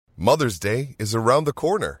Mother's Day is around the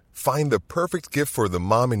corner. Find the perfect gift for the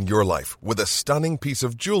mom in your life with a stunning piece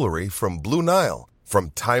of jewelry from Blue Nile.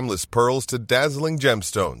 From timeless pearls to dazzling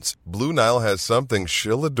gemstones, Blue Nile has something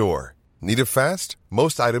she'll adore. Need it fast?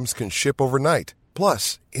 Most items can ship overnight.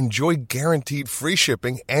 Plus, enjoy guaranteed free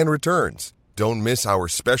shipping and returns. Don't miss our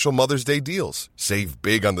special Mother's Day deals. Save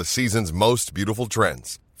big on the season's most beautiful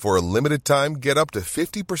trends. For a limited time, get up to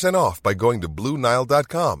 50% off by going to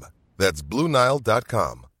BlueNile.com. That's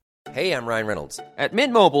BlueNile.com. Hey, I'm Ryan Reynolds. At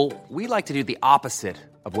Mint Mobile, we like to do the opposite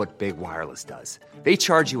of what Big Wireless does. They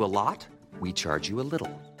charge you a lot, we charge you a little.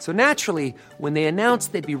 So naturally, when they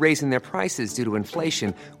announced they'd be raising their prices due to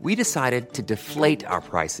inflation, we decided to deflate our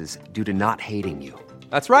prices due to not hating you.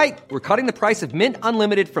 That's right. We're cutting the price of Mint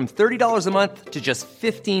Unlimited from $30 a month to just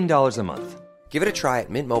 $15 a month. Give it a try at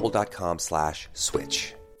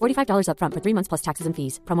mintmobile.com/switch. $45 up front for 3 months plus taxes and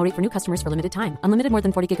fees. Promo rate for new customers for limited time. Unlimited more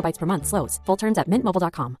than 40 gigabytes per month. Slows full terms at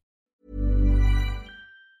mintmobile.com.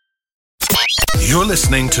 You're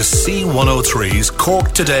listening to C103's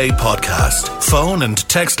Cork Today podcast. Phone and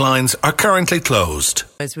text lines are currently closed.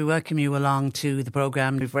 As we welcome you along to the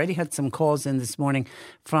programme, we've already had some calls in this morning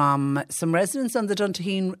from some residents on the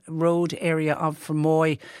Duntaheen Road area of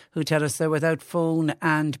Fermoy who tell us they're without phone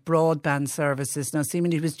and broadband services. Now,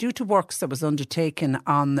 seemingly it was due to works that was undertaken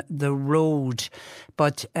on the road,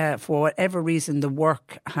 but for whatever reason, the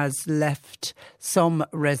work has left some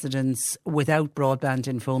residents without broadband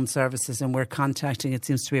and phone services, and we're contacting, it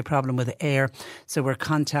seems to be a problem with Air, so we're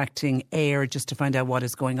contacting Air just to find out what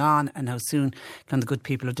is going on and how soon can the good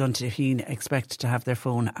people of Duntaheen expect to have their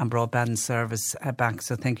phone and broadband service back.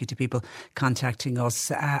 So thank you to people contacting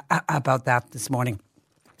us about that this morning.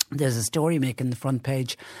 There's a story making the front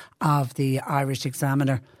page of the Irish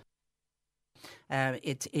Examiner.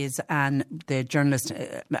 It is the journalist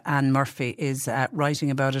Anne Murphy is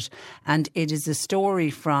writing about it, and it is a story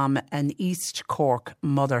from an East Cork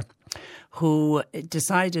mother who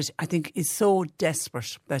decided, I think is so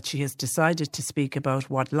desperate that she has decided to speak about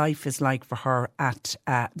what life is like for her at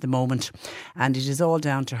the moment. And it is all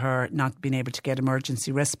down to her not being able to get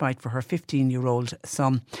emergency respite for her 15-year-old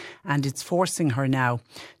son. And it's forcing her now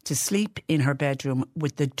to sleep in her bedroom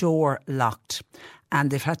with the door locked. And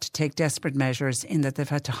they've had to take desperate measures in that they've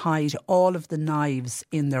had to hide all of the knives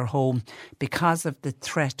in their home because of the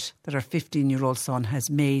threat that her 15-year-old son has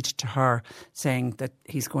made to her, saying that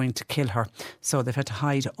he's going to kill her. So they've had to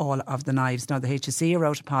hide all of the knives. Now, the HSE are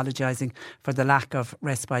out apologising for the lack of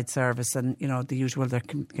respite service and, you know, the usual,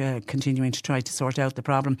 they're continuing to try to sort out the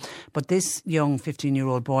problem. But this young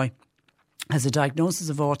 15-year-old boy has a diagnosis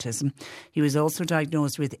of autism. He was also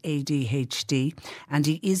diagnosed with ADHD, and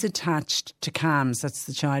he is attached to CAMS, that's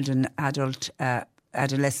the Child and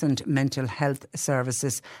Adolescent Mental Health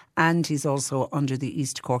Services, and he's also under the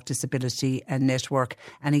East Cork Disability Network,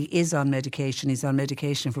 and he is on medication. He's on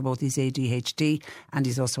medication for both his ADHD and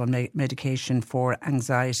he's also on medication for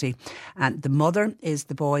anxiety. And the mother is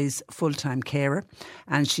the boy's full-time carer,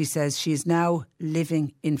 and she says she is now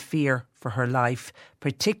living in fear for her life,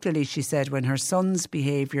 particularly, she said, when her son's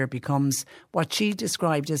behaviour becomes what she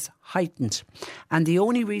described as heightened. And the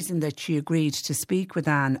only reason that she agreed to speak with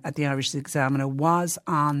Anne at the Irish Examiner was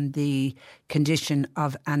on the condition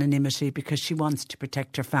of anonymity, because she wants to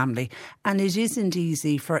protect her family. And it isn't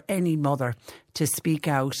easy for any mother to speak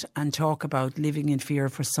out and talk about living in fear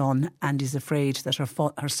of her son and is afraid that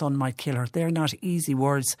her son might kill her. They're not easy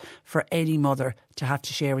words for any mother to have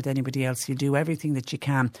to share with anybody else. You do everything that you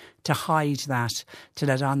can to hide that, to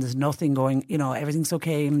let on there's nothing going, you know, everything's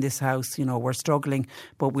okay in this house, you know, we're struggling,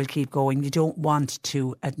 but we'll keep going. You don't want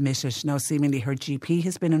to admit it. Now, seemingly her GP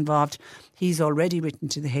has been involved. He's already written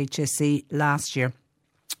to the HSE last year.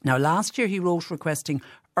 Now, last year he wrote requesting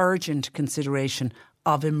urgent consideration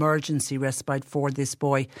of emergency respite for this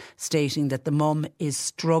boy, stating that the mum is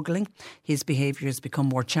struggling. His behaviour has become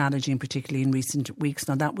more challenging, particularly in recent weeks.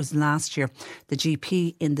 Now, that was last year. The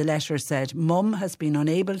GP in the letter said mum has been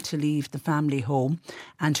unable to leave the family home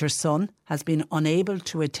and her son has been unable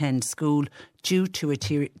to attend school due to a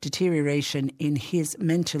deterioration in his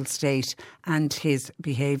mental state and his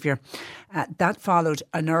behaviour. That followed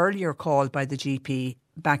an earlier call by the GP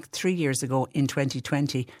back 3 years ago in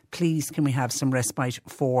 2020. Please, can we have some respite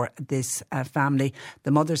for this family?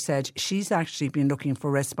 The mother said she's actually been looking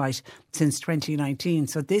for respite since 2019.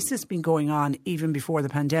 So this has been going on even before the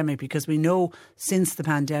pandemic, because we know since the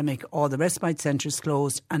pandemic all the respite centres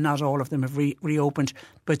closed and not all of them have reopened.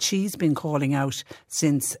 But she's been calling out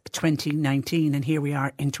since 2019, and here we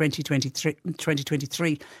are in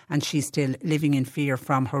 2023 and she's still living in fear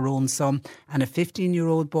from her own son and a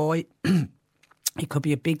 15-year-old boy He could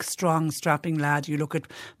be a big, strong, strapping lad. You look at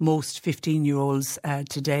most 15-year-olds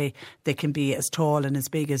today, they can be as tall and as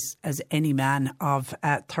big as any man of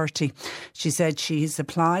 30. She said she's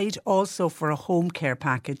applied also for a home care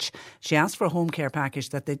package. She asked for a home care package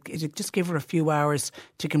that it'd just give her a few hours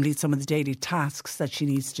to complete some of the daily tasks that she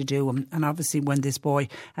needs to do. And obviously when this boy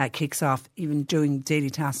kicks off, even doing daily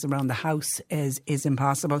tasks around the house is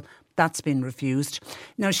impossible. That's been refused.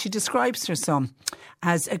 Now, she describes her son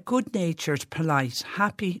as a good-natured, polite,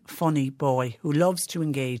 happy, funny boy who loves to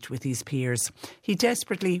engage with his peers. He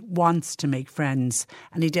desperately wants to make friends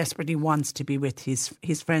and he desperately wants to be with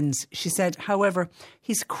his friends. She said, however,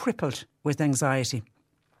 he's crippled with anxiety.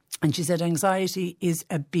 And she said anxiety is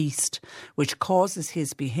a beast which causes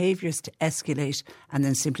his behaviours to escalate and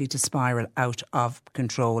then simply to spiral out of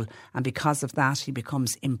control. And because of that, he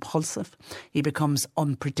becomes impulsive, he becomes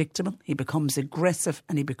unpredictable, he becomes aggressive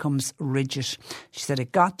and he becomes rigid. She said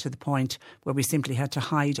it got to the point where we simply had to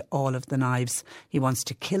hide all of the knives. He wants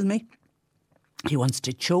to kill me. He wants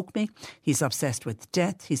to choke me. He's obsessed with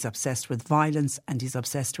death. He's obsessed with violence and he's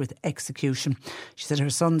obsessed with execution. She said her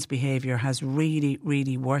son's behaviour has really,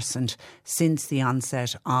 really worsened since the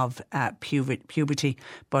onset of puberty,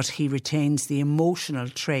 but he retains the emotional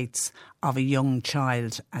traits of a young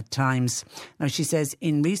child at times. Now, she says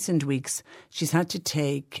in recent weeks, she's had to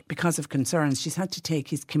take, because of concerns, she's had to take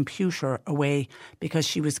his computer away because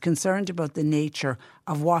she was concerned about the nature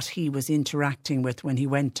of what he was interacting with when he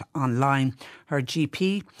went online. Her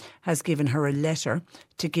GP has given her a letter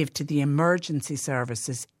to give to the emergency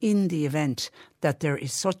services in the event that there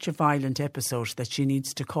is such a violent episode that she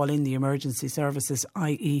needs to call in the emergency services,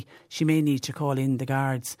 i.e. she may need to call in the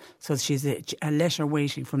guards. So she's a letter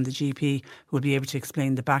waiting from the GP who will be able to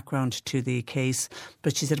explain the background to the case.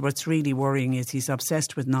 But she said what's really worrying is he's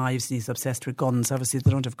obsessed with knives and he's obsessed with guns. Obviously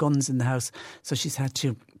they don't have guns in the house, so she's had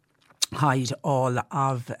to hide all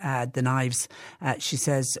of the knives. She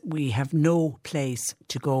says we have no place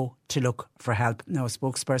to go to look for help. Now, a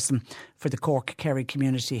spokesperson for the Cork Kerry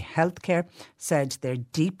Community Healthcare said they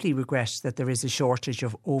deeply regret that there is a shortage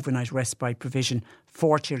of overnight respite provision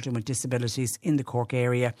for children with disabilities in the Cork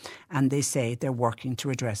area, and they say they're working to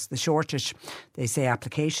address the shortage. They say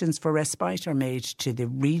applications for respite are made to the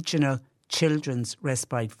Regional Children's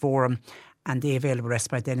Respite Forum, and the available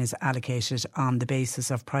respite then is allocated on the basis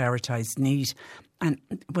of prioritised need. And,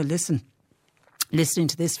 well, listening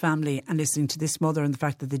to this family and listening to this mother and the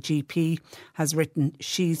fact that the GP has written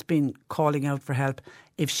she's been calling out for help,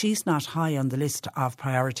 if she's not high on the list of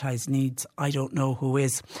prioritised needs, I don't know who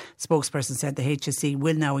is. Spokesperson said the HSE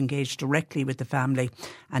will now engage directly with the family,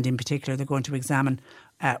 and in particular they're going to examine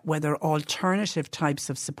whether alternative types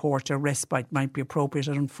of support or respite might be appropriate.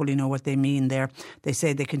 I don't fully know what they mean there. They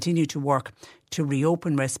say they continue to work to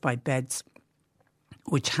reopen respite beds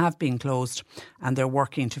which have been closed, and they're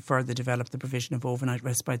working to further develop the provision of overnight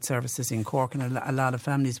respite services in Cork. And a lot of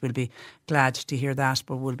families will be glad to hear that,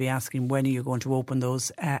 but will be asking when are you going to open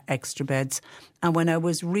those extra beds. And when I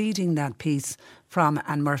was reading that piece from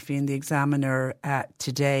Anne Murphy in the Examiner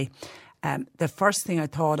today, the first thing I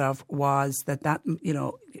thought of was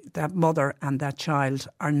that mother and that child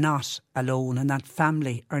are not alone, and that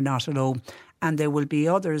family are not alone. And there will be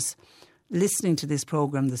others listening to this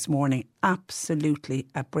programme this morning absolutely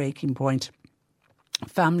at breaking point.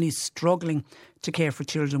 Families struggling to care for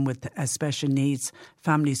children with special needs,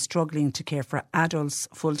 families struggling to care for adults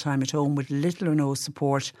full-time at home with little or no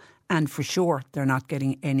support, and for sure they're not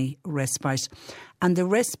getting any respite. And the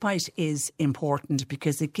respite is important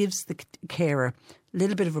because it gives the carer a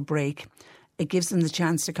little bit of a break. It gives them the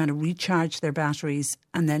chance to kind of recharge their batteries,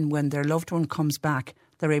 and then when their loved one comes back,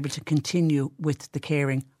 they're able to continue with the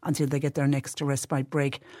caring until they get their next respite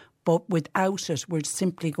break. But without it, we're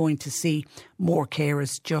simply going to see more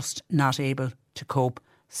carers just not able to cope.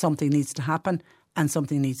 Something needs to happen, and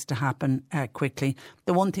something needs to happen quickly.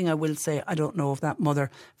 The one thing I will say, I don't know if that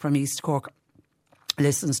mother from East Cork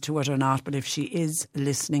listens to it or not, but if she is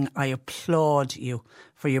listening, I applaud you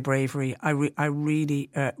for your bravery. I really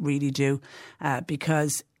do,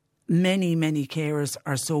 because many carers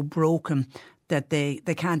are so broken that they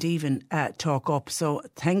can't even talk up. So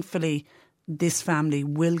thankfully this family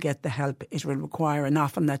will get the help it will require, and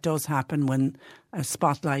often that does happen when a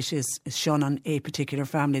spotlight is shone on a particular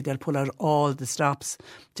family. They'll pull out all the stops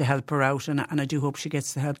to help her out, and I do hope she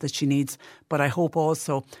gets the help that she needs. But I hope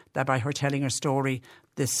also that by her telling her story,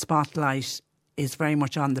 the spotlight is very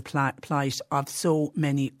much on the plight of so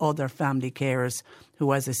many other family carers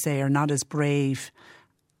who, as I say, are not as brave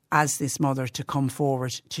as this mother to come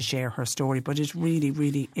forward to share her story. But it really,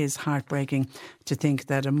 really is heartbreaking to think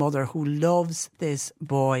that a mother who loves this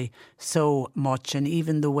boy so much, and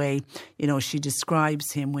even the way, you know, she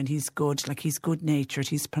describes him when he's good, like he's good-natured,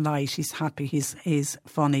 he's polite, he's happy, he's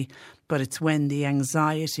funny. But it's when the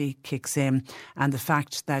anxiety kicks in and the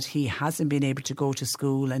fact that he hasn't been able to go to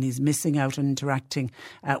school and he's missing out on interacting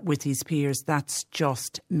with his peers, that's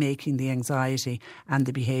just making the anxiety and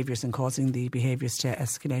the behaviours and causing the behaviours to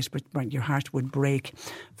escalate. But your heart would break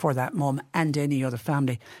for that mum and any other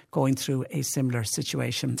family going through a similar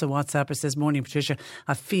situation. So WhatsApper says, "Morning Patricia,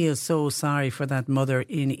 I feel so sorry for that mother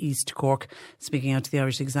in East Cork." Speaking out to the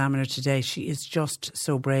Irish Examiner today, she is just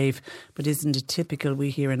so brave. But isn't it typical we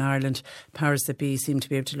here in Ireland, powers that be seem to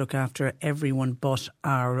be able to look after everyone but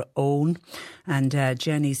our own? And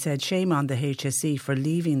Jenny said, "Shame on the HSE for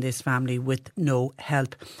leaving this family with no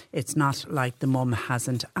help. It's not like the mum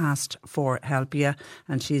hasn't asked for help." Yeah,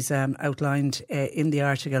 and she's outlined in the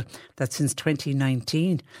article that since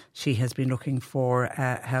 2019 she has been looking for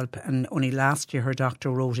help, and only last year her doctor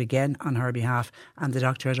wrote again on her behalf, and the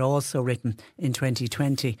doctor had also written in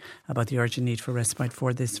 2020 about the urgent need for respite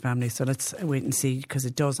for this family. So let's wait and see, because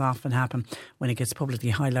it does often happen when it gets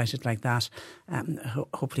publicly highlighted like that.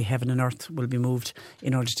 Hopefully heaven and earth will be moved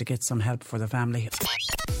in order to get some help for the family.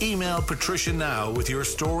 Email Patricia now with your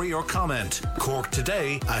story or comment.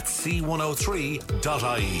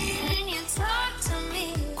 corktoday@c103.ie.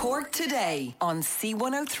 Cork Today on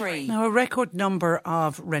C103. Now, a record number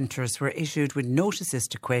of renters were issued with notices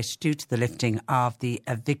to quit due to the lifting of the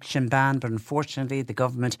eviction ban, but unfortunately the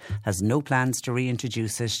government has no plans to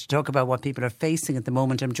reintroduce it. To talk about what people are facing at the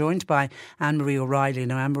moment, I'm joined by Anne-Marie O'Reilly.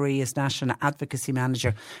 Now, Anne-Marie is National Advocacy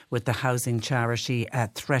Manager with the housing charity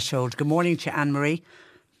Threshold. Good morning to you, Anne-Marie.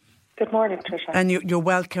 Good morning, Patricia. And you're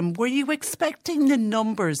welcome. Were you expecting the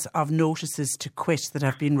numbers of notices to quit that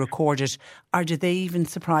have been recorded, or did they even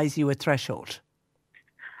surprise you at Threshold?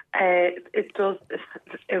 It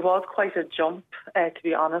was quite a jump, to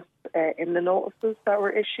be honest, in the notices that were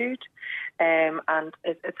issued, and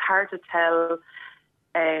it's hard to tell.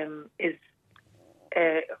 Is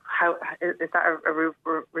that a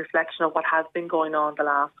reflection of what has been going on the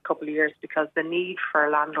last couple of years? Because the need for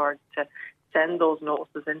landlords to send those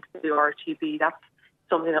notices into the RTB, that's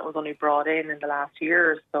something that was only brought in the last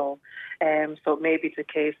year or so. So maybe it's a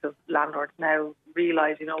case of landlords now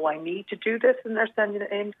realise, I need to do this, and they're sending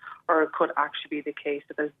it in, or it could actually be the case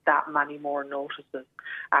that there's that many more notices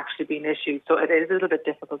actually being issued. So it is a little bit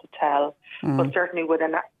difficult to tell. But certainly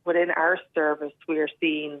within our service, we are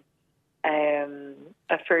seeing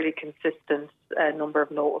a fairly consistent number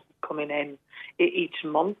of notices coming in each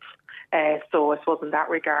month. So I suppose in that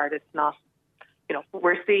regard, it's not,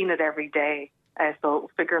 we're seeing it every day. So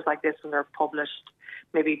figures like this, when they're published,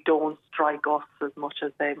 maybe don't strike us as much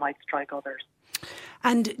as they might strike others.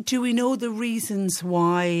 And do we know the reasons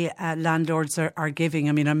why landlords are giving?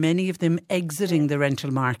 I mean, are many of them exiting the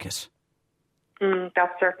rental market?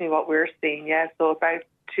 That's certainly what we're seeing, yeah. So about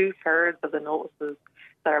 2/3 of the notices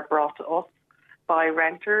that are brought to us by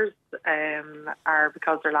renters are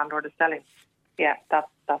because their landlord is selling. Yeah,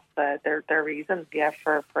 that's their reason,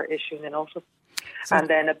 for issuing a notice. And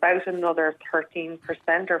then about another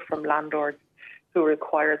 13% are from landlords who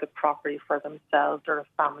require the property for themselves or a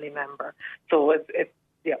family member. So it's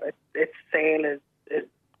sale is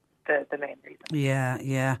the main reason.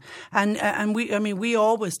 Yeah. And we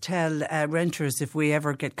always tell renters, if we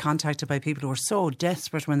ever get contacted by people who are so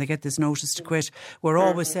desperate when they get this notice to quit, we're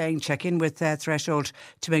always saying check in with Threshold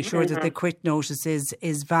to make sure that the quit notice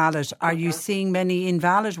is valid. Are you seeing many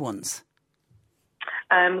invalid ones?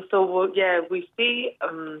 We see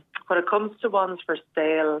when it comes to ones for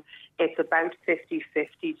sale, it's about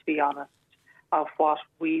 50-50, to be honest, of what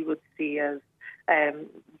we would see as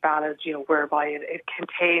valid, whereby it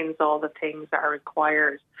contains all the things that are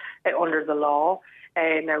required under the law.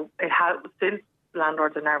 Now, since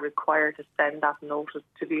landlords are now required to send that notice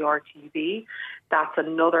to the RTB, that's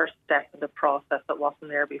another step in the process that wasn't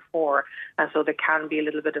there before. And so there can be a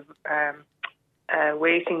little bit of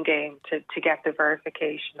waiting game to get the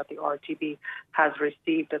verification that the RTB has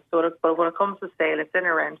received it. But when it comes to sale, it's in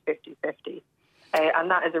around 50-50.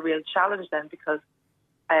 And that is a real challenge then, because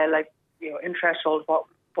in Threshold, what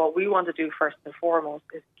we want to do first and foremost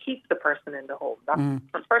is keep the person in the home. That's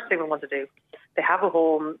the first thing we want to do. They have a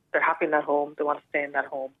home, they're happy in that home, they want to stay in that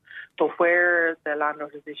home. But where the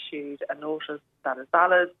landlord has issued a notice that is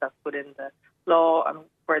valid, that's within the law, and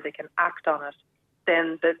where they can act on it,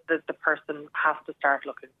 then the person has to start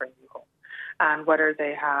looking for a new home. And whether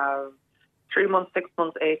they have 3 months, 6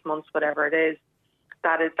 months, 8 months, whatever it is,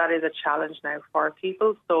 that is a challenge now for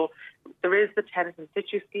people. So there is the tenant in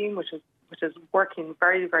situ scheme, which is working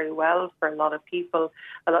very, very well for a lot of people.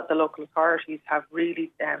 A lot of the local authorities have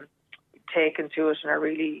really taken to it and are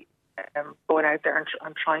really going out there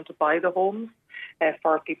and trying to buy the homes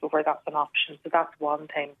for people where that's an option. So that's one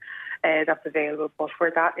thing that's available. But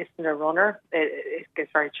where that isn't a runner, it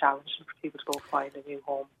gets very challenging for people to go find a new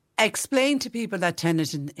home. Explain to people that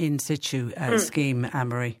tenant in situ scheme,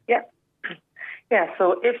 Anne-Marie. Yeah. Yeah,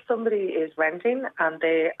 so if somebody is renting and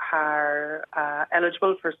they are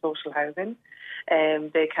eligible for social housing,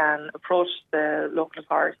 they can approach the local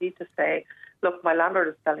authority to say, look, my landlord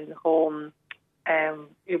is selling the home,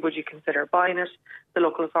 would you consider buying it? The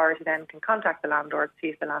local authority then can contact the landlord, see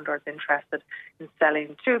if the landlord's interested in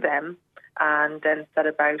selling to them, and then set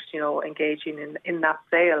about, engaging in that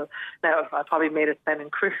sale. Now, I probably made it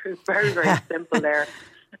sound very, very simple there.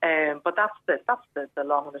 But that's the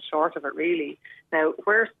long and the short of it, really. Now,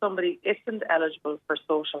 where somebody isn't eligible for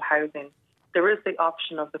social housing, there is the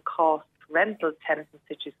option of the cost rental tenant in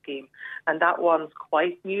situ scheme, and that one's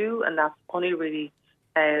quite new, and that's only really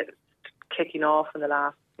kicking off in the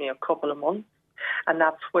last couple of months, and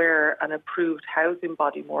that's where an approved housing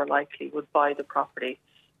body more likely would buy the property,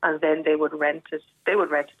 and then they would rent it. They would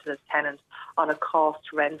rent it to the tenant on a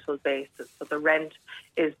cost rental basis. So the rent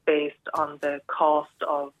is based on the cost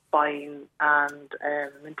of buying and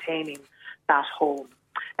maintaining that home.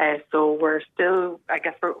 So we're still, I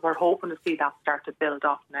guess, we're hoping to see that start to build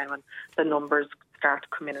up now, and the numbers start to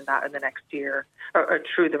come in that in the next year or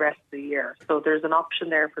through the rest of the year. So there's an option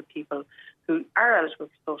there for people who are eligible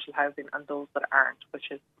for social housing and those that aren't,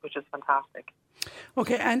 which is fantastic.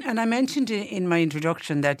 Okay, and I mentioned in my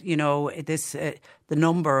introduction that the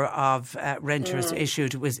number of renters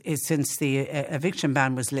issued is since the eviction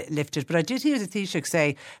ban was lifted. But I did hear the Taoiseach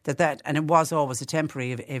say that and it was always a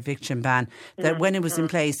temporary eviction ban, that when it was in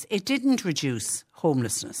place, it didn't reduce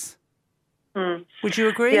homelessness. Would you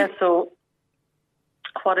agree? Yeah. So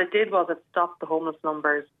what it did was it stopped the homeless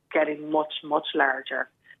numbers getting much, much larger.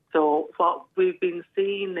 So what we've been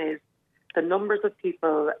seeing is the numbers of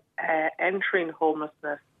people entering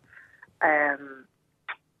homelessness.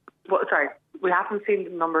 We haven't seen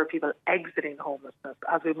the number of people exiting homelessness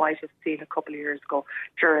as we might have seen a couple of years ago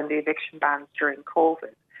during the eviction bans during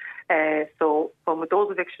COVID. So when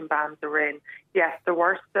those eviction bans are in, yes, there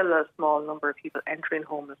were still a small number of people entering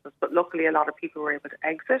homelessness, but luckily a lot of people were able to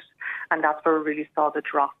exit, and that's where we really saw the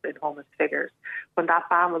drop in homeless figures. When that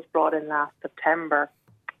ban was brought in last September,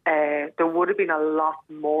 there would have been a lot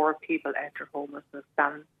more people enter homelessness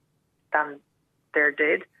than there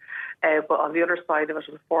did. But on the other side of it,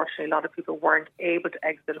 unfortunately, a lot of people weren't able to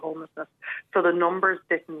exit homelessness. So the numbers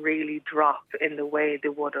didn't really drop in the way they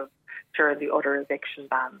would have during the other eviction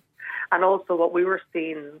bans. And also what we were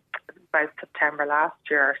seeing about September last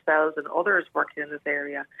year, ourselves and others working in this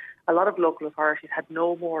area, a lot of local authorities had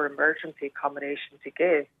no more emergency accommodation to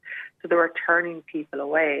give. So they were turning people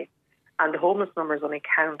away. And the homeless numbers only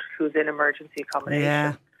count who's in emergency accommodation.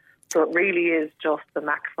 Yeah. So it really is just the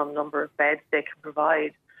maximum number of beds they can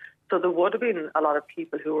provide. So there would have been a lot of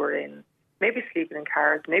people who were in, maybe sleeping in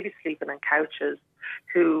cars, maybe sleeping on couches,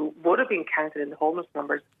 who would have been counted in the homeless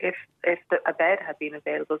numbers if a bed had been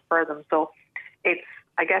available for them. So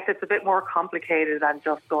I guess it's a bit more complicated than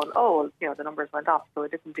just going, the numbers went up, so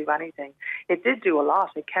it didn't do anything. It did do a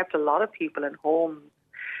lot. It kept a lot of people in homes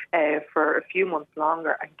for a few months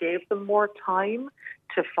longer and gave them more time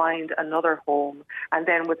to find another home. And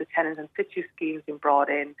then with the tenant in situ schemes being brought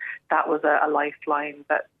in, that was a lifeline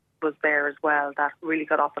that was there as well, that really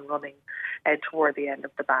got up and running toward the end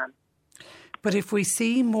of the ban. But if we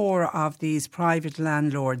see more of these private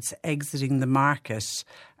landlords exiting the market,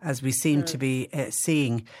 as we seem to be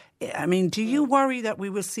seeing, I mean, do you worry that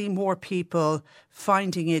we will see more people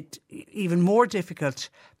finding it even more difficult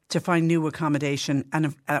to find new accommodation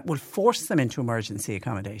and will force them into emergency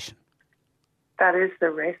accommodation? That is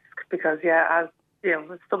the risk, because, as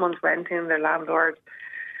if someone's renting, their landlord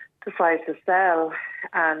decides to sell,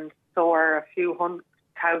 and so are a few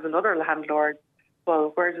 100,000 other landlords.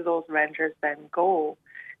 Well, where do those renters then go?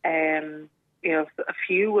 A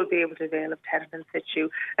few will be able to avail of tenant in situ.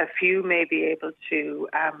 A few may be able to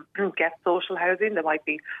get social housing. They might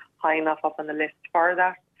be high enough up on the list for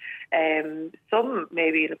that. Some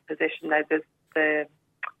may be in a position that the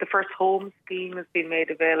first home scheme has been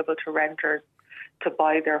made available to renters to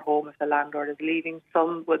buy their home if the landlord is leaving.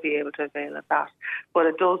 Some will be able to avail of that. But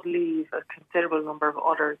it does leave a considerable number of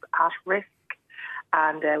others at risk.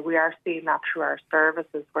 And we are seeing that through our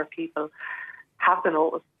services, where people have the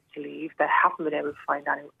notice to leave, they haven't been able to find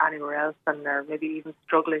anywhere else, and they're maybe even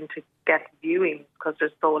struggling to get viewings because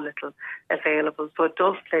there's so little available. So it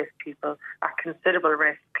does place people at considerable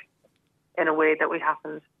risk. in a way that we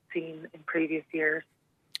haven't seen in previous years.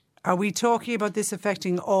 Are we talking about this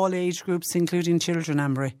affecting all age groups, including children,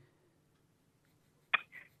 Anne-Marie?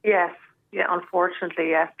 Yes, yeah, unfortunately,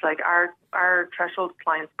 yes. Like our threshold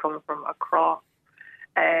clients come from across,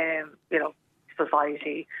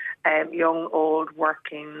 society, young, old,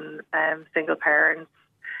 working, single parents,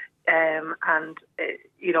 and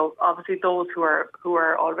obviously those who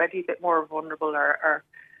are already a bit more vulnerable or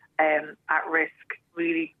at risk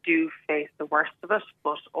really do face the worst of it.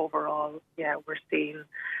 But overall, yeah, we're seeing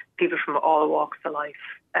people from all walks of life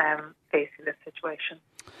facing this situation.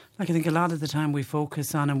 Like, I think a lot of the time we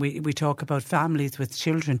focus on and we talk about families with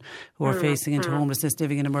children who are facing into homelessness,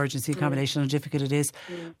 living in emergency accommodation, how difficult it is.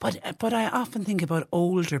 But I often think about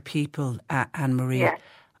older people, Anne-Marie. Yeah.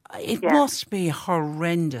 It must be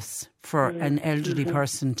horrendous for an elderly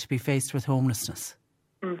person to be faced with homelessness.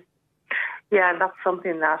 Yeah, and that's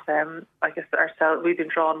something that I guess ourselves we've been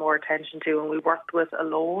drawing more attention to, and we worked with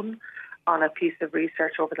Alone on a piece of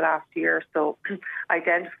research over the last year or so,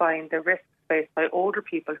 identifying the risks faced by older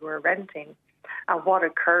people who are renting and what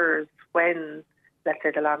occurs when, let's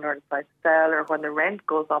say, the landlord decides to sell or when the rent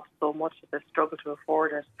goes up so much that they struggle to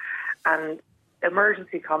afford it. And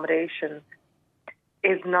emergency accommodation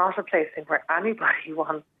is not a place where anybody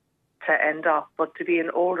wants to end up, but to be an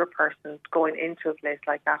older person going into a place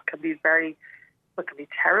like that can be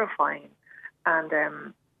terrifying.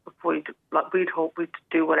 And we'd hope we'd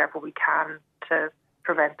do whatever we can to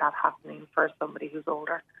prevent that happening for somebody who's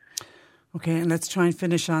older. Okay, and let's try and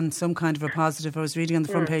finish on some kind of a positive. I was reading on the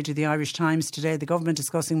front page of the Irish Times today, the government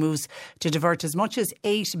discussing moves to divert as much as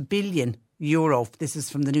 €8 billion. This is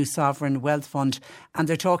from the new Sovereign Wealth Fund, and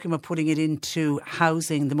they're talking about putting it into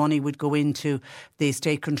housing. The money would go into the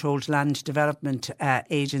state-controlled land development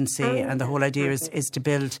agency, and the whole idea is to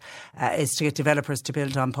get developers to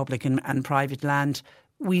build on public and private land.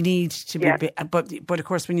 We need to be, but of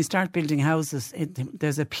course, when you start building houses,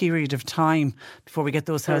 there's a period of time before we get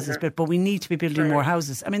those houses built. But we need to be building more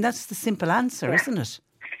houses. I mean, that's the simple answer, isn't it?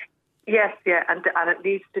 Yes, yeah, and it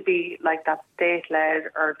needs to be like that,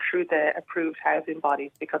 state-led or through the approved housing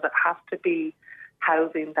bodies, because it has to be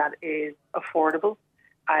housing that is affordable.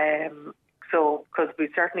 So, because we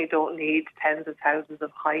certainly don't need tens of thousands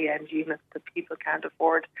of high-end units that people can't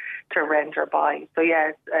afford to rent or buy. So,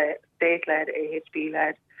 yes, state-led,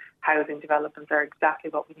 AHB-led housing developments are exactly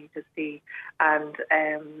what we need to see. And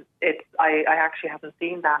I actually haven't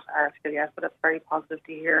seen that article yet, but it's very positive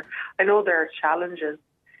to hear. I know there are challenges,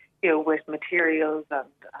 with materials and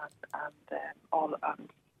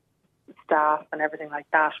staff and everything like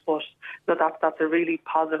that. But that's a really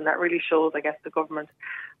positive, and that really shows, I guess, the government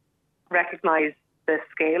recognise the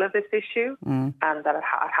scale of this issue and that it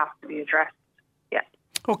has to be addressed. Yeah.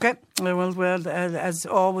 Okay. Well, as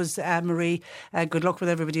always, Marie, good luck with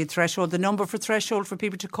everybody at Threshold. The number for Threshold for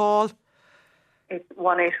people to call? It's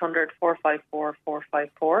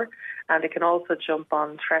 1-800-454-454, and they can also jump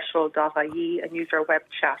on threshold.ie and use our web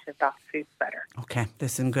chat if that suits better. Okay,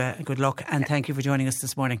 listen, good luck, and thank you for joining us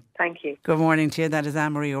this morning. Thank you. Good morning to you. That is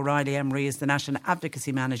Anne-Marie O'Reilly. Anne-Marie is the National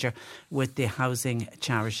Advocacy Manager with the housing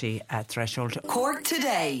charity at Threshold. Cork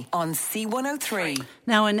Today on C103.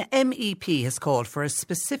 Now, an MEP has called for a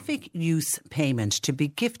specific use payment to be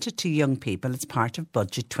gifted to young people as part of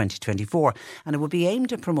Budget 2024, and it will be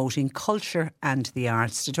aimed at promoting culture and the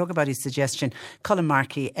arts. To talk about his suggestion, Colin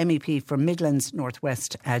Markey, MEP for Midlands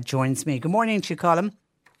Northwest, joins me. Good morning to you, Colin.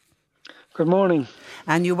 Good morning.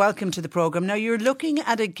 And you're welcome to the programme. Now, you're looking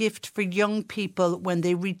at a gift for young people when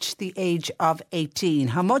they reach the age of 18.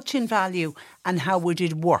 How much in value and how would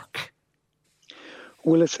it work?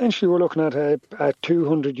 Well, essentially, we're looking at a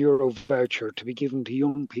 €200 voucher to be given to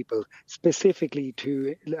young people, specifically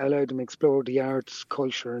to allow them to explore the arts,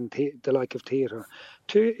 culture and the like of theatre,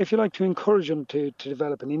 to, if you like, to encourage them to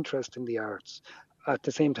develop an interest in the arts. At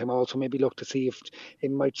the same time, also maybe look to see if it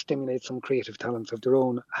might stimulate some creative talents of their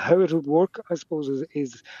own. How it would work, I suppose,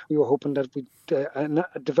 is we were hoping that we'd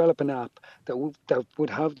develop an app that would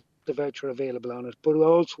have the voucher available on it, but it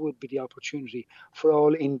also would be the opportunity for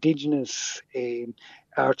all Indigenous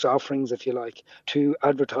arts offerings, if you like, to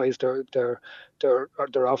advertise their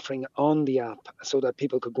offering on the app, so that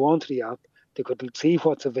people could go onto the app, they could see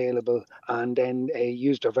what's available, and then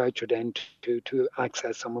use their voucher then to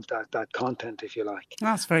access some of that content, if you like.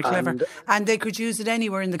 That's very clever. And they could use it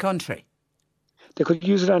anywhere in the country? they could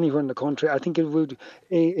use it anywhere in the country. I think it would,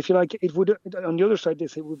 if you like, it would. On the other side,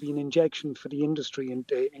 this it would be an injection for the industry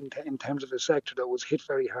in terms of a sector that was hit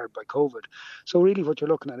very hard by COVID. So really, what you're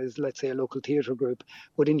looking at is, let's say, a local theatre group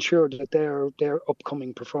would ensure that their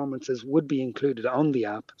upcoming performances would be included on the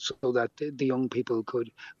app, so that the young people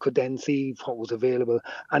could then see what was available,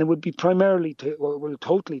 and it would be primarily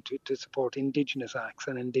totally to support Indigenous acts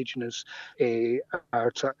and Indigenous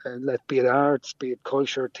arts, be it arts, be it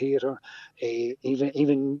culture, theatre,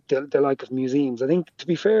 even the like of museums. I think, to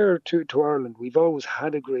be fair to Ireland, we've always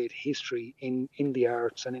had a great history in the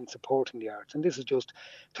arts and in supporting the arts, and this is just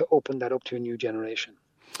to open that up to a new generation.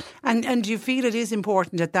 And do you feel it is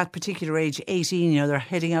important at that particular age, 18, they're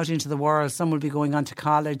heading out into the world, some will be going on to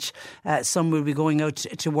college, some will be going out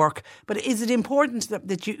to work, but is it important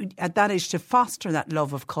that you, at that age, to foster that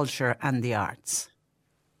love of culture and the arts?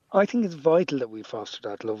 I think it's vital that we foster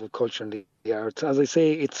that love of culture and the arts. As I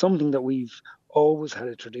say, it's something that we've always had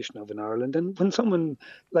a tradition of in Ireland. And when someone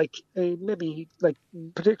maybe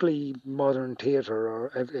particularly modern theatre,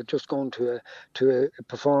 or just going to a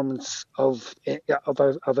performance of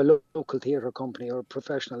a local theatre company or a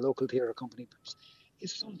professional local theatre company,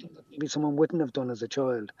 it's something that maybe someone wouldn't have done as a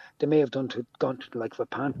child. They may have gone to like a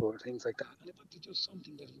panto or things like that. But it's just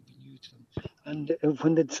something that would be new to them. And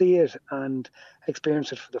when they'd see it and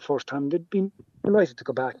experience it for the first time, they'd be delighted to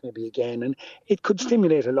go back maybe again. And it could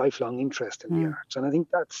stimulate a lifelong interest in the arts. And I think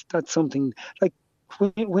that's something like,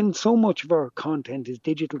 when so much of our content is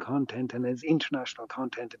digital content and is international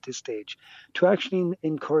content at this stage, to actually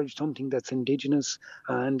encourage something that's Indigenous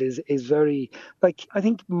and is very, I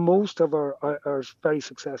think most of our very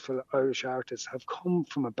successful Irish artists have come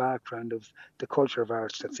from a background of the culture of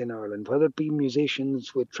arts that's in Ireland, whether it be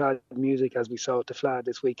musicians with trad music, as we saw at the Fleadh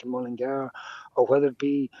this week in Mullingar, or whether it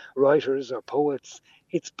be writers or poets.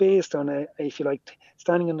 It's based on, if you like,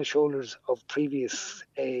 standing on the shoulders of previous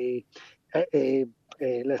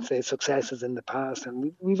let's say, successes in the past,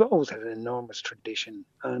 and we've always had an enormous tradition.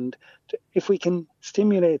 And if we can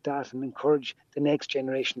stimulate that and encourage the next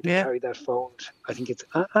generation to carry that forward, I think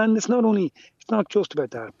and it's not just about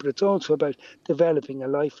that, but it's also about developing a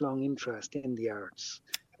lifelong interest in the arts,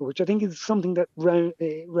 which I think is something that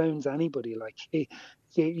rounds anybody.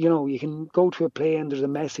 You can go to a play and there's a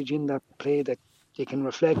message in that play that you can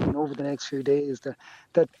reflect on over the next few days,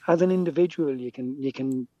 that as an individual you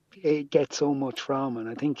can get so much from. And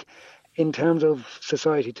I think in terms of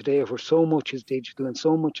society today, where so much is digital and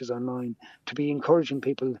so much is online, to be encouraging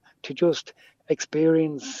people to just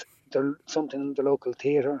experience something in the local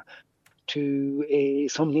theatre, to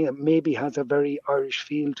something that maybe has a very Irish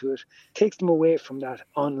feel to it, takes them away from that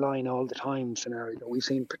online all the time scenario that we've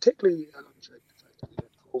seen, particularly alongside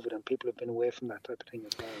COVID, and people have been away from that type of thing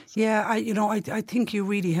as well. So. Yeah, I think you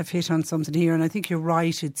really have hit on something here, and I think you're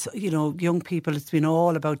right. It's, young people, it's been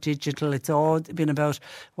all about digital. It's all been about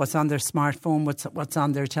what's on their smartphone, what's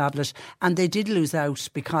on their tablet, and they did lose out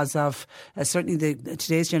because of certainly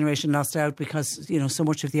today's generation lost out because so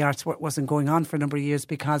much of the arts wasn't going on for a number of years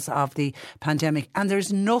because of the pandemic. And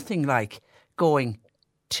there's nothing like going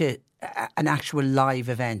to an actual live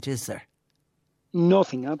event, is there?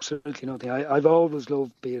 Nothing, absolutely nothing. I've always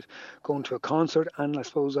loved, be it going to a concert, and I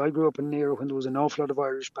suppose I grew up in Nero when there was an awful lot of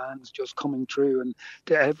Irish bands just coming through, and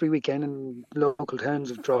every weekend in local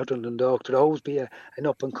towns of Drogheda and Dock there'd always be an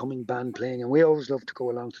up and coming band playing, and we always loved to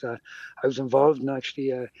go along to that. I was involved in actually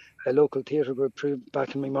a local theatre group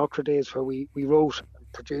back in my Mockra days, where we wrote,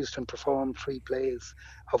 produced and performed 3 plays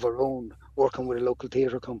of our own, working with a local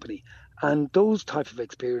theatre company. And those type of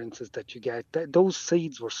experiences that you get, those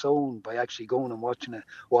seeds were sown by actually going and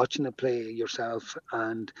watching a play yourself.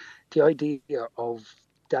 And the idea of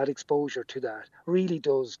that exposure to that really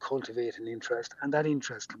does cultivate an interest, and that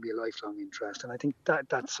interest can be a lifelong interest. And I think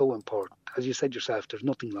that's so important. As you said yourself, there's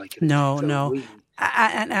nothing like it. No. Really.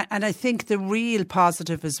 And I think the real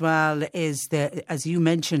positive as well is as you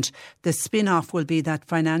mentioned, the spin-off will be that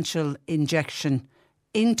financial injection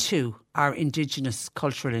into our Indigenous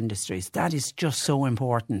cultural industries. That is just so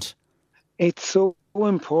important. It's so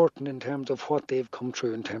important in terms of what they've come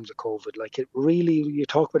through in terms of COVID. It really, you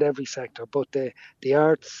talk about every sector, but the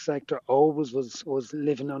arts sector always was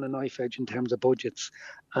living on a knife edge in terms of budgets,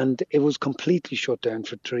 and it was completely shut down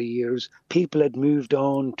for 3 years. People had moved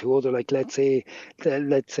on to other, let's say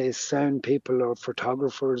sound people or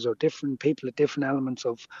photographers or different people at different elements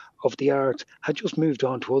of the art had just moved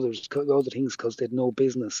on to other things because they had no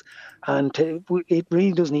business. And it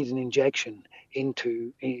really does need an injection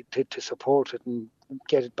into to support it and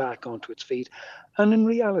get it back onto its feet. And in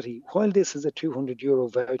reality, while this is a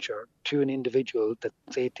 €200 voucher to an individual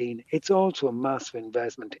that's 18, it's also a massive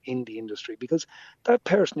investment in the industry, because that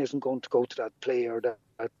person isn't going to go to that play or that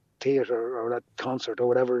theatre or that concert or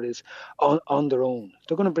whatever it is on their own.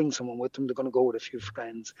 They're going to bring someone with them. They're going to go with a few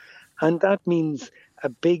friends. And that means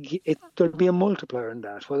there'll be a multiplier in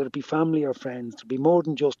that, whether it be family or friends. There'll be more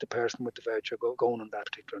than just the person with the voucher going on that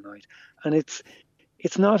particular night. And it's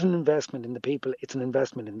not an investment in the people, it's an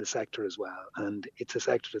investment in the sector as well. And it's a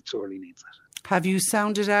sector that sorely needs it. Have you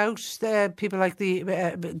sounded out people like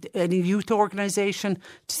any youth organisation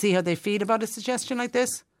to see how they feel about a suggestion like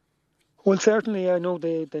this? Well, certainly I know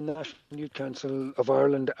the National Youth Council of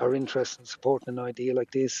Ireland are interested in supporting an idea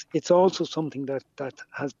like this. It's also something that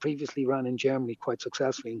has previously run in Germany quite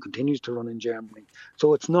successfully and continues to run in Germany.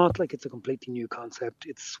 So it's not like it's a completely new concept.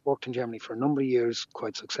 It's worked in Germany for a number of years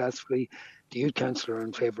quite successfully. The Youth Council are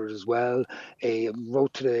in favour as well.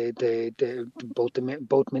 Wrote to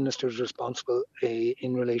both ministers responsible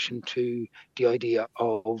in relation to the idea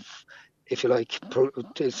of, if you like,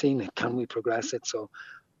 seeing can we progress it. So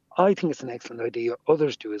I think it's an excellent idea.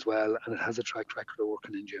 Others do as well, and it has a track record of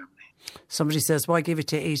working in Germany. Somebody says, why give it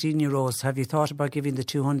to 18-year-olds? Have you thought about giving the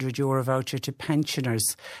 €200 voucher to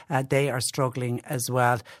pensioners? They are struggling as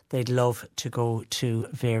well. They'd love to go to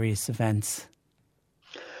various events.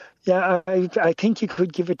 Yeah, I think you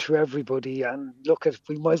could give it to everybody, and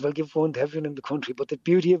we might as well give one to everyone in the country. But the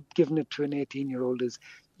beauty of giving it to an 18-year-old is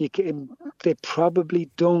they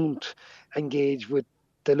probably don't engage with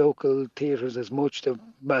the local theatres as much. A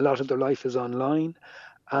lot of their life is online,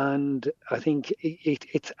 and I think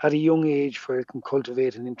it's at a young age where it can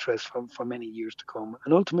cultivate an interest for many years to come.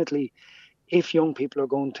 And ultimately, if young people are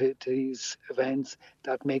going to these events,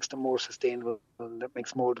 that makes them more sustainable and that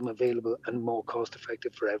makes more of them available and more cost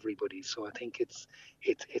effective for everybody. So I think it's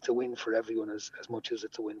a win for everyone as much as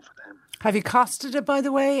it's a win for them. Have you costed it, by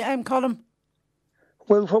the way, Colm?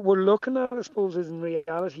 Well, what we're looking at, I suppose, is in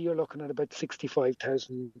reality, you're looking at about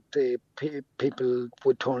 65,000 people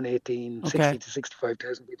would turn 18, okay. 60 to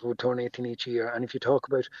 65,000 people would turn 18 each year. And if you talk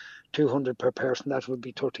about 200 per person, that would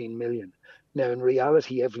be 13 million. Now, in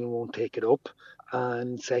reality, everyone won't take it up.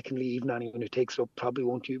 And secondly, even anyone who takes it up probably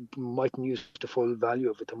mightn't use the full value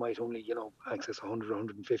of it. They might only, access 100,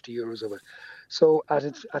 150 euros of it. So at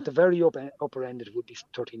the very upper end, it would be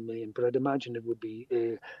 13 million. But I'd imagine it would be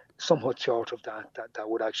somewhat short of that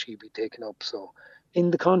would actually be taken up. So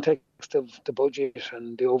in the context of the budget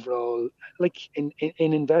and the overall, like in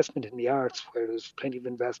investment in the arts, where there's plenty of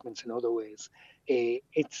investments in other ways,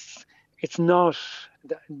 it's not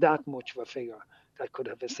that much of a figure that could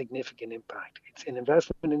have a significant impact. It's an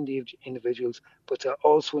investment in the individuals, but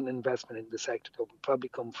also an investment in the sector that will probably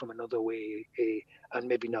come from another way and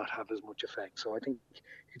maybe not have as much effect. So I think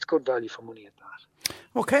it's good value for money at that.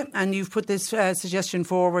 Okay, and you've put this suggestion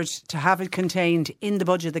forward to have it contained in the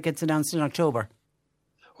budget that gets announced in October.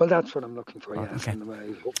 Well, that's what I'm looking for, yes. Okay. And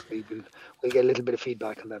hopefully we'll get a little bit of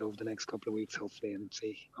feedback on that over the next couple of weeks, hopefully, and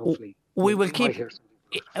see. Hopefully we will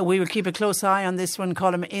keep a close eye on this one,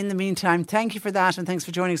 Colm. In the meantime, thank you for that, and thanks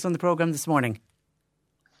for joining us on the programme this morning.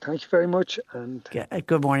 Thank you very much. And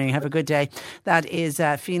good morning. Have a good day. That is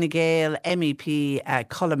Fine Gael MEP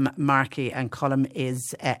Colm Markey, and Colm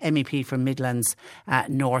is MEP for Midlands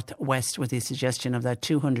North West, with the suggestion of that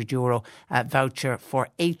 €200 voucher for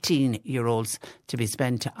 18-year-olds to be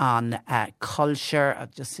spent on culture.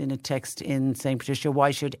 I've just seen a text in saying, Patricia, why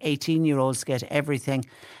should 18-year-olds get everything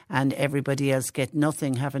and everybody else get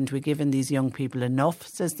nothing? Haven't we given these young people enough?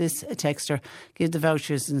 Says this texter. Give the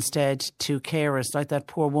vouchers instead to carers, like that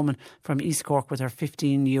poor woman from East Cork with her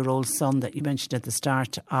 15-year-old son that you mentioned at the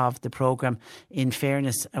start of the programme. In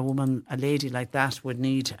fairness, a lady like that would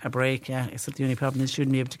need a break. Yeah, except the only problem is she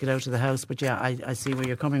shouldn't be able to get out of the house. But yeah, I see where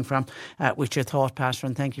you're coming from with your thought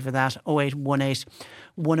pattern. Thank you for that. 0818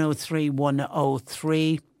 103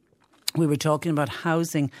 103. We were talking about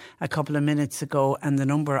housing a couple of minutes ago, and the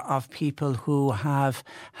number of people who have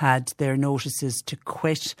had their notices to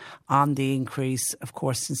quit on the increase, of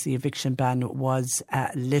course, since the eviction ban was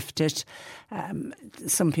lifted.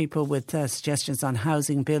 Some people with suggestions on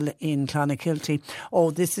housing bill in Clonakilty.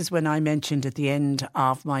 This is when I mentioned at the end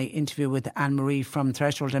of my interview with Anne-Marie from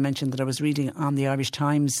Threshold, I mentioned that I was reading on the Irish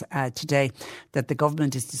Times today that the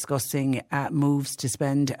government is discussing moves to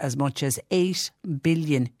spend as much as €8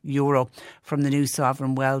 billion euro from the new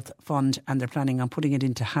Sovereign Wealth Fund, and they're planning on putting it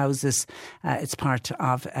into houses. It's part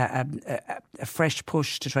of a fresh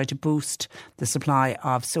push to try to boost the supply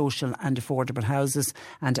of social and affordable houses.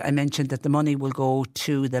 And I mentioned that the money will go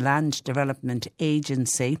to the Land Development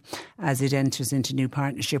Agency as it enters into new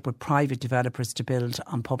partnership with private developers to build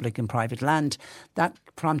on public and private land. That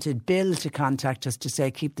prompted Bill to contact us to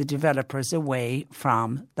say keep the developers away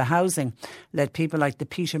from the housing. Let people like the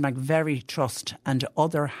Peter McVerry Trust and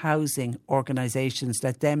other housing organisations,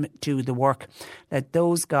 let them do the work. Let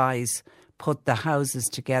those guys put the houses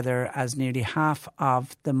together as nearly half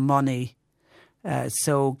of the money.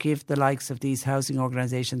 So give the likes of these housing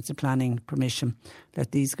organisations the planning permission.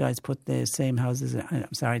 Let these guys put the same houses.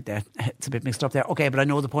 I'm sorry, it's a bit mixed up there. Okay, but I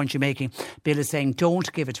know the point you're making. Bill is saying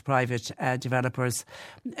don't give it to private developers,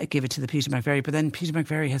 give it to the Peter McVerry. But then Peter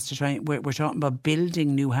McVerry has to try. We're talking about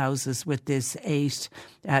building new houses with this 8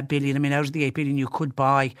 billion. I mean, out of the 8 billion you could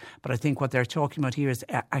buy, but I think what they're talking about here is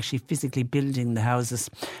actually physically building the houses.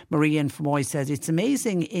 Maria in Fermoy says it's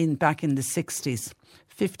amazing back in the 60s.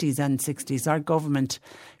 50s and 60s, our government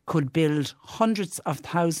could build hundreds of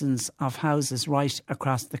thousands of houses right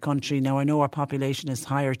across the country. Now, I know our population is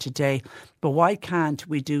higher today, but why can't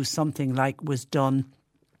we do something like was done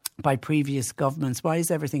by previous governments? Why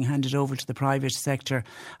is everything handed over to the private sector?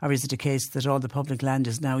 Or is it a case that all the public land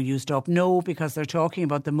is now used up? No, because they're talking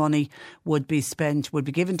about the money would be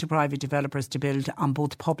given to private developers to build on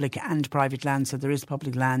both public and private land. So there is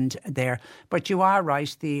public land there. But you are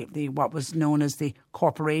right, the what was known as the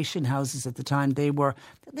corporation houses at the time, they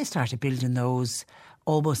started building those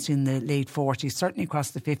almost in the late 40s, certainly across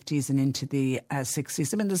the 50s and into the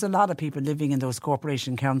 60s. I mean, there's a lot of people living in those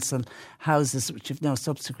corporation council houses, which have now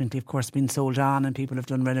subsequently, of course, been sold on, and people have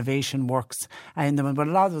done renovation works in them. But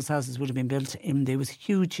a lot of those houses would have been built there was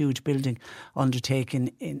huge building undertaken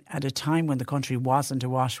at a time when the country wasn't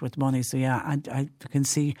awash with money. So yeah, I can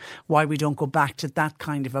see why we don't go back to that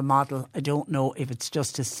kind of a model. I don't know if it's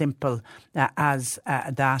just as simple as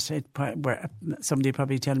that. Somebody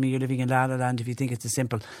probably tell me you're living in La La Land if you think it's as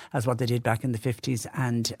simple as what they did back in the 50s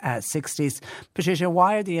and 60s. Patricia,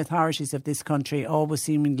 why are the authorities of this country always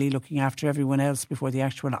seemingly looking after everyone else before the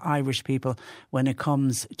actual Irish people when it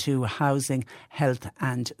comes to housing, health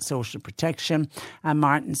and social protection? And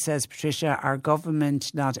Martin says, Patricia, our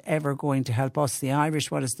government not ever going to help us, the Irish?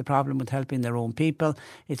 What is the problem with helping their own people?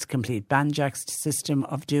 It's complete banjaxed system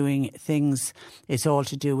of doing things. It's all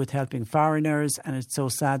to do with helping foreigners, and it's so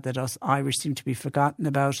sad that us Irish seem to be forgotten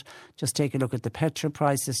about. Just take a look at the petrol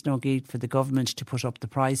prices. No need for the government to put up the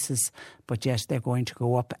prices, but yet they're going to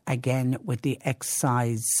go up again with the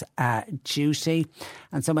excise duty.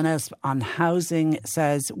 And someone else on housing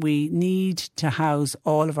says we need to house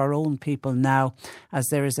all of our own people now, as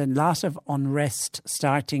there is a lot of unrest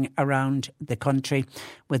starting around the country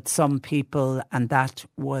with some people, and that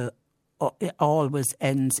will it always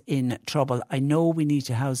ends in trouble. I know we need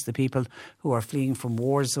to house the people who are fleeing from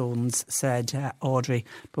war zones, said Audrey,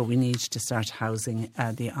 but we need to start housing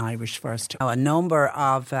the Irish first. Now, a number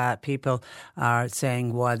of people are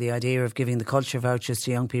saying while the idea of giving the culture vouchers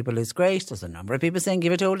to young people is great, there's a number of people saying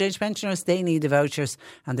give it to old age pensioners. They need the vouchers,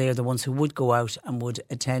 and they are the ones who would go out and would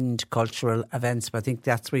attend cultural events. But I think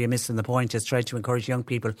that's where you're missing the point, is try to encourage young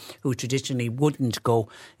people who traditionally wouldn't go,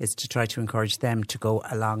 is to try to encourage them to go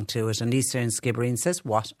along to it. And Lisa in Skibbereen says,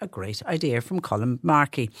 what a great idea from Colin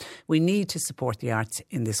Markey. We need to support the arts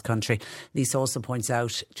in this country. Lisa also points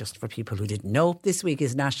out, just for people who didn't know, this week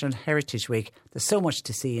is National Heritage Week. There's so much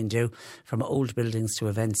to see and do, from old buildings to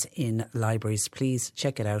events in libraries. Please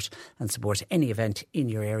check it out and support any event in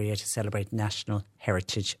your area to celebrate National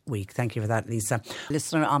Heritage Week. Thank you for that, Lisa.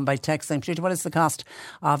 Listener on by text saying, what is the cost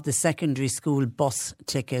of the secondary school bus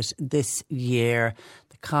ticket this year?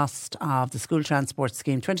 Cost of the school transport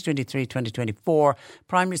scheme 2023-2024.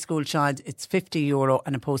 Primary school child, it's €50,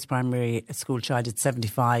 and a post-primary school child, it's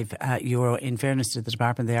 €75. In fairness to the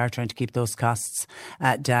department, they are trying to keep those costs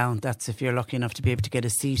down. That's if you're lucky enough to be able to get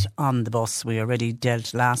a seat on the bus. We already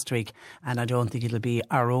dealt last week, and I don't think it'll be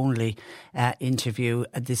our only interview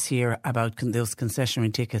this year about those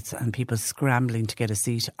concessionary tickets and people scrambling to get a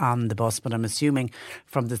seat on the bus. But I'm assuming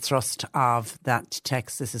from the thrust of that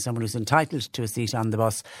text, this is someone who's entitled to a seat on the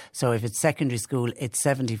bus. So if it's secondary school, it's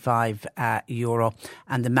 €75,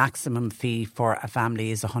 and the maximum fee for a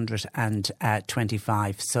family is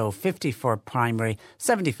 €125. So 50 for primary,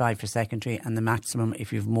 75 for secondary, and the maximum,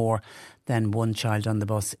 if you've more than one child on the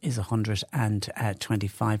bus, is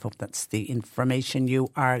 €125. Hope that's the information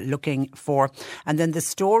you are looking for. And then the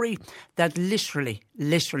story that literally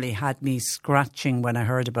literally had me scratching when I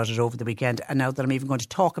heard about it over the weekend. And now that I'm even going to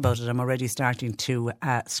talk about it, I'm already starting to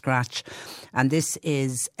scratch. And this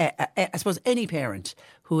is, I suppose, any parent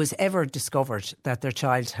who has ever discovered that their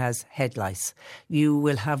child has head lice, you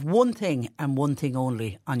will have one thing and one thing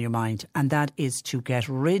only on your mind, and that is to get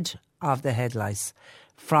rid of the head lice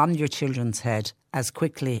from your children's head as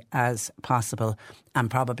quickly as possible. And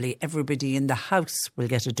probably everybody in the house will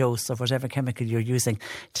get a dose of whatever chemical you're using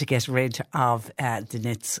to get rid of the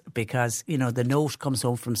nits, because, you know, the note comes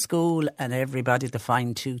home from school and everybody, the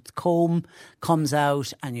fine-tooth comb comes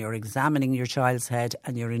out, and you're examining your child's head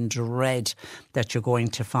and you're in dread that you're going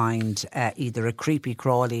to find either a creepy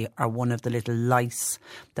crawly or one of the little lice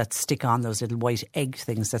that stick on, those little white egg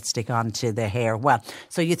things that stick onto the hair. Well,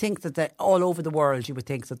 so you think that all over the world you would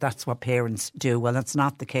think that that's what parents do. Well, that's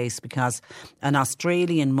not the case, because an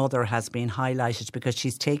Australian mother has been highlighted because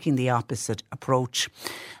she's taking the opposite approach.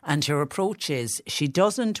 And her approach is she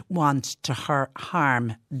doesn't want to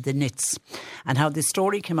harm the nits. And how this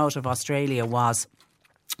story came out of Australia was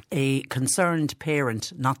a concerned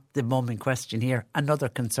parent, not the mum in question here, another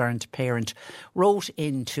concerned parent wrote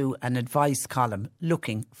into an advice column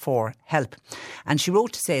looking for help. And she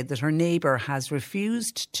wrote to say that her neighbour has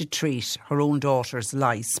refused to treat her own daughter's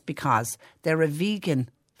lice because they're a vegan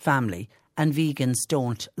family and vegans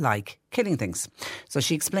don't like killing things. So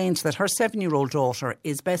she explained that her 7-year-old daughter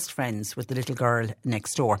is best friends with the little girl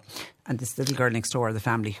next door. And this little girl next door are the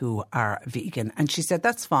family who are vegan. And she said,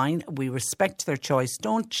 that's fine. We respect their choice.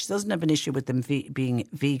 She doesn't have an issue with them being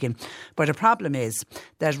vegan. But the problem is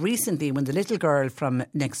that recently, when the little girl from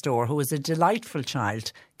next door, who is a delightful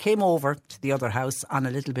child, came over to the other house on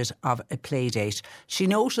a little bit of a play date, she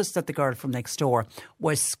noticed that the girl from next door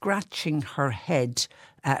was scratching her head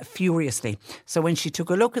furiously. So when she took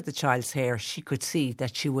a look at the child's hair, she could see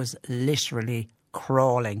that she was literally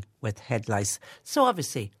crawling with head lice. So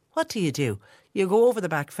obviously, what do? You go over the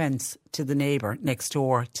back fence to the neighbour next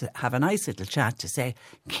door to have a nice little chat to say,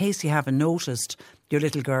 in case you haven't noticed, your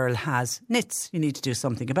little girl has nits, you need to do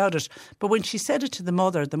something about it. But when she said it to the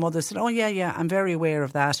mother said, oh yeah, I'm very aware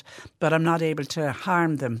of that, but I'm not able to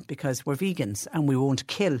harm them because we're vegans and we won't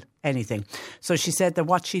kill anything. So she said that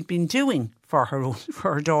what she'd been doing for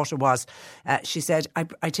her daughter was, she said,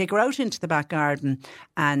 I take her out into the back garden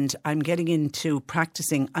and I'm getting into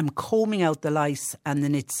practicing. I'm combing out the lice and the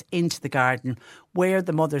nits into the garden where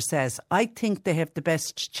the mother says, I think they have the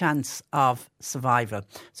best chance of survival.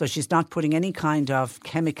 So she's not putting any kind of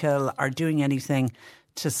chemical or doing anything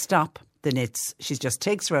to stop the nits. She just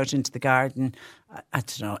takes her out into the garden, I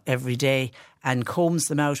don't know, every day and combs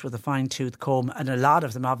them out with a fine-tooth comb. And a lot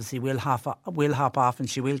of them obviously will hop off and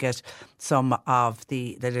she will get some of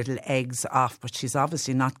the little eggs off, but she's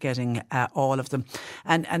obviously not getting all of them.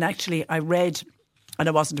 And actually I read, and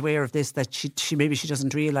I wasn't aware of this, that she maybe she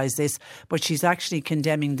doesn't realise this, but she's actually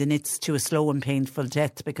condemning the nits to a slow and painful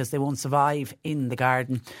death because they won't survive in the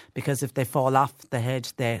garden, because if they fall off the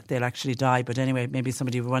head, they'll actually die. But anyway, maybe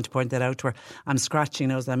somebody would want to point that out to her. I'm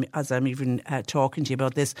scratching as I'm even talking to you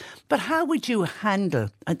about this. But how would you handle,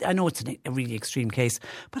 I know it's a really extreme case,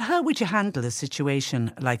 but how would you handle a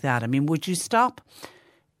situation like that? I mean, would you stop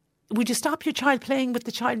your child playing with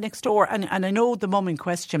the child next door? And I know the mum in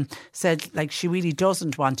question said, like, she really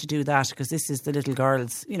doesn't want to do that because this is the little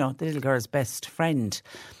girl's best friend.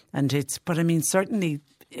 But I mean, certainly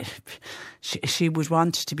she would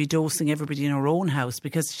want to be dosing everybody in her own house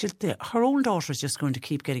because her own daughter is just going to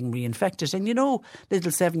keep getting reinfected. And you know,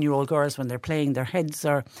 little 7-year-old girls, when they're playing, their heads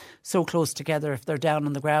are so close together. If they're down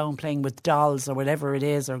on the ground playing with dolls or whatever it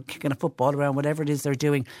is, or kicking a football around, whatever it is they're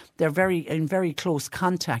doing, they're in very close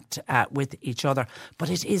contact with each other. But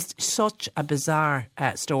it is such a bizarre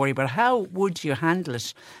story. But how would you handle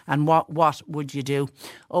it, and what would you do?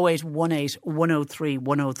 0818 103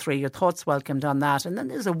 103. Your thoughts welcomed on that. And then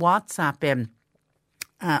there's a WhatsApp and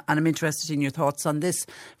I'm interested in your thoughts on this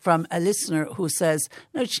from a listener who says,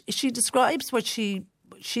 no, she describes what she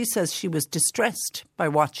says she was distressed by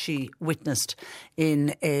what she witnessed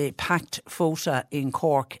in a packed photo in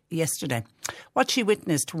Cork yesterday. What she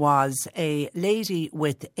witnessed was a lady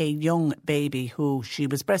with a young baby who she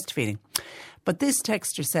was breastfeeding. But this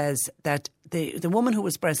texter says that the woman who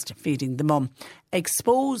was breastfeeding, the mum,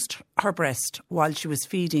 exposed her breast while she was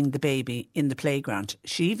feeding the baby in the playground.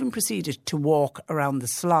 She even proceeded to walk around the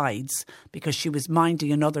slides because she was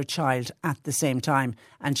minding another child at the same time.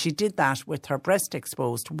 And she did that with her breast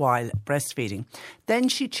exposed while breastfeeding. Then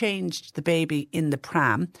she changed the baby in the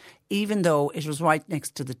pram even though it was right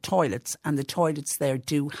next to the toilets, and the toilets there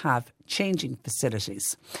do have changing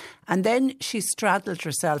facilities. And then she straddled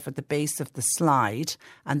herself at the base of the slide,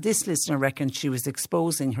 and this listener reckoned she was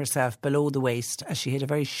exposing herself below the waist as she had a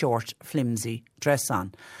very short, flimsy dress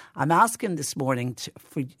on. I'm asking this morning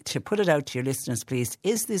to put it out to your listeners, please.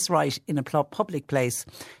 Is this right in a public place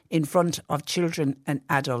in front of children and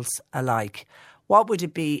adults alike? What would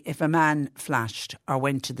it be if a man flashed or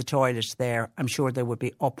went to the toilet there? I'm sure there would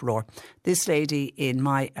be uproar. This lady, in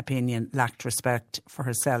my opinion, lacked respect for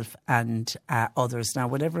herself and others. Now,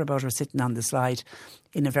 whatever about her sitting on the slide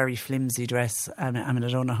in a very flimsy dress, I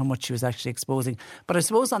don't know how much she was actually exposing. But I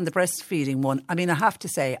suppose on the breastfeeding one, I have to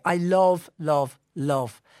say, I love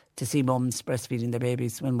to see mums breastfeeding their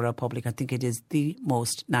babies when we're out public. I think it is the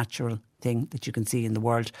most natural thing that you can see in the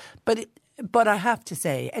world. But I have to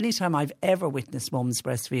say, anytime I've ever witnessed mums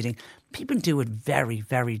breastfeeding, people do it very,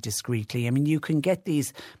 very discreetly. You can get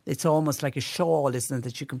these, it's almost like a shawl, isn't it,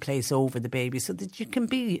 that you can place over the baby so that you can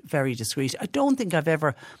be very discreet. I don't think I've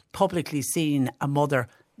ever publicly seen a mother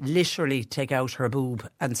literally take out her boob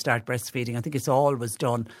and start breastfeeding. I think it's always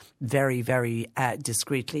done very, very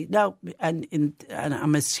discreetly. Now, and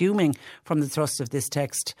I'm assuming from the thrust of this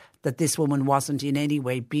text that this woman wasn't in any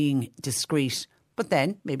way being discreet. But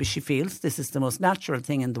then maybe she feels this is the most natural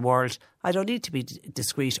thing in the world. I don't need to be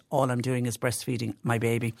discreet. All I'm doing is breastfeeding my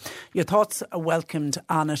baby. Your thoughts are welcomed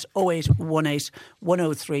on it. 0818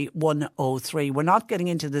 103 103. We're not getting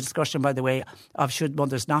into the discussion, by the way, of should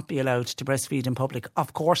mothers not be allowed to breastfeed in public.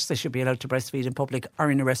 Of course they should be allowed to breastfeed in public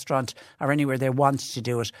or in a restaurant or anywhere they want to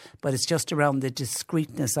do it. But it's just around the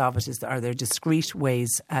discreetness of it. Are there discreet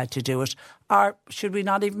ways to do it? Or should we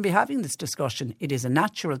not even be having this discussion? It is a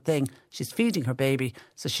natural thing. She's feeding her baby,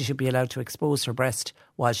 so she should be allowed to expose her breast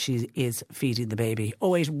while she is feeding the baby.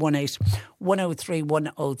 0818 103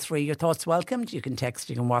 103. Your thoughts welcomed. You can text,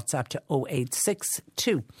 you can WhatsApp to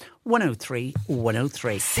 0862 103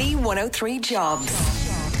 103. C103 Jobs.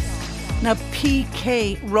 Now,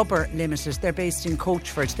 PK Rubber Limited, they're based in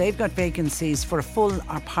Coachford. They've got vacancies for full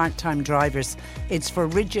or part-time drivers. It's for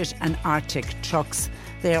rigid and Arctic trucks.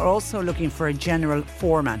 They are also looking for a general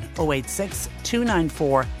foreman. 086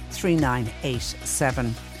 294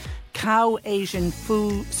 3987. Cow Asian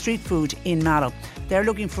Street Food in Mallow. They're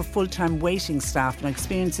looking for full-time waiting staff, and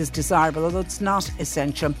experience is desirable, although it's not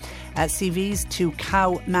essential. CVs to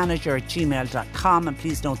cowmanager@gmail.com, and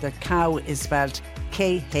please note that cow is spelled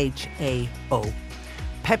KHAO.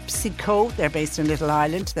 PepsiCo, they're based in Little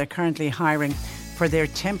Island. They're currently hiring for their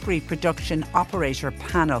temporary production operator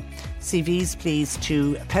panel. CVs please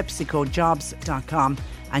to pepsicojobs.com,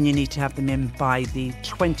 and you need to have them in by the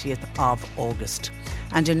 20th of August.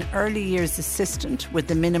 And an early years assistant with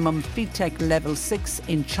the minimum FEedTech level 6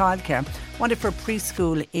 in childcare, wanted for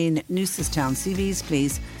preschool in Newcestown. CVs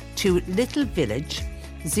please to Little Village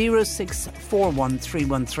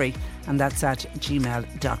 0641313, and that's at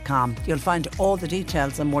gmail.com. You'll find all the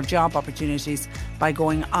details and more job opportunities by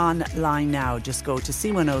going online now. Just go to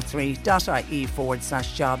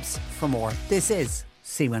c103.ie/jobs for more. This is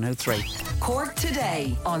C103. Cork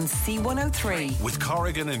Today on C103. With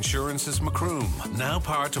Corrigan Insurance's Macroom, now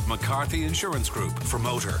part of McCarthy Insurance Group for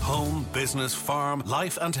motor, home, business, farm,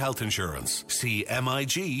 life and health insurance.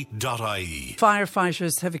 CMIG.ie.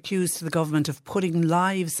 Firefighters have accused the government of putting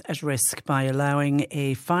lives at risk by allowing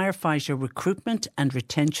a firefighter recruitment and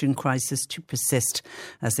retention crisis to persist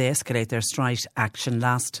as they escalate their strike action.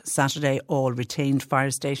 Last Saturday, all retained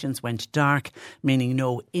fire stations went dark, meaning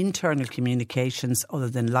no internal communications other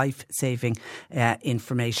than life-saving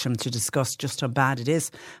information. To discuss just how bad it is,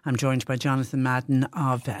 I'm joined by Jonathan Madden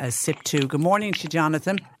of SIP2. Good morning to you,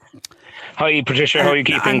 Jonathan. Hi Patricia, how are you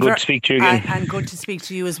keeping? Good to speak to you again. And good to speak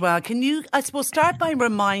to you as well. Can you, I suppose, start by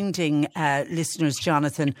reminding listeners,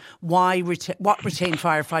 Jonathan, what retained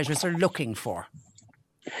firefighters are looking for?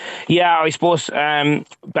 Yeah, I suppose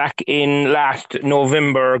back in last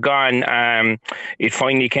November gone, it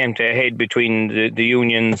finally came to a head between the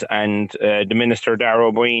unions and the Minister, Darragh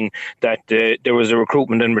O'Brien, that there was a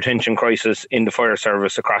recruitment and retention crisis in the fire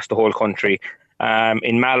service across the whole country.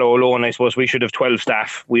 In Mallow alone, I suppose we should have 12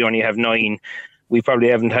 staff. We only have 9. We probably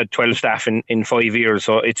haven't had 12 staff in 5 years.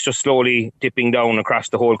 So it's just slowly dipping down across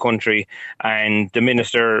the whole country. And the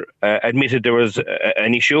Minister admitted there was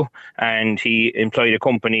an issue, and he employed a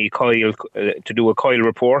company, Coyle, to do a Coyle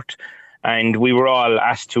report. And we were all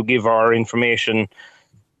asked to give our information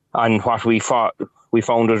on what we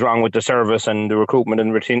found was wrong with the service and the recruitment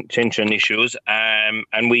and retention issues.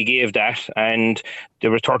 And we gave that, and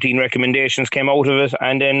there were 13 recommendations came out of it.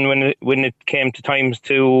 And then when it came to times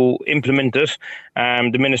to implement it,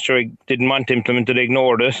 the Minister didn't want to implement it,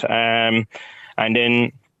 ignored it. And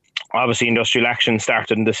then obviously industrial action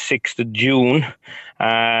started on the 6th of June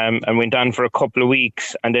and went on for a couple of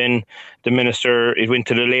weeks, and then it went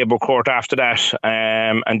to the Labour Court after that,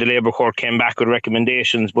 and the Labour Court came back with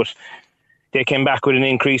recommendations, but they came back with an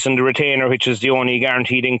increase in the retainer, which is the only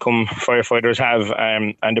guaranteed income firefighters have,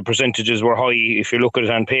 and the percentages were high if you look at it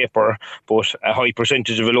on paper, but a high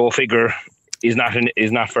percentage of a low figure is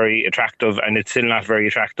not very attractive, and it's still not very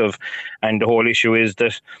attractive. And the whole issue is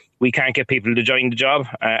that we can't get people to join the job,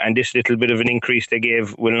 and this little bit of an increase they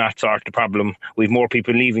gave will not sort the problem. We've more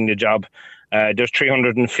people leaving the job. There's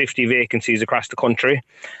 350 vacancies across the country,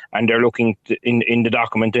 and they're looking in the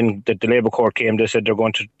document that the Labour Court came. They said they're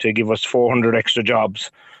going to give us 400 extra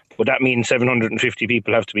jobs, but that means 750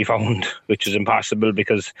 people have to be found, which is impossible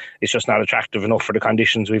because it's just not attractive enough for the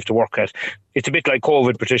conditions we have to work at. It's a bit like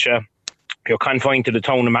COVID, Patricia. You're confined to the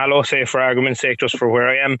town of Mallow, say, for argument's sake, just for where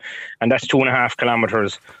I am, and that's 2.5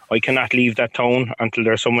 kilometres. I cannot leave that town until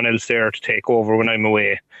there's someone else there to take over when I'm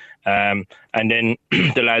away. And then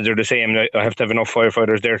the lads are the same. I have to have enough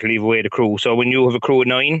firefighters there to leave away the crew. So when you have a crew of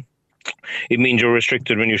 9, it means you're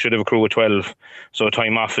restricted when you should have a crew of 12. So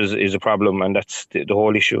time off is a problem, and that's the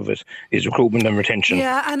whole issue of it, is recruitment and retention.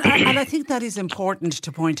 Yeah, and I think that is important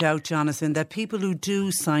to point out, Jonathan, that people who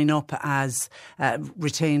do sign up as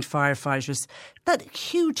retained firefighters, that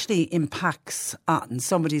hugely impacts on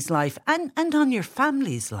somebody's life and on your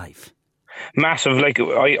family's life. Massive. Like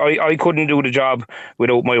I couldn't do the job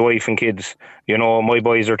without my wife and kids. You know, my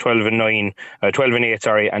boys are 12 and 8,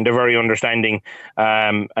 and they're very understanding,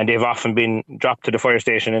 and they've often been dropped to the fire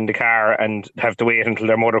station in the car and have to wait until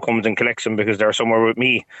their mother comes and collects them because they're somewhere with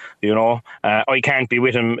me. You know, I can't be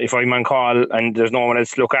with them if I'm on call and there's no one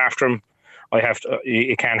else to look after them.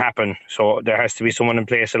 It can't happen. So there has to be someone in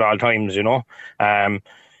place at all times, you know.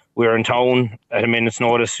 We're in town at a minute's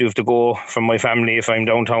notice. You have to go from my family if I'm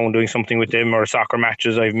downtown doing something with them, or soccer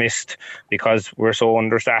matches I've missed because we're so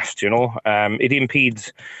understaffed, you know. It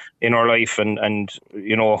impedes in our life and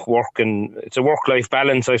you know, work, and it's a work-life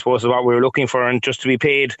balance, I suppose, is what we were looking for, and just to be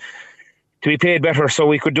paid better so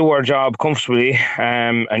we could do our job comfortably.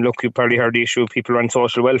 And look, you probably heard the issue of people on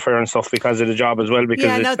social welfare and stuff because of the job as well, because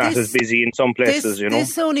it's not as busy in some places, you know.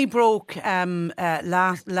 This only broke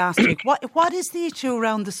last week. What is the issue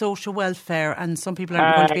around the social welfare, and some people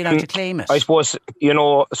aren't going to be allowed to claim it? I suppose, you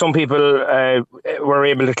know, some people were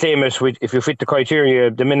able to claim it if you fit the criteria.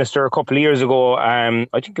 The minister a couple of years ago, I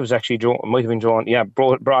think it was actually Joe, it might have been John,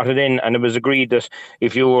 brought it in, and it was agreed that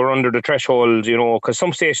if you were under the threshold, you know, because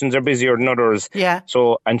some stations are busier than others. Yeah.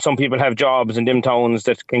 So, and some people have jobs in them towns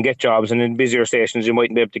that can get jobs, and in busier stations you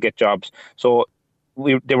mightn't be able to get jobs. So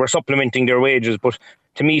they were supplementing their wages, but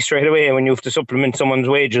to me, straight away, when you have to supplement someone's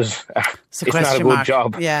wages, it's not a good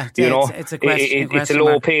job. Yeah, you know, it's a question. It's a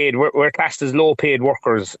low paid. We're classed as low paid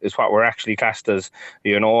workers, is what we're actually classed as.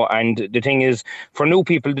 You know, and the thing is, for new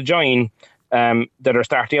people to join, that are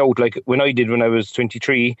starting out, like when I was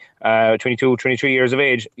 23 years of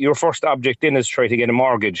age, your first object then is to try to get a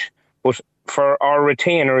mortgage. But for our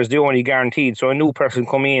retainer is the only guaranteed. So a new person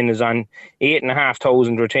coming in is on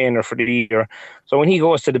 8,500 retainer for the year. So when he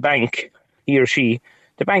goes to the bank, he or she,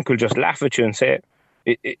 the bank will just laugh at you and say,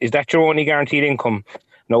 is that your only guaranteed income?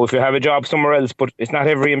 No, if you have a job somewhere else, but it's not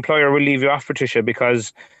every employer will leave you off, Patricia,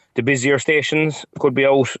 because the busier stations could be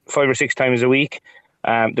out 5 or 6 times a week.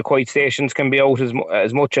 The quiet stations can be out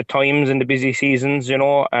as much at times in the busy seasons, you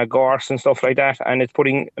know, gorse and stuff like that, and it's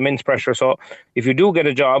putting immense pressure. So if you do get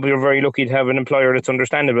a job, you're very lucky to have an employer that's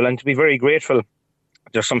understandable and to be very grateful.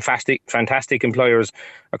 There's some fantastic employers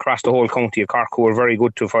across the whole county of Cork who are very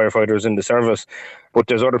good to firefighters in the service, but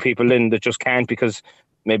there's other people then that just can't because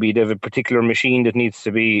maybe they have a particular machine that needs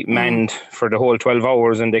to be manned for the whole 12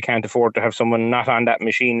 hours and they can't afford to have someone not on that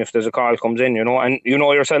machine if there's a call comes in, you know. And you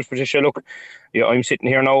know yourself, Patricia, look, I'm sitting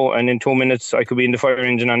here now and in 2 minutes I could be in the fire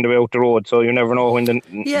engine on the way out the road, so you never know when the...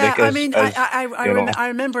 Yeah, I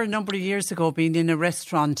remember a number of years ago being in a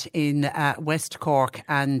restaurant in West Cork,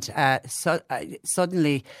 and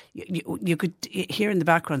suddenly you could hear in the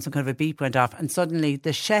background some kind of a beep went off, and suddenly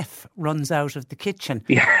the chef runs out of the kitchen.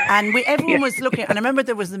 Yeah. And everyone was looking, and I remember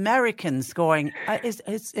there was Americans going,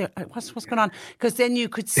 what's going on? Because then you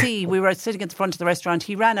could see, we were sitting at the front of the restaurant,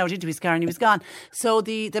 he ran out into his car and he was gone. So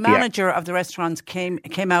the manager of the restaurant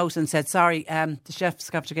came out and said, sorry, the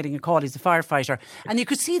chef's after getting a call, he's a firefighter. And you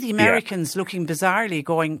could see the Americans looking bizarrely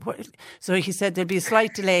going, what? So he said there'll be a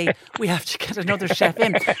slight delay, we have to get another chef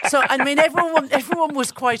in. So I mean everyone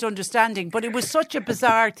was quite understanding, but it was such a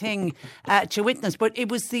bizarre thing to witness. But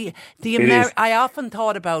it was I often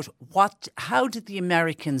thought about how did the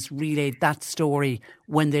Americans relay that story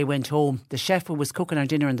when they went home? The chef who was cooking our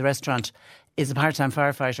dinner in the restaurant is a part-time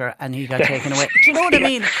firefighter and he got taken away. Do you know what I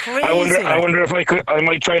mean? Crazy. I wonder if I could. I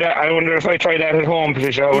might try that. I wonder if I try that at home,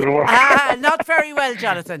 Patricia, how would it work? Not very well,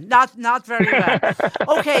 Jonathan. Not very well.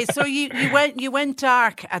 Okay, so you went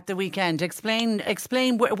dark at the weekend. Explain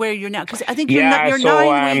where you're now, because I think you're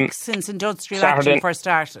 9 weeks since industrial action first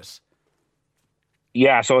started.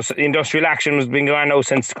 Yeah, so industrial action has been going on now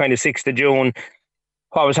since kind of 6th of June.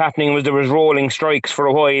 What was happening was there was rolling strikes for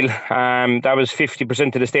a while. That was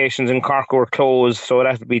 50% of the stations in Cork were closed. So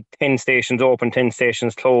that would be 10 stations open, 10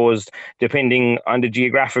 stations closed, depending on the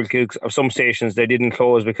geographical of some stations. They didn't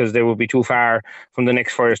close because they would be too far from the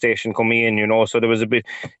next fire station coming in, So there was a bit,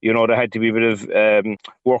 there had to be a bit of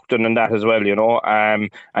work done on that as well,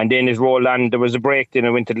 And then it rolled on. There was a break, then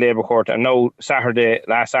it went to the Labour Court. And now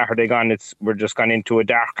last Saturday gone, we're just gone into a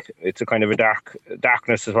dark. It's a kind of a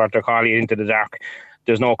darkness is what they're calling it, into the dark.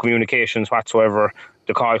 There's no communications whatsoever.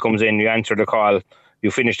 The call comes in, you answer the call, you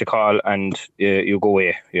finish the call, and you go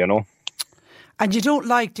away, And you don't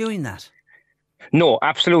like doing that? No,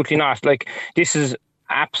 absolutely not. Like, this is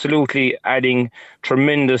absolutely adding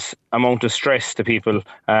tremendous amount of stress to people.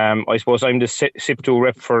 I suppose I'm the SIP2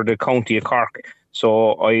 rep for the county of Cork.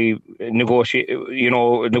 So I negotiate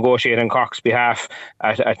on Cork's behalf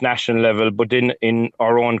at national level, but then in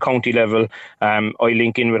our own county level, I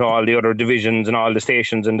link in with all the other divisions and all the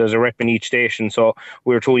stations, and there's a rep in each station. So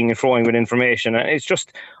we're toing and froing with information, and it's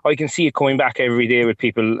just, I can see it coming back every day with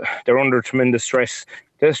people. They're under tremendous stress.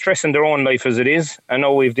 They're stressing their own life as it is, and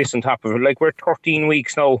now we've this on top of it. Like, we're 13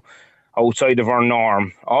 weeks now outside of our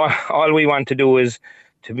norm. All we want to do is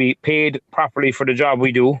to be paid properly for the job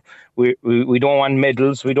we do. We don't want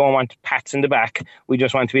medals. We don't want pats in the back. We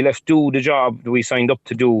just want to be left do the job that we signed up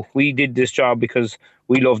to do. We did this job because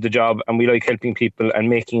we love the job and we like helping people and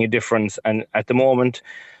making a difference. And at the moment,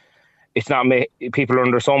 it's not people are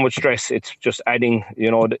under so much stress. It's just adding,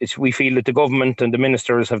 we feel that the government and the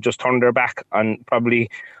ministers have just turned their back on probably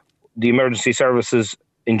the emergency services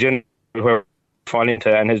in general, where fall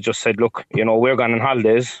into, and has just said, look, we're gone on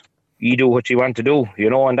holidays. You do what you want to do,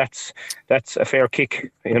 and that's a fair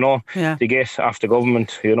kick, to get off the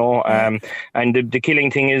government, and the killing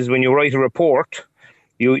thing is, when you write a report,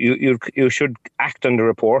 you should act on the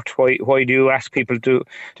report. Why do you ask people to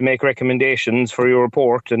make recommendations for your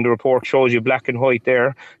report? And the report shows you black and white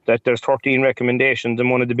there that there's 13 recommendations, and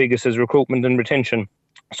one of the biggest is recruitment and retention.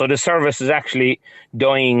 So the service is actually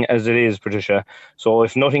dying as it is, Patricia. So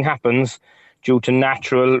if nothing happens, due to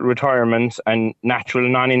natural retirements and natural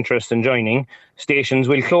non-interest in joining, stations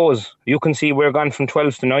will close. You can see we're gone from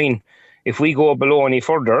 12 to 9. If we go below any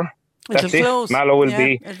further, that's it. Mallow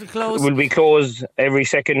will be closed every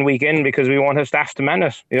second weekend because we won't have staff to man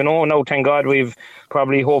it. Now, thank God, we've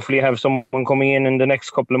hopefully have someone coming in the next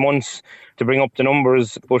couple of months to bring up the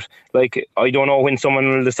numbers. But I don't know when someone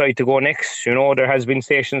will decide to go next. There has been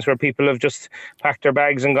stations where people have just packed their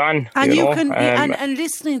bags and gone. And and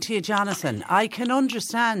listening to you, Jonathan, I can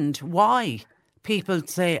understand why people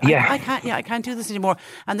say, I can't do this anymore.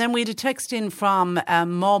 And then we had a text in from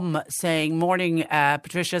Mum saying, morning,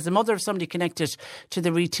 Patricia, as a mother of somebody connected to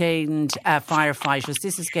the retained firefighters,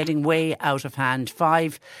 this is getting way out of hand.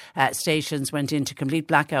 5 stations went into complete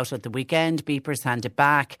blackout at the weekend. Beepers handed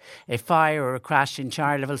back. A fire or a crash in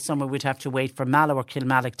Charleville, someone would have to wait for Mallow or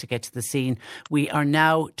Kilmallock to get to the scene. We are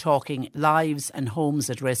now talking lives and homes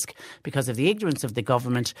at risk because of the ignorance of the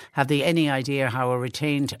government. Have they any idea how a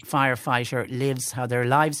retained firefighter lives, how their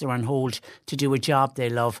lives are on hold to do a job they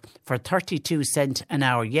love for 32 cents an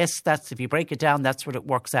hour? Yes, that's, if you break it down, that's what it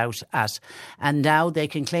works out at. And now they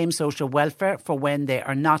can claim social welfare for when they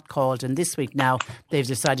are not called. And this week now, they've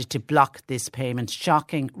decided to block this payment.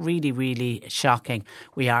 Shocking, really, really shocking.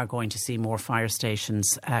 We are going to see more fire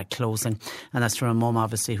stations closing. And that's from a mum,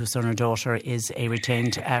 obviously, whose son or daughter is a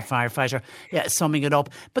retained firefighter. Yeah, summing it up.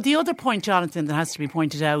 But the other point, Jonathan, that has to be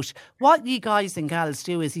pointed out, what you guys and gals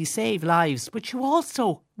do is you save lives, but you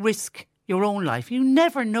also risk your own life. You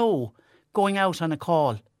never know going out on a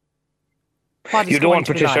call. You don't,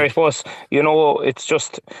 Patricia. I suppose, it's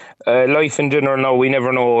just life in general now. We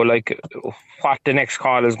never know, what the next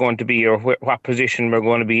call is going to be or what position we're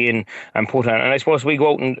going to be in and put on. And I suppose we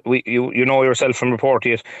go out and, you know yourself from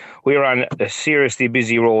reporting it, we're on a seriously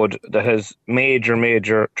busy road that has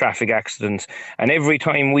major traffic accidents. And every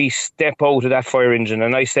time we step out of that fire engine,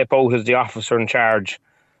 and I step out as the officer in charge,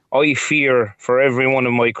 I fear for every one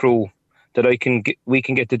of my crew that we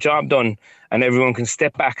can get the job done and everyone can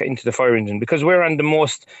step back into the fire engine, because we're on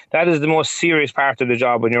that is the most serious part of the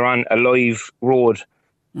job when you're on a live road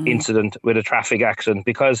incident with a traffic accident,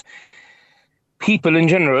 because people in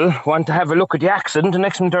general want to have a look at the accident. The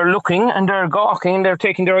next minute they're looking and they're gawking and they're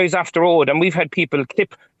taking their eyes off the road. And we've had people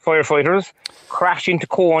clip firefighters crash into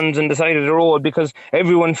cones on the side of the road because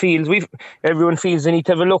everyone feels they need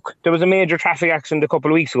to have a look. There was a major traffic accident a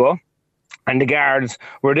couple of weeks ago, and the guards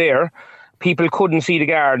were there. People couldn't see the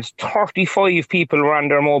guards. 35 people were on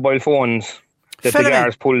their mobile phones that the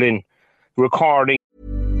guards pulled in, recording.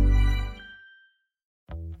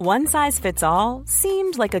 One size fits all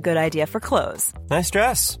seemed like a good idea for clothes. Nice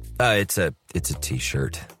dress. It's a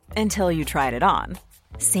t-shirt. Until you tried it on.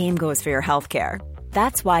 Same goes for your healthcare.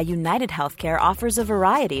 That's why United Healthcare offers a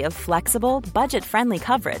variety of flexible, budget-friendly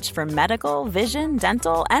coverage for medical, vision,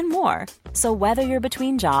 dental, and more. So whether you're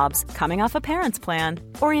between jobs, coming off a parent's plan,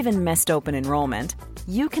 or even missed open enrollment,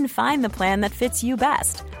 you can find the plan that fits you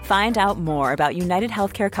best. Find out more about United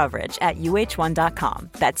Healthcare coverage at uh1.com.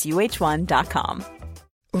 That's uh1.com.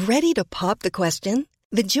 Ready to pop the question?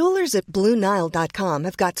 The jewelers at BlueNile.com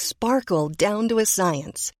have got sparkle down to a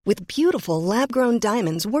science with beautiful lab-grown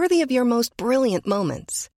diamonds worthy of your most brilliant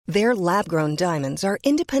moments. Their lab-grown diamonds are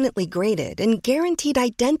independently graded and guaranteed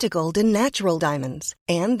identical to natural diamonds,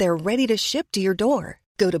 and they're ready to ship to your door.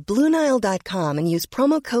 Go to BlueNile.com and use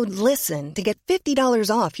promo code LISTEN to get $50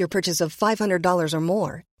 off your purchase of $500 or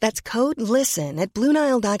more. That's code LISTEN at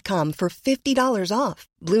BlueNile.com for $50 off.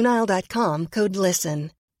 BlueNile.com, code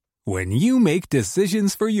LISTEN. When you make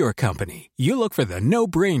decisions for your company, you look for the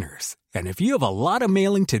no-brainers. And if you have a lot of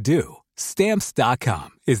mailing to do,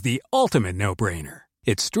 Stamps.com is the ultimate no-brainer.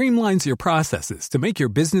 It streamlines your processes to make your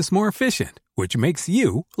business more efficient, which makes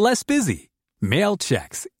you less busy. Mail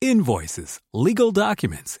checks, invoices, legal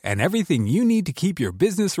documents, and everything you need to keep your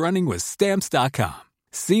business running with Stamps.com.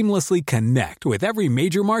 Seamlessly connect with every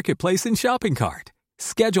major marketplace and shopping cart.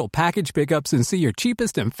 Schedule package pickups and see your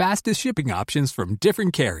cheapest and fastest shipping options from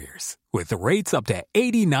different carriers. With rates up to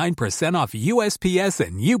 89% off USPS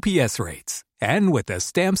and UPS rates. And with the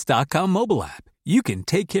Stamps.com mobile app, you can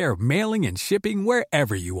take care of mailing and shipping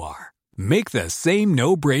wherever you are. Make the same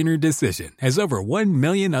no-brainer decision as over 1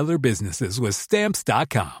 million other businesses with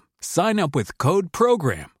Stamps.com. Sign up with code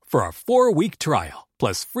PROGRAM for a 4-week trial,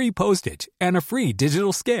 plus free postage and a free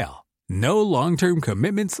digital scale. No long-term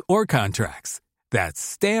commitments or contracts. That's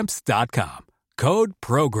Stamps.com. Code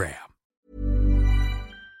PROGRAM.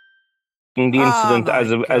 The incident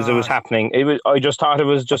as it was happening, I just thought it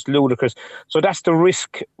was just ludicrous. So that's the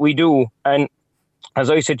risk we do. And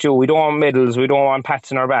as I said to you, we don't want medals, we don't want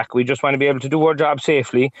pats on our back. We just want to be able to do our job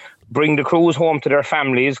safely, bring the crews home to their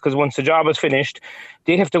families, because once the job is finished,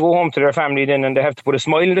 they have to go home to their family then, and they have to put a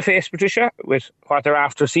smile on the face, Patricia, with what they're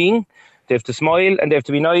after seeing. They have to smile, and they have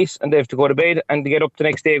to be nice, and they have to go to bed, and they get up the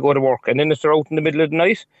next day, go to work. And then if they're out in the middle of the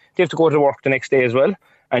night, they have to go to work the next day as well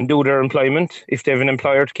and do their employment if they have an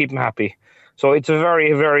employer to keep them happy. So it's a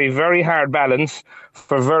very, very, very hard balance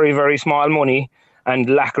for very, very small money and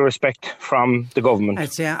lack of respect from the government. I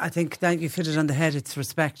think that you fit it on the head. It's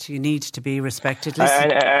respect. You need to be respected.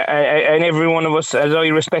 And every one of us, as I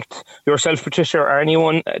respect yourself, Patricia, or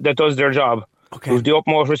anyone that does their job, with the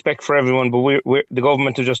utmost respect for everyone, but the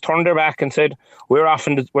government have just turned their back and said we're off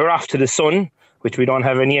to the sun, which we don't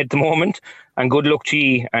have any at the moment, and good luck to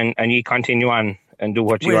ye, and ye continue on and do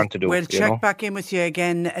what you want to do. We'll check back in with you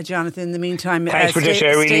again, Jonathan. In the meantime, thanks, Patricia.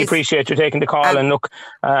 I really appreciate you taking the call. And look,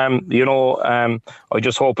 I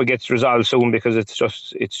just hope it gets resolved soon, because it's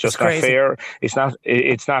just not fair. It's not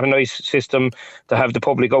a nice system to have the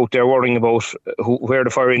public out there worrying about where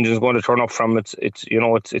the fire engine is going to turn up from.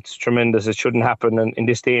 It's tremendous. It shouldn't happen in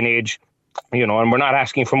this day and age. And we're not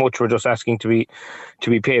asking for much. We're just asking to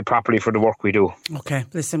be paid properly for the work we do. Okay,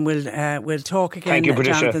 listen, we'll talk again. Thank you,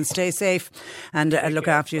 Patricia. Jonathan, stay safe and look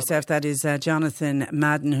after yourself. That is Jonathan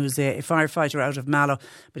Madden, who's a firefighter out of Mallow,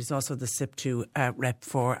 but he's also the SIP2 rep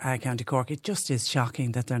for County Cork. It just is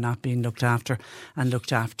shocking that they're not being looked after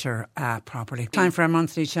properly. Time for our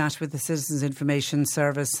monthly chat with the Citizens Information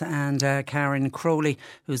Service, and Karen Crowley,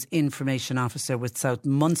 who's Information Officer with South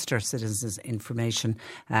Munster Citizens Information,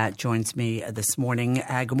 joins me this morning.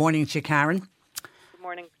 Good morning to you, Karen. Good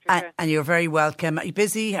morning, Patricia. And you're very welcome. Are you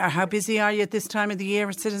busy? Or how busy are you at this time of the year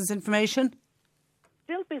with Citizens Information?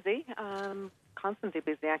 Still busy, constantly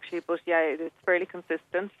busy actually, but yeah, it's fairly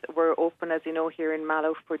consistent. We're open, as you know, here in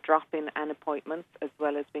Mallow for drop-in and appointments, as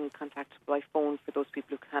well as being contacted by phone for those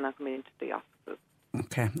people who cannot come into the offices.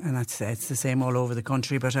 Okay, and it's the same all over the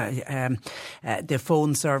country, but the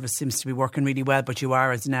phone service seems to be working really well. But you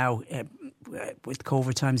are, as now, with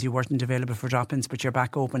COVID times, you weren't available for drop-ins, but you're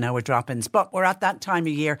back open now with drop-ins. But we're at that time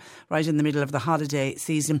of year, right in the middle of the holiday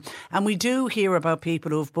season, and we do hear about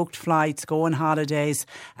people who've booked flights, go on holidays,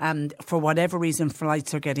 and for whatever reason,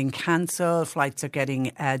 flights are getting cancelled, flights are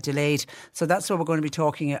getting delayed. So that's what we're going to be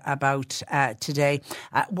talking about today.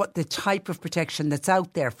 What the type of protection that's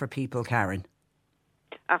out there for people, Karen?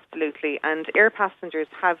 Absolutely. And air passengers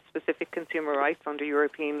have specific consumer rights under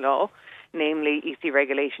European law, namely EC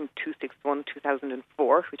Regulation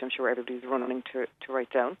 261/2004, which I'm sure everybody's running to write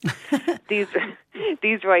down.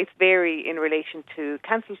 These rights vary in relation to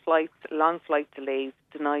cancelled flights, long flight delays,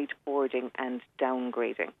 denied boarding and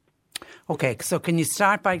downgrading. Okay, so can you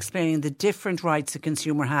start by explaining the different rights a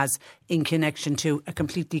consumer has in connection to a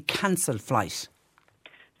completely cancelled flight?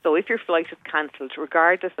 So if your flight is cancelled,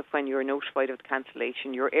 regardless of when you are notified of the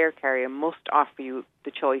cancellation, your air carrier must offer you the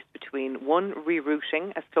choice between, one,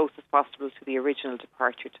 rerouting as close as possible to the original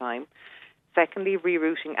departure time, secondly,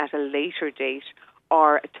 rerouting at a later date,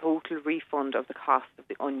 or a total refund of the cost of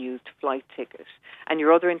the unused flight ticket. And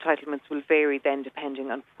your other entitlements will vary then depending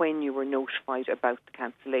on when you were notified about the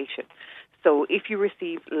cancellation. So if you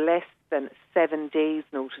receive less than 7 days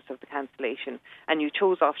notice of the cancellation and you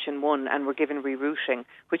chose option 1 and were given rerouting,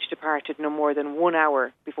 which departed no more than 1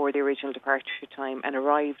 hour before the original departure time and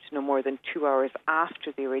arrived no more than 2 hours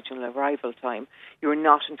after the original arrival time, you are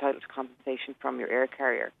not entitled to compensation from your air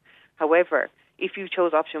carrier. However, if you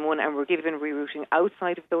chose option 1 and were given rerouting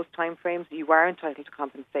outside of those timeframes, you are entitled to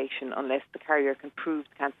compensation unless the carrier can prove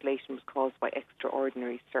the cancellation was caused by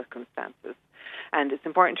extraordinary circumstances. And it's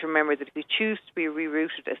important to remember that if you choose to be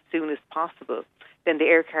rerouted as soon as possible, then the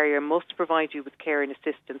air carrier must provide you with care and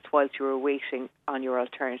assistance whilst you are waiting on your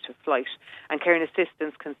alternative flight. And care and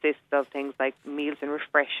assistance consists of things like meals and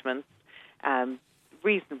refreshments,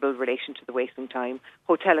 reasonable relation to the waiting time,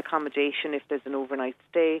 hotel accommodation if there's an overnight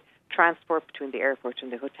stay, transport between the airport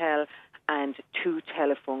and the hotel, and 2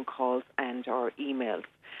 telephone calls and or emails.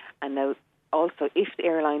 And now, also, if the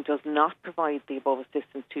airline does not provide the above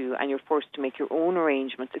assistance to you and you're forced to make your own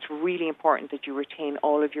arrangements, it's really important that you retain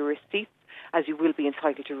all of your receipts, as you will be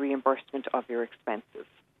entitled to reimbursement of your expenses.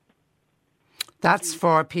 That's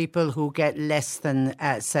for people who get less than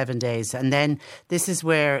 7 days. And then this is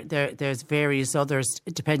where there's various others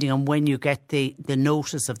depending on when you get the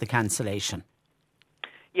notice of the cancellation.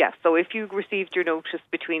 Yes, so if you received your notice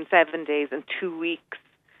between 7 days and 2 weeks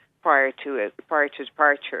prior to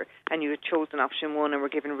departure, and you had chosen option 1 and were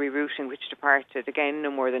given rerouting, which departed again no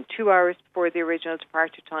more than 2 hours before the original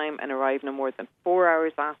departure time and arrived no more than 4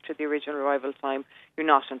 hours after the original arrival time, you're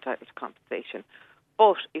not entitled to compensation.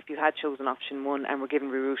 But if you had chosen option 1 and were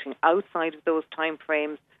given rerouting outside of those time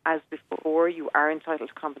frames, as before, you are entitled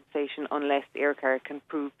to compensation unless the air carrier can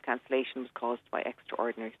prove the cancellation was caused by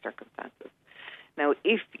extraordinary circumstances. Now,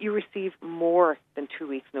 if you receive more than 2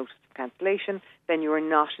 weeks' notice of cancellation, then you are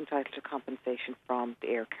not entitled to compensation from the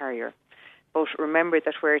air carrier. But remember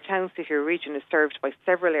that where a town, city or region is served by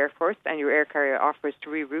several airports and your air carrier offers to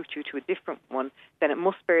reroute you to a different one, then it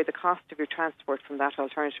must bear the cost of your transport from that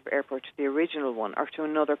alternative airport to the original one or to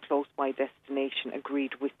another close-by destination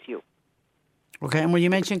agreed with you. Okay, and when you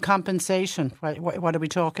mentioned compensation, what are we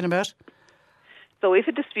talking about? So if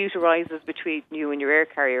a dispute arises between you and your air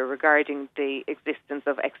carrier regarding the existence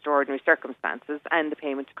of extraordinary circumstances and the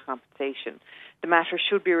payment of compensation, the matter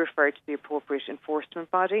should be referred to the appropriate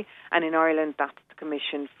enforcement body, and in Ireland that's the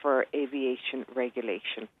Commission for Aviation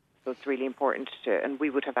Regulation. So it's really important and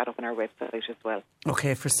we would have that up on our website as well.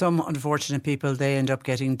 Okay, for some unfortunate people, they end up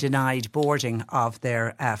getting denied boarding of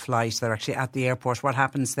their flight. They're actually at the airport. What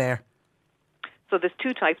happens there? So there's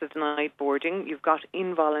 2 types of denied boarding. You've got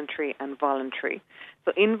involuntary and voluntary.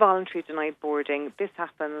 So involuntary denied boarding, this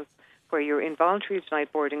happens where you're involuntarily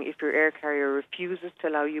denied boarding if your air carrier refuses to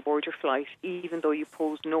allow you board your flight, even though you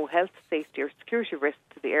pose no health, safety or security risk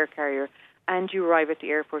to the air carrier, and you arrive at the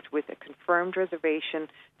airport with a confirmed reservation,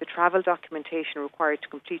 the travel documentation required to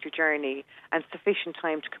complete your journey, and sufficient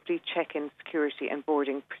time to complete check-in, security and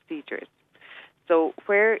boarding procedures. So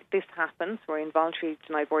where this happens, where involuntary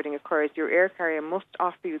denied boarding occurs, your air carrier must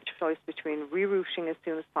offer you the choice between rerouting as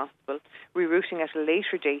soon as possible, rerouting at a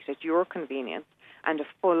later date at your convenience, and a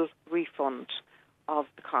full refund of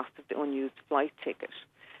the cost of the unused flight ticket.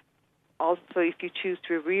 Also, if you choose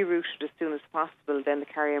to be rerouted as soon as possible, then the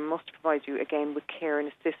carrier must provide you, again, with care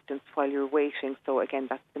and assistance while you're waiting. So, again,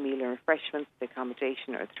 that's the meal and refreshments, the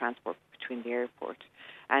accommodation or the transport between the airport.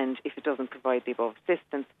 And if it doesn't provide the above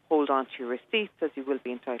assistance, hold on to your receipts, as you will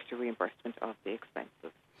be entitled to reimbursement of the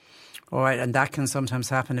expenses. All right, and that can sometimes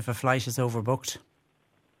happen if a flight is overbooked.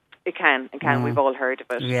 It can. We've all heard of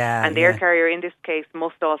it. Yeah, and the air carrier in this case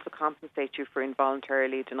must also compensate you for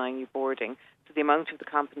involuntarily denying you boarding. So the amount of the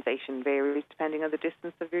compensation varies depending on the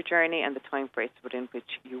distance of your journey and the time frames within which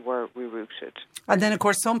you were rerouted. And then, of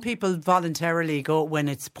course, some people voluntarily go when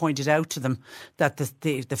it's pointed out to them that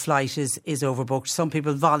the flight is overbooked. Some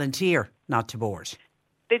people volunteer not to board.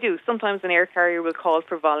 They do. Sometimes an air carrier will call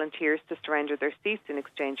for volunteers to surrender their seats in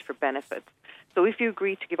exchange for benefits. So if you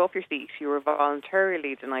agree to give up your seat, you are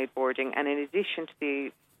voluntarily denied boarding, and in addition to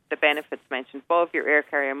the benefits mentioned above, your air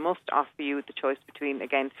carrier must offer you the choice between,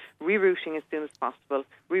 again, rerouting as soon as possible,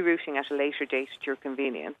 rerouting at a later date at your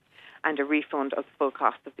convenience, and a refund of the full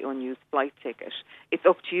cost of the unused flight ticket. It's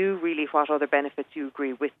up to you, really, what other benefits you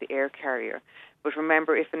agree with the air carrier. But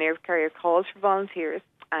remember, if an air carrier calls for volunteers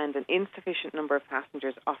and an insufficient number of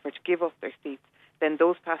passengers offer to give up their seats, then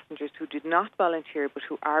those passengers who did not volunteer but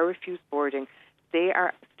who are refused boarding, they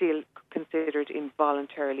are still considered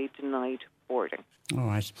involuntarily denied boarding. All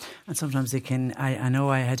right. And sometimes they can, I know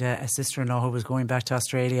I had a sister-in-law who was going back to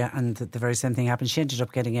Australia, and the very same thing happened. She ended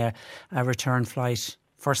up getting a return flight,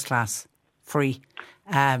 first class, free.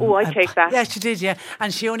 I take that. Yeah, she did, yeah.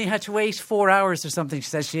 And she only had to wait 4 hours or something. She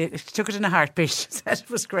said she took it in a heartbeat. She said it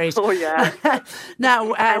was great. Oh, yeah.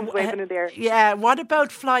 Now, waving in the air. Yeah, what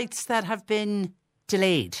about flights that have been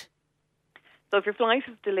delayed? So if your flight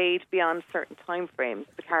is delayed beyond certain time frames,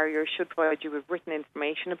 the carrier should provide you with written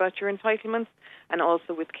information about your entitlements and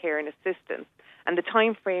also with care and assistance. And the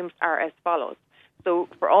time frames are as follows. So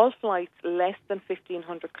for all flights less than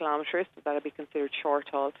 1,500 kilometres, so that will be considered short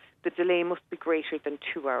haul, the delay must be greater than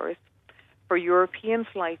 2 hours. For European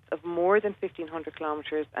flights of more than 1,500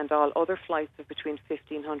 kilometres and all other flights of between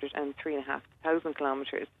 1,500 and 3,500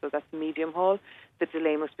 kilometres, so that's medium haul, the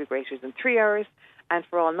delay must be greater than 3 hours. And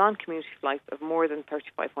for all non-community flights of more than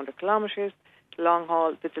 3,500 kilometres, long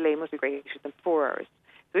haul, the delay must be greater than 4 hours.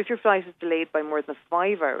 So if your flight is delayed by more than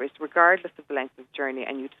 5 hours, regardless of the length of the journey,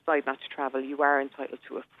 and you decide not to travel, you are entitled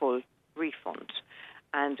to a full refund.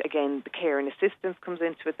 And again, the care and assistance comes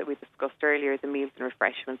into it that we discussed earlier, the meals and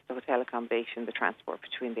refreshments, the hotel accommodation, the transport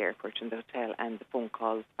between the airport and the hotel, and the phone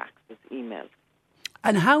calls, faxes, emails.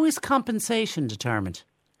 And how is compensation determined?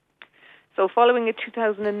 So following a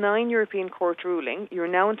 2009 European Court ruling, you are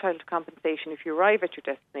now entitled to compensation if you arrive at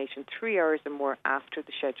your destination 3 hours or more after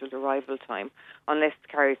the scheduled arrival time, unless the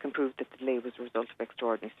carrier can prove that the delay was a result of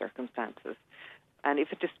extraordinary circumstances. And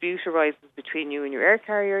if a dispute arises between you and your air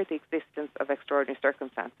carrier, the existence of extraordinary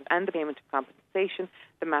circumstances and the payment of compensation,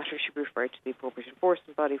 the matter should be referred to the appropriate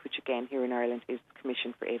enforcement body, which again here in Ireland is the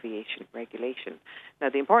Commission for Aviation Regulation. Now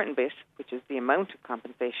the important bit, which is the amount of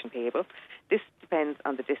compensation payable, this depends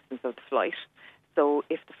on the distance of the flight. So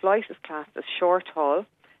if the flight is classed as short haul,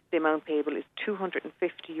 the amount payable is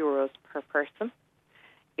 €250 per person.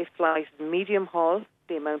 If flight is medium haul,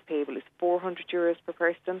 the amount payable is €400 per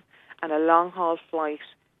person, and a long-haul flight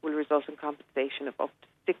will result in compensation of up to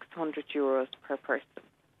 €600 per person.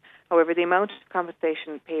 However, the amount of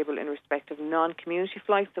compensation payable in respect of non-community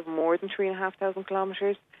flights of more than 3,500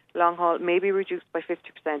 kilometres, long-haul, may be reduced by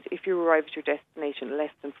 50% if you arrive at your destination less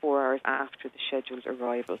than 4 hours after the scheduled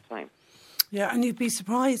arrival time. Yeah, and you'd be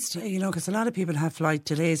surprised, because a lot of people have flight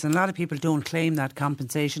delays and a lot of people don't claim that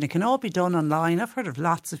compensation. It can all be done online. I've heard of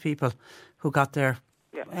lots of people who got their...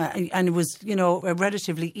 and it was, a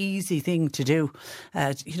relatively easy thing to do,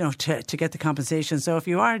 to get the compensation. So if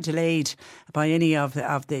you are delayed by any of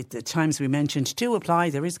the times we mentioned, do apply.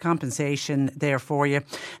 There is compensation there for you.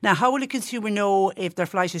 Now, how will a consumer know if their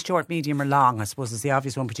flight is short, medium or long? I suppose is the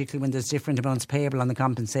obvious one, particularly when there's different amounts payable on the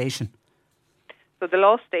compensation. So the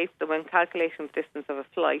law states that when calculating the distance of a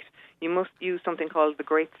flight, you must use something called the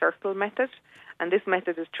Great Circle method. And this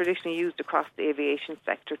method is traditionally used across the aviation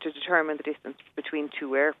sector to determine the distance between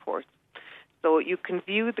two airports. So you can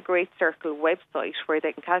view the Great Circle website where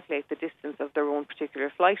they can calculate the distance of their own particular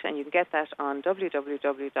flight, and you can get that on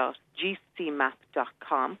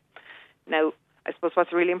www.gcmap.com. Now, I suppose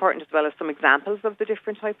what's really important as well is some examples of the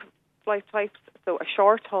different flight types. So a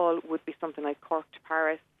short haul would be something like Cork to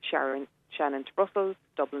Paris, Shannon to Brussels,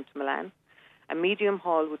 Dublin to Milan. A medium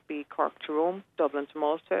haul would be Cork to Rome, Dublin to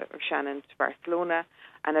Malta, or Shannon to Barcelona.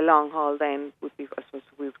 And a long haul then would be, I suppose,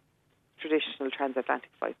 traditional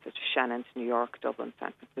transatlantic flights such as Shannon to New York, Dublin,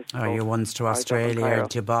 San Francisco. Oh, your ones to Australia,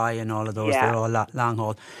 Dubai and all of those, they're all long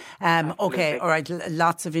haul. Okay, all right,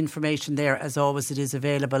 lots of information there. As always, it is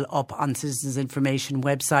available up on Citizens Information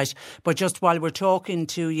website. But just while we're talking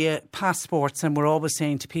to you, passports, and we're always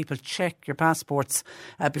saying to people, check your passports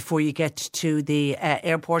before you get to the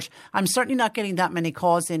airport. I'm certainly not getting that many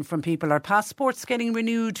calls in from people. Are passports getting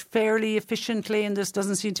renewed fairly efficiently and there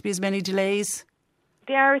doesn't seem to be as many delays?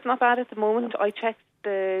 The hour is not bad at the moment. I checked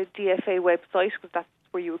the DFA website because that's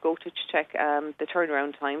where you would go to check the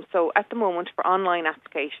turnaround time. So at the moment for online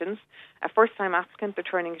applications, a first-time applicant, they're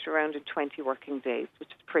turning it around in 20 working days, which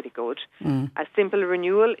is pretty good. A simple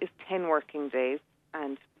renewal is 10 working days,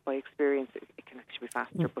 and by experience, it can actually be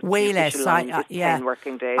faster. But way less. 10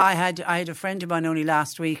 working days. I had a friend of mine only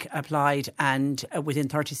last week applied, and within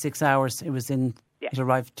 36 hours it was in. Yeah. It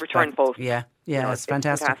arrived. Return post. Yeah, it's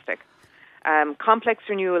fantastic. Fantastic. Complex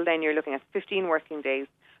renewal, then you're looking at 15 working days,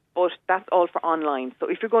 but that's all for online. So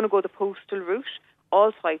if you're going to go the postal route,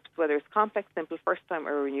 all types, whether it's complex, simple, first time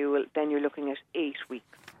or renewal, then you're looking at 8 weeks.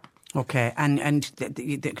 Okay, and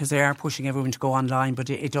because they are pushing everyone to go online, but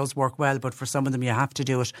it does work well. But for some of them, you have to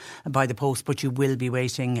do it by the post, but you will be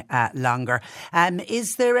waiting longer.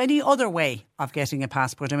 Is there any other way of getting a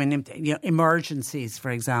passport? I mean, emergencies,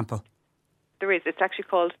 for example. There is. It's actually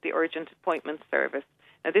called the Urgent Appointment Service.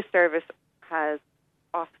 Now, this service has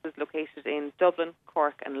offices located in Dublin,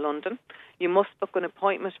 Cork and London. You must book an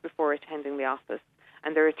appointment before attending the office,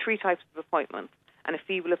 and there are 3 types of appointments, and a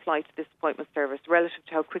fee will apply to this appointment service relative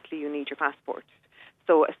to how quickly you need your passport.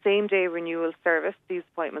 So a same-day renewal service, these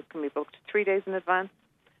appointments can be booked 3 days in advance.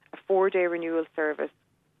 A 4-day renewal service,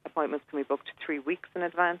 appointments can be booked 3 weeks in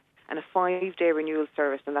advance. And a 5-day renewal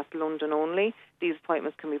service, and that's London only, these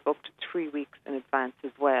appointments can be booked 3 weeks in advance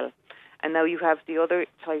as well. And now you have the other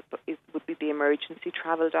type, would be the emergency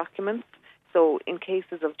travel documents. So in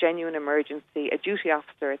cases of genuine emergency, a duty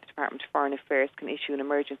officer at the Department of Foreign Affairs can issue an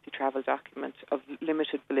emergency travel document of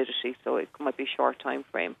limited validity, so it might be a short time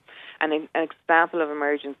frame. And an example of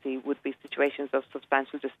emergency would be situations of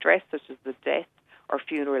substantial distress, such as the death or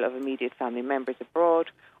funeral of immediate family members abroad,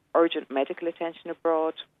 urgent medical attention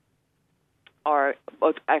abroad,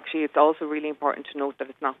 but actually it's also really important to note that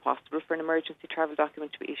it's not possible for an emergency travel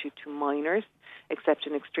document to be issued to minors, except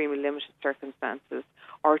in extremely limited circumstances,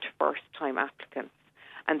 or to first-time applicants.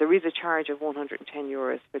 And there is a charge of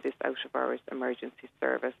 €110 for this out-of-hours emergency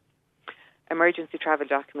service. Emergency travel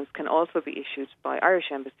documents can also be issued by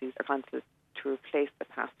Irish embassies or consulates to replace the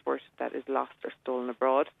passport that is lost or stolen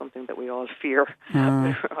abroad, something that we all fear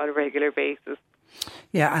on a regular basis.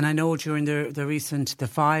 Yeah, and I know during the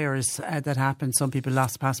fires that happened, some people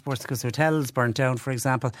lost passports because hotels burnt down, for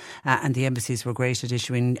example, and the embassies were great at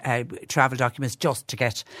issuing travel documents just to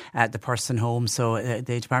get the person home. So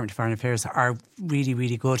the Department of Foreign Affairs are really,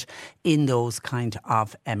 really good in those kind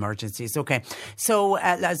of emergencies. Okay, so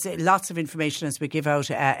lots of information as we give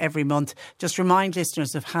out every month. Just remind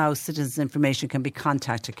listeners of how citizens' information can be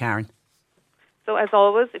contacted, Karen. So as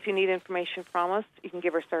always, if you need information from us, you can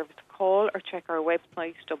give our service a call or check our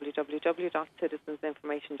website,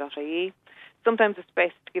 www.citizensinformation.ie. Sometimes it's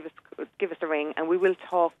best to give us a ring and we will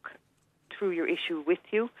talk through your issue with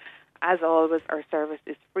you. As always, our service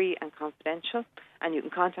is free and confidential, and you can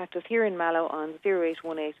contact us here in Mallow on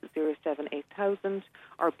 0818 07 8000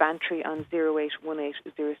 or Bantry on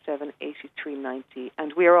 0818 07 8390.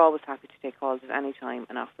 And we are always happy to take calls at any time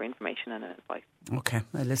and offer information and advice. Okay,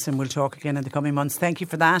 well, listen, we'll talk again in the coming months. Thank you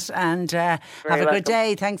for that, and have a good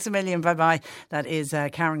day. Thanks a million. Bye-bye. That is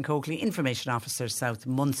Karen Coakley, Information Officer, South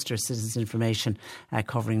Munster Citizens Information,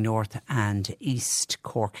 covering North and East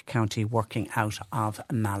Cork County, working out of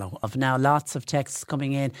Mallow. Now, lots of texts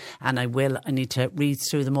coming in, and I need to read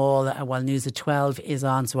through them all while News at 12 is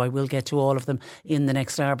on, so I will get to all of them in the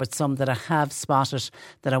next hour, but some that I have spotted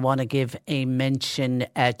that I want to give a mention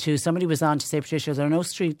to. Somebody was on to say, Patricia, there are no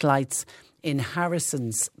street lights in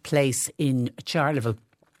Harrison's Place in Charleville.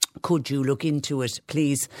 Could you look into it,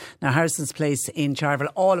 please? Now, Harrison's Place in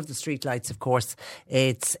Charleville, all of the street lights, of course,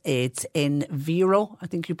 it's in Vero, I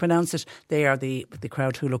think you pronounce it. They are the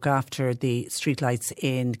crowd who look after the street lights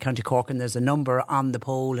in County Cork, and there's a number on the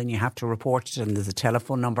pole and you have to report it, and there's a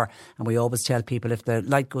telephone number, and we always tell people if the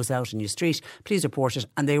light goes out in your street, please report it.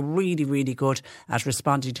 And they're really, really good at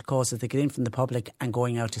responding to calls that they get in from the public and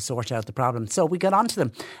going out to sort out the problem. So we got on to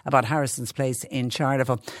them about Harrison's Place in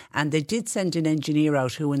Charleville, and they did send an engineer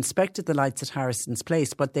out who inspected the lights at Harrison's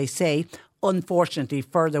Place, but they say, unfortunately,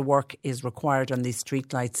 further work is required on these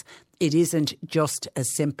street lights. It isn't just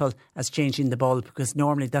as simple as changing the bulb, because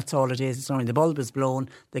normally that's all it is. It's only the bulb is blown,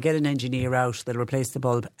 they get an engineer out, they'll replace the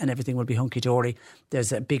bulb and everything will be hunky-dory.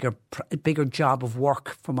 There's a bigger job of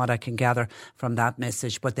work from what I can gather from that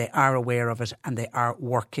message, but they are aware of it and they are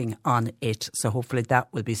working on it. So hopefully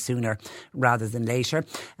that will be sooner rather than later.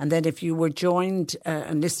 And then if you were joined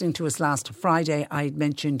and listening to us last Friday, I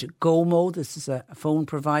mentioned GoMo. This is a phone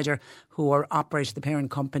provider who are operating, the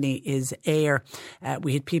parent company is Air.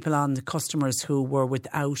 We had people on, the customers who were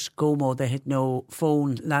without Gomo. They had no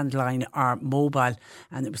phone, landline or mobile,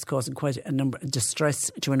 and it was causing quite a number of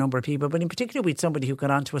distress to a number of people. But in particular, we had somebody who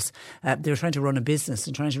got on to us. They were trying to run a business,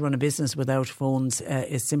 and trying to run a business without phones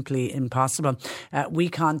is simply impossible. We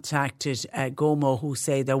contacted Gomo, who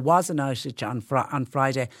say there was an outage on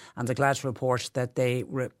Friday, and they're glad to report that they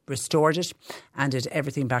restored it and did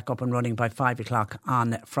everything back up and running by 5 o'clock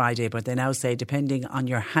on Friday. But they now say, depending on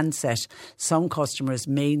your handset, some customers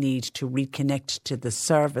may need to reconnect to the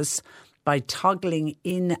service by toggling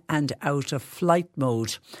in and out of flight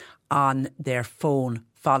mode on their phone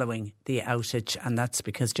following the outage. And that's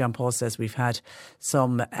because John Paul says we've had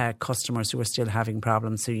some customers who are still having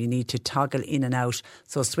problems. So you need to toggle in and out.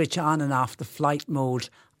 So switch on and off the flight mode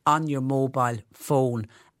on your mobile phone,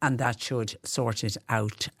 and that should sort it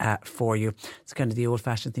out for you. It's kind of the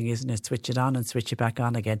old-fashioned thing, isn't it? Switch it on and switch it back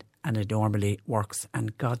on again, and it normally works.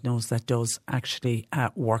 And God knows that does actually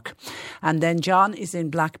work. And then John is in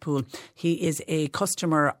Blackpool. He is a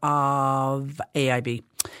customer of AIB.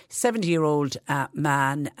 70-year-old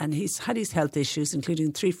man, and he's had his health issues,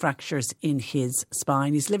 including 3 fractures in his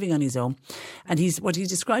spine. He's living on his own, and he's what he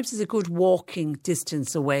describes as a good walking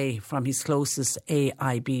distance away from his closest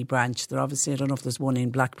AIB branch. There obviously, I don't know if there's one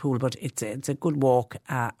in Blackpool, but it's a good walk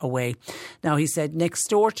away. Now, he said next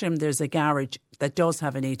door to him there's a garage that does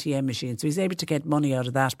have an ATM machine, so he's able to get money out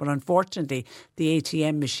of that. But unfortunately, the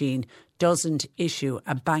ATM machine doesn't issue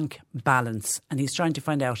a bank balance, and he's trying to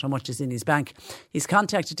find out how much is in his bank. He's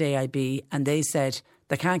contacted AIB, and they said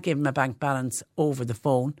they can't give him a bank balance over the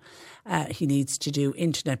phone. He needs to do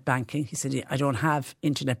internet banking. He said, I don't have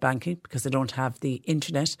internet banking because I don't have the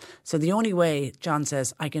internet. So the only way, John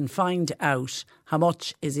says, I can find out how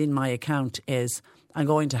much is in my account is I'm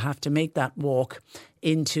going to have to make that walk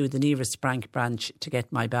into the nearest bank branch to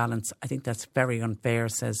get my balance. I think that's very unfair,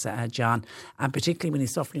 says John, and particularly when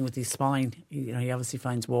he's suffering with his spine. He obviously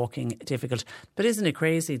finds walking difficult. But isn't it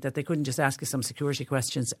crazy that they couldn't just ask you some security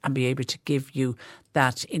questions and be able to give you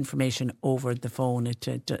that information over the phone?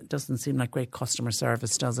 It doesn't seem like great customer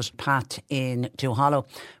service, does it? Pat in Duhallow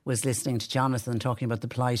was listening to Jonathan talking about the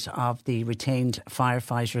plight of the retained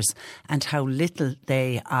firefighters and how little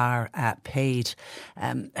they are paid.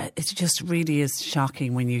 It just really is shocking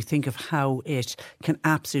when you think of how it can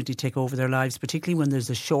absolutely take over their lives, particularly when there's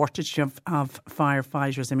a shortage of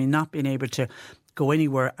firefighters. I mean, not being able to go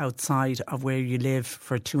anywhere outside of where you live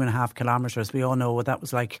for 2.5 kilometres. We all know what that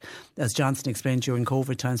was like, as Johnson explained, during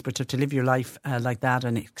COVID times, but to live your life like that,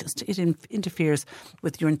 and it interferes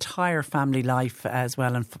with your entire family life as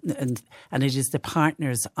well, and it is the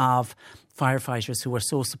partners of firefighters who are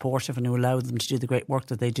so supportive and who allow them to do the great work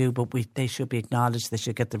that they do, but they should be acknowledged, they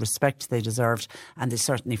should get the respect they deserved, and they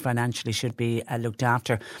certainly financially should be looked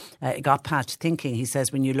after. It got Pat thinking. He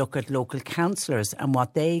says when you look at local councillors and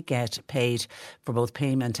what they get paid for both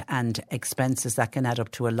payment and expenses, that can add up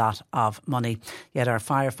to a lot of money. Yet our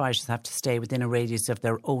firefighters have to stay within a radius of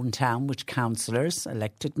their own town, which councillors,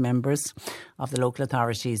 elected members of the local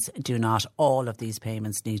authorities, do not. All of these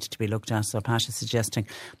payments need to be looked at. So Pat is suggesting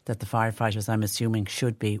that the firefighters, I'm assuming,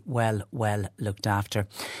 should be well looked after.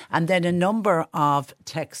 And then a number of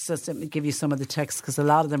texts. Let me give you some of the texts, because a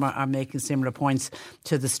lot of them are making similar points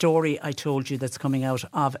to the story I told you that's coming out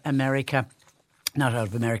of America. Not out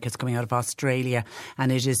of America, it's coming out of Australia,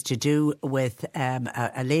 and it is to do with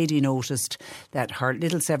a lady noticed that her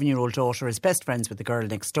little 7-year-old daughter is best friends with the girl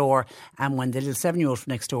next door, and when the little 7-year-old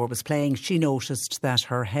from next door was playing, she noticed that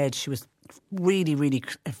her head, she was really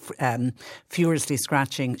furiously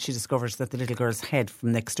scratching. She discovered that the little girl's head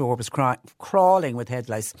from next door was crawling with head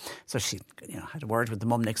lice. So she had a word with the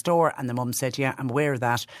mum next door, and the mum said, yeah, I'm aware of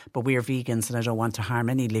that, but we're vegans and I don't want to harm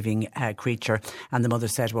any living creature. And the mother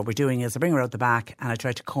said, what we're doing is I bring her out the back and I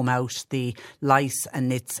try to comb out the lice and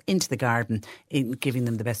nits into the garden, in giving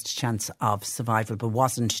them the best chance of survival, but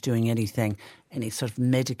wasn't doing any sort of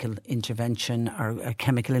medical intervention or a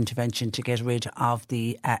chemical intervention to get rid of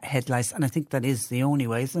the head lice. And I think that is the only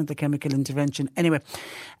way, isn't it, the chemical intervention? Anyway,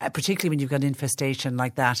 particularly when you've got infestation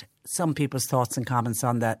like that, some people's thoughts and comments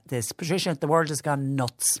on this. Patricia, the world has gone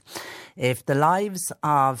nuts. If the lives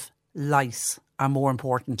of lice are more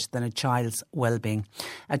important than a child's well-being.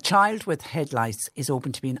 A child with head lice is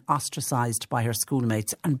open to being ostracised by her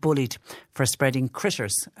schoolmates and bullied for spreading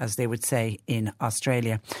critters, as they would say in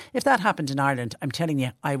Australia. If that happened in Ireland, I'm telling you,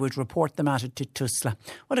 I would report the matter to TUSLA.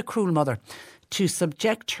 What a cruel mother. To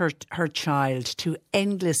subject her child to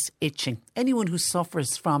endless itching. Anyone who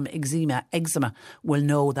suffers from eczema will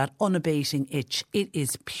know that unabating itch. It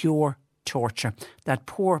is pure torture. That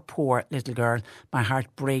poor, poor little girl. My heart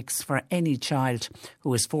breaks for any child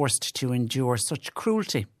who is forced to endure such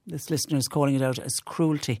cruelty. This listener is calling it out as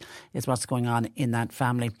cruelty, is what's going on in that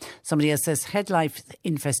family. Somebody else says head lice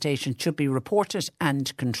infestation should be reported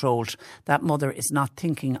and controlled. That mother is not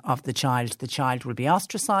thinking of the child. The child will be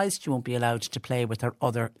ostracised. She won't be allowed to play with her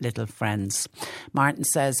other little friends. Martin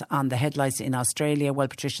says on the head lice in Australia, well,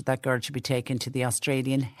 Patricia, that girl should be taken to the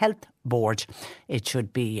Australian Health Board. It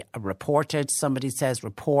should be reported. Somebody says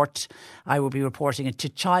report. I would be reporting it to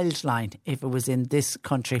Childline if it was in this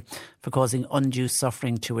country for causing undue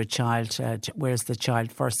suffering to a child. Where's the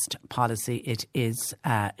child first policy? It is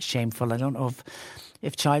shameful. I don't know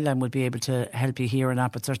if Childline would be able to help you here or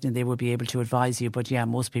not, but certainly they would be able to advise you. But yeah,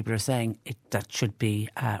 most people are saying that should be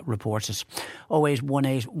reported.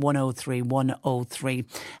 0818 103 103.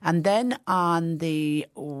 And then on the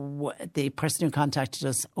person who contacted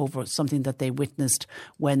us over something that they witnessed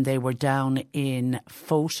when they were down in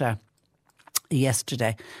Fota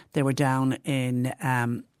yesterday. They were down in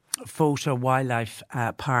Fota Wildlife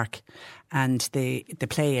Park, and the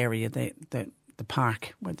play area, the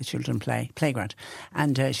park where the children play, playground.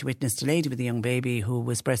 And she witnessed a lady with a young baby who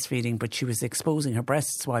was breastfeeding, but she was exposing her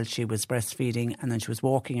breasts while she was breastfeeding, and then she was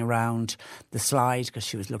walking around the slide because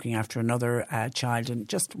she was looking after another child and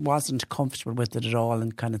just wasn't comfortable with it at all,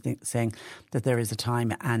 and kind of saying that there is a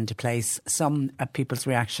time and a place. Some people's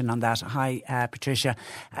reaction on that. Hi, Patricia,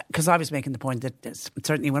 because I was making the point that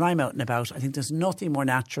certainly when I'm out and about, I think there's nothing more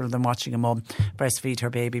natural than watching a mum breastfeed her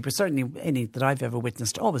baby, but certainly any that I've ever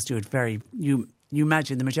witnessed always do it you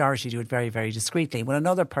imagine the majority do it very, very discreetly. When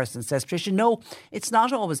another person says, Patricia, no, it's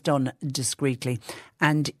not always done discreetly,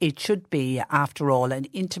 and it should be, after all, an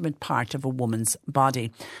intimate part of a woman's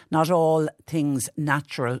body. Not all things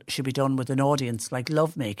natural should be done with an audience, like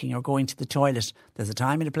lovemaking or going to the toilet. There's a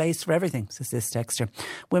time and a place for everything, says this texter.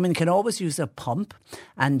 Women can always use a pump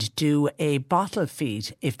and do a bottle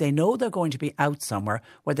feed if they know they're going to be out somewhere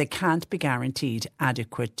where they can't be guaranteed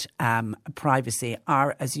adequate privacy,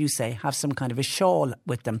 or, as you say, have some kind of a shawl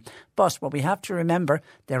with them. But what we have to remember,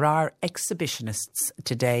 there are exhibitionists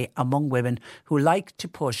today among women who like to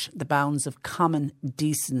push the bounds of common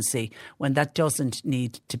decency when that doesn't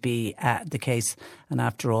need to be the case. And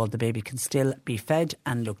after all, the baby can still be fed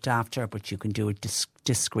and looked after, but you can do it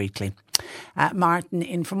discreetly. Martin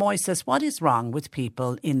in Fermoy says, what is wrong with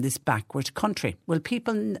people in this backward country? Will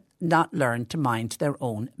people not learn to mind their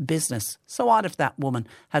own business? So what if that woman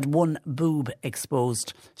had one boob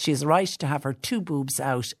exposed? She has a right to have her two boobs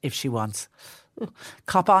out if she wants.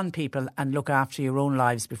 Cop on, people, and look after your own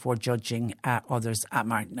lives before judging others.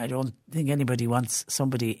 Martin, I don't think anybody wants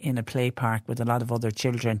somebody in a play park with a lot of other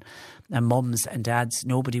children and mums and dads.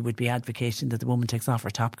 Nobody would be advocating that the woman takes off her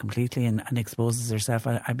top completely and exposes herself.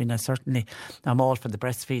 I'm all for the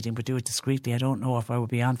breastfeeding, but do it discreetly. I don't know if I would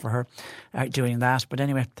be on for her doing that. But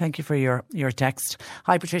anyway, thank you for your text.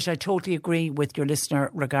 Hi, Patricia, I totally agree with your listener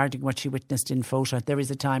regarding what she witnessed in Fota. There is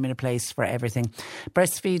a time and a place for everything.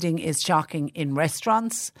 Breastfeeding is shocking in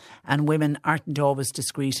restaurants, and women aren't always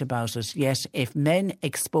discreet about it. Yet if men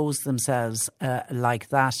expose themselves like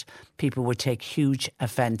that, people would take huge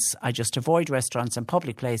offence. I just avoid restaurants and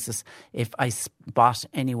public places if I spot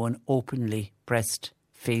anyone openly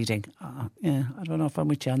breastfeeding. I don't know if I'm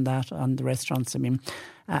with you on that, on the restaurants. I mean,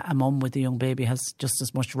 a mum with a young baby has just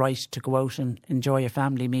as much right to go out and enjoy a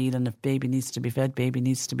family meal, and if baby needs to be fed, baby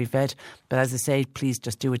needs to be fed. But as I say, please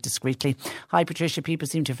just do it discreetly. Hi, Patricia, people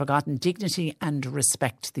seem to have forgotten dignity and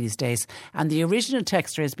respect these days. And the original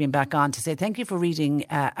texter has been back on to say, thank you for reading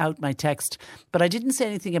out my text, but I didn't say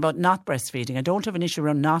anything about not breastfeeding. I don't have an issue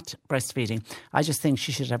around not breastfeeding. I just think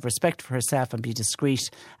she should have respect for herself and be discreet,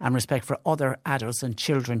 and respect for other adults and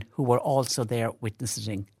children who were also there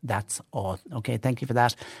witnessing. That's all. Okay, thank you for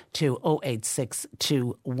that. To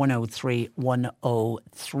 0862 103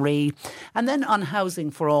 103. And then on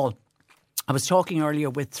Housing for All, I was talking earlier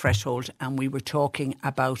with Threshold, and we were talking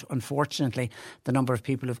about, unfortunately, the number of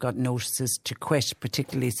people who've got notices to quit,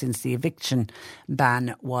 particularly since the eviction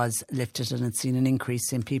ban was lifted, and it's seen an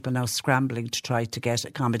increase in people now scrambling to try to get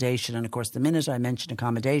accommodation. And of course, the minute I mentioned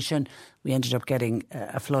accommodation, we ended up getting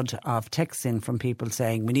a flood of texts in from people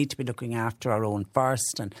saying we need to be looking after our own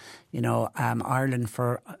first, and, you know, Ireland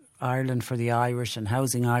for the Irish and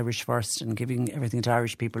housing Irish first and giving everything to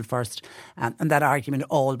Irish people first. And that argument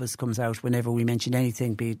always comes out whenever we mention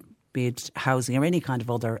anything, be it housing or any kind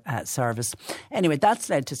of other service. Anyway,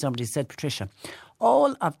 that's led to somebody said, Patricia,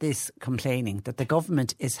 all of this complaining that the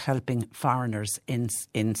government is helping foreigners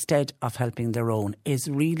instead of helping their own is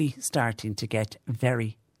really starting to get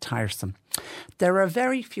very tiresome. There are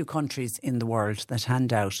very few countries in the world that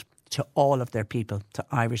hand out to all of their people, to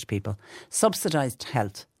Irish people. Subsidised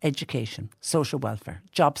health, education, social welfare,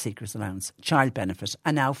 job seekers allowance, child benefit,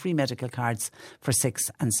 and now free medical cards for 6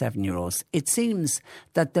 and 7 euros. It seems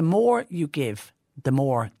that the more you give, the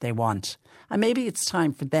more they want. And maybe it's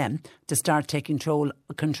time for them to start taking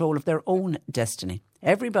control of their own destiny.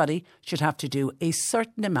 Everybody should have to do a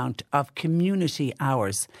certain amount of community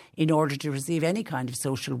hours in order to receive any kind of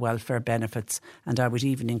social welfare benefits. And I would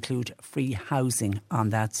even include free housing on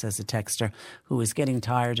that, says a texter who is getting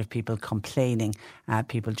tired of people complaining,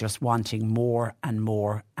 people just wanting more and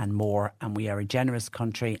more and more. And we are a generous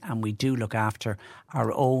country and we do look after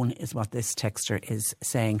our own, is what this texter is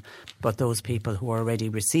saying. But those people who are already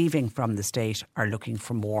receiving from the state are looking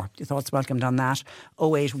for more. Your thoughts welcomed on that.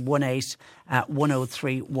 0818 103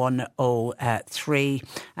 103.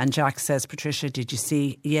 And Jack says, Patricia, did you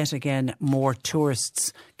see yet again more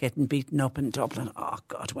tourists getting beaten up in Dublin? Oh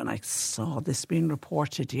God, when I saw this being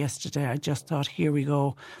reported yesterday, I just thought, here we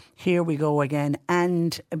go again.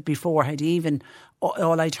 And before I'd even,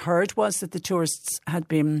 all I'd heard was that the tourists had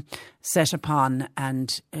been set upon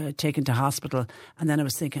and taken to hospital. And then I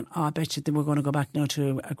was thinking, I bet you that we're going to go back now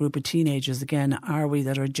to a group of teenagers again, are we,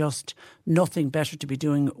 that are just nothing better to be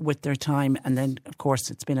doing with their time. And then, of course,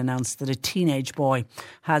 it's been announced that a teenage boy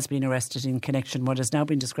has been arrested in connection with what has now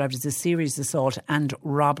been described as a serious assault and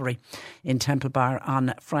robbery in Temple Bar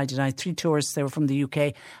on Friday night. 3 tourists, they were from the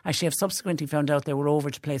UK. Actually, I've subsequently found out they were over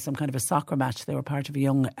to play some kind of a soccer match. They were part of a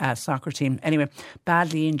young soccer team. Anyway,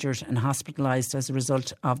 badly injured and hospitalised as a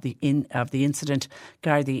result of the incident.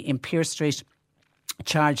 Gardaí in Pearse Street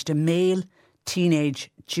charged a male teenage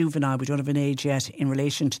juvenile, we don't have an age yet, in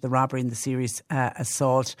relation to the robbery and the serious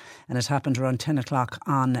assault, and it happened around 10 o'clock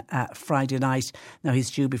on Friday night. Now he's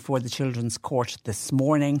due before the Children's Court this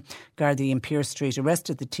morning. Gardaí in Pearse Street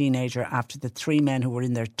arrested the teenager after the 3 men who were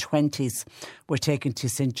in their 20s were taken to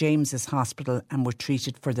St James's Hospital and were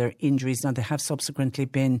treated for their injuries. Now they have subsequently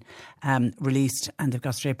been released and they've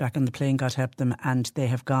got straight back on the plane, God help them, and they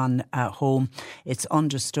have gone home. It's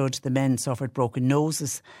understood the men suffered broken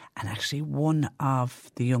noses, and actually one of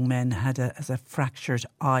the young men had a fractured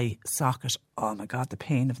eye socket. Oh my God, the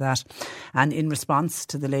pain of that. And in response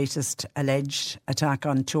to the latest alleged attack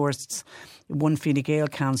on tourists, one Fine Gael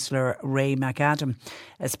councillor, Ray McAdam,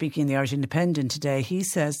 speaking in the Irish Independent today, he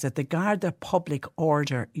says that the Garda Public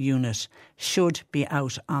Order Unit should be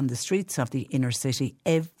out on the streets of the inner city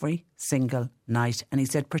every single night. And he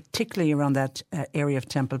said particularly around that area of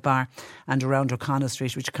Temple Bar and around O'Connell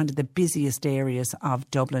Street, which are kind of the busiest areas of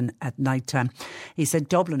Dublin at night time. He said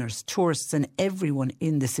Dubliners, tourists and everyone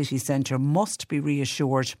in the city centre must be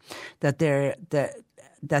reassured that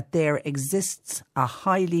there exists a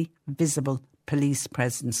highly visible police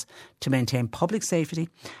presence to maintain public safety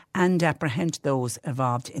and apprehend those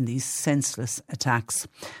involved in these senseless attacks.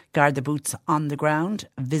 Garda boots on the ground,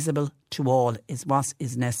 visible to all, is what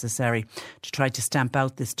is necessary to try to stamp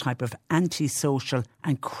out this type of antisocial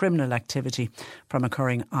and criminal activity from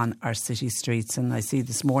occurring on our city streets. And I see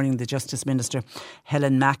this morning the Justice Minister,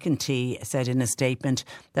 Helen McEntee, said in a statement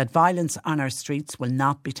that violence on our streets will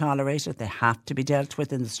not be tolerated. They have to be dealt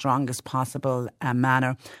with in the strongest possible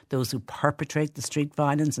manner. Those who perpetrate the street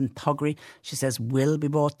violence and thuggery, she says, will be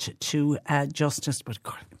brought to justice. But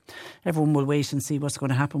everyone will wait and see what's going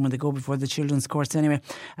to happen when they go before the Children's Courts anyway.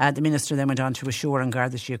 The Minister then went on to assure on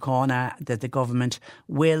Garda Síochána that the government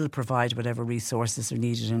will provide whatever resources are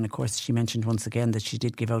needed. And of course she mentioned once again that she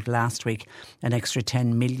did give out last week an extra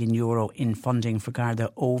 €10 million in funding for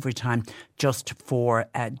Garda overtime just for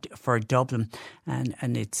Dublin,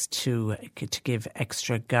 and it's to give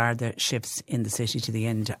extra Garda shifts in the city to the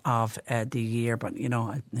end of the year. But you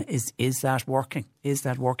know, is that working? Is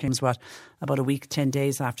that working? It was what, about a week, 10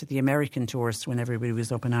 days after the American tourist, when everybody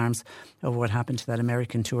was up in arms over what happened to that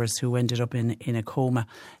American tourist who ended up in a coma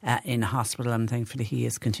in hospital. And thankfully he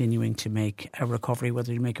is continuing to make a recovery.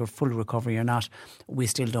 Whether he'll make a full recovery or not, we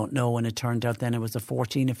still don't know. And it turned out then it was a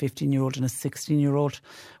 14, a 15-year-old and a 16-year-old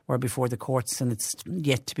were before the courts, and it's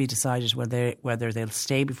yet to be decided whether they'll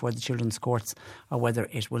stay before the Children's Courts or whether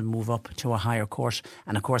it will move up to a higher court.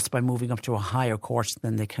 And of course, by moving up to a higher court,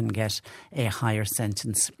 then they can get a higher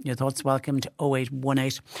sentence. Your thoughts welcome to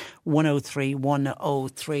 0818 103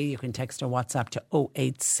 103. You can text or WhatsApp to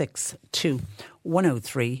 0862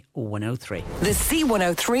 103 103. The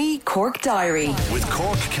C103 Cork Diary. With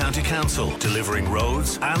Cork County Council delivering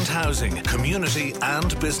roads and housing, community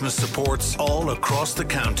and business supports all across the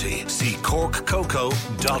county. See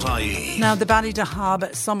corkcoco.ie. Now, the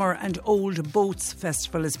Ballydahab Summer and Old Boats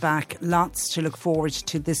Festival is back. Lots to look forward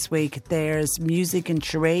to this week. There's music and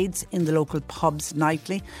charades in the local pubs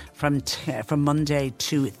nightly from Monday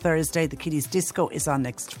to Thursday. The Kiddies Disco is on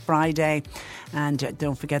next Friday. And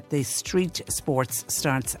don't forget, the street sports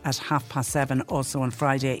starts at 7:30 also on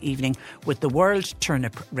Friday evening with the World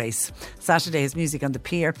Turnip Race. Saturday is music on the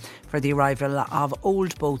pier for the arrival of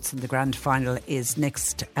old boats, and the grand final is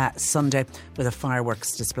next Sunday with a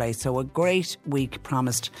fireworks display. So a great week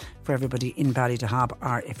promised for everybody in Ballydahab,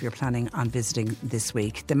 or if you're planning on visiting this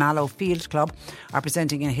week. The Mallow Field Club are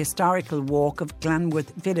presenting a historical walk of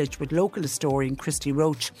Glanworth Village with local historian Christy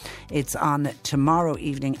Roach. It's on tomorrow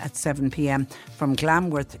evening at 7 p.m. from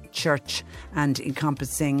Glanworth Church and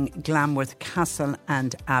encompassing Glanworth Castle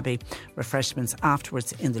and Abbey. Refreshments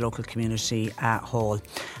afterwards in the local community hall.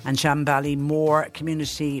 And Shamballymore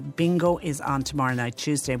Community Bingo is on tomorrow night,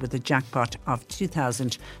 Tuesday, with a jackpot of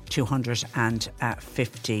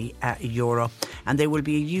 €2,250. And there will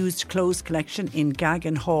be a used clothes collection in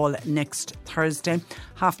Gagan Hall next Thursday,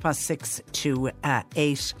 6:30 to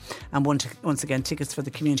 8. And once again, tickets for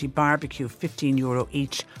the community barbecue, €15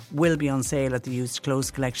 each, will be on sale at the used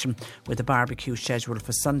clothes collection, with the barbecue scheduled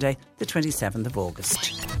for Sunday the 27th of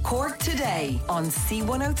August. Cork Today on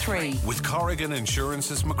C103. With Corrigan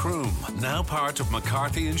Insurance's Macroom, now part of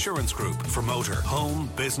McCarthy Insurance Group for motor, home,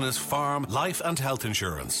 business, farm, life and health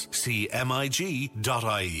insurance. See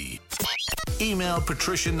mig.ie. Email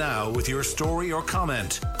Patricia now with your story or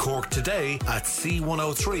comment.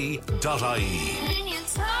 corktoday@c103.ie.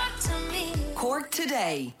 Cork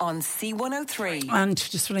Today on C103. And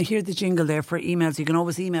just when I hear the jingle there for emails, you can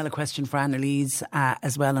always email a question for Annalise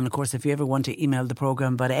as well. And of course, if you ever want to email the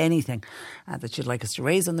programme about anything that you'd like us to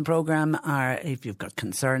raise on the programme, or if you've got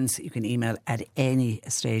concerns, you can email at any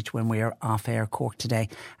stage when we are off air.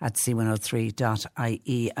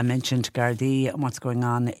 corktoday@c103.ie. I mentioned Gardaí and what's going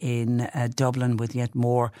on in Dublin, with yet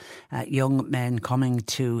more young men coming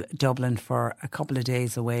to Dublin for a couple of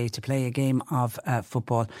days away to play a game of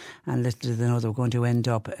football. And little do they know they're going to end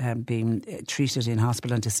up being treated in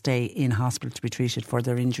hospital, and to stay in hospital to be treated for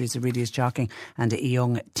their injuries. It really is shocking. And a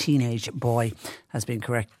young teenage boy has been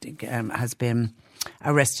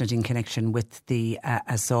arrested in connection with the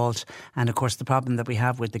assault. And of course, the problem that we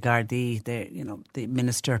have with the Gardaí, the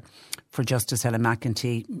Minister for Justice, Helen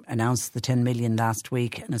McEntee, announced the 10 million last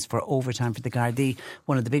week, and it's for overtime for the Gardaí.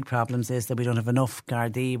 One of the big problems is that we don't have enough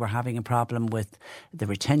Gardaí. We're having a problem with the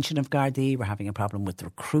retention of Gardaí. We're having a problem with the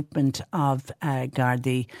recruitment of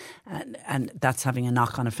Gardaí, and that's having a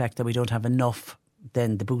knock-on effect that we don't have enough.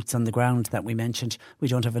 Then the boots on the ground that we mentioned, we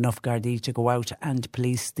don't have enough Gardaí to go out and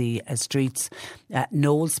police the streets.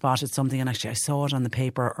 Noel spotted something, and actually I saw it on the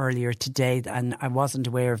paper earlier today, and I wasn't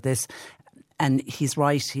aware of this. And he's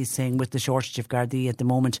right, he's saying with the shortage of Gardaí at the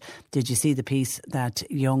moment, did you see the piece that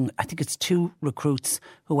I think it's 2 recruits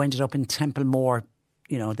who ended up in Templemore,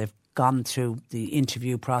 they've gone through the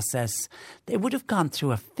interview process. They would have gone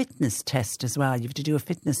through a fitness test as well. You have to do a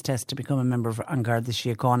fitness test to become a member of An Garda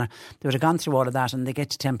Síochána. They would have gone through all of that, and they get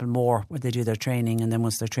to Templemore where they do their training, and then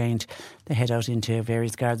once they're trained they head out into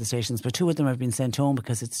various Garda stations. But 2 of them have been sent home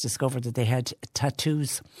because it's discovered that they had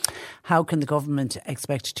tattoos. How can the government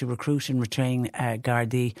expect to recruit and retrain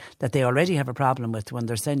Gardaí that they already have a problem with when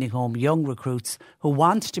they're sending home young recruits who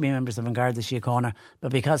want to be members of An Garda Síochána,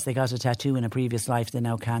 but because they got a tattoo in a previous life they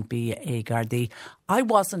now can't be a Gardaí? I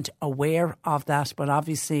wasn't aware of that, but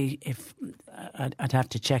obviously I'd have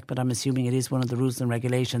to check, but I'm assuming it is one of the rules and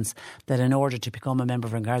regulations that in order to become a member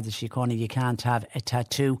of An Garda Síochána you can't have a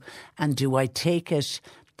tattoo. And do I take it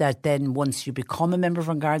that then once you become a member of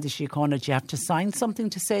An Garda Síochána you have to sign something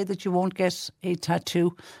to say that you won't get a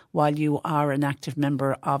tattoo while you are an active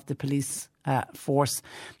member of the police force?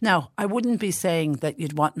 Now, I wouldn't be saying that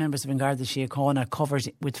you'd want members of An Garda Síochána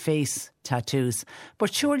covered with face tattoos,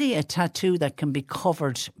 but surely a tattoo that can be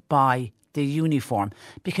covered by the uniform,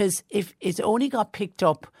 because if it only got picked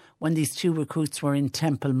up when these 2 recruits were in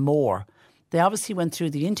Templemore, they obviously went through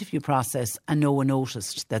the interview process and no one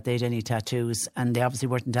noticed that they had any tattoos, and they obviously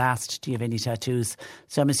weren't asked, do you have any tattoos?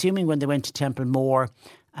 So I'm assuming when they went to Templemore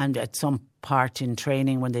and at some part in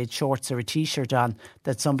training when they had shorts or a t-shirt on,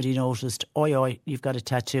 that somebody noticed, oi, you've got a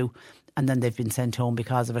tattoo, and then they've been sent home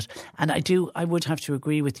because of it. And I would have to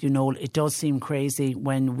agree with you, Noel, it does seem crazy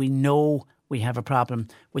when we know we have a problem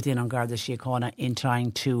within An Garda Síochána in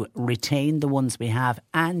trying to retain the ones we have,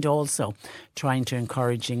 and also trying to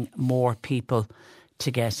encouraging more people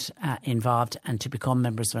to get involved and to become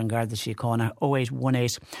members of An Garda Síochána.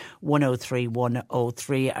 0818 103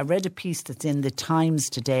 103. I read a piece that's in the Times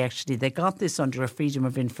today, actually. They got this under a Freedom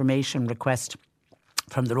of Information request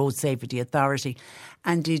from the Road Safety Authority,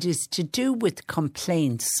 and it is to do with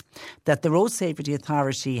complaints that the Road Safety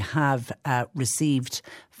Authority have received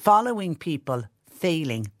following people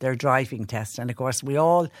failing their driving test. And of course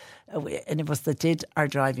any of us that did our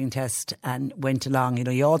driving test and went along,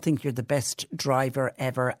 you all think you're the best driver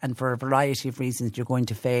ever, and for a variety of reasons you're going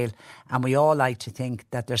to fail, and we all like to think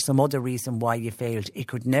that there's some other reason why you failed. It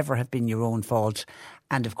could never have been your own fault.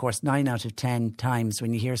 And of course 9 out of 10 times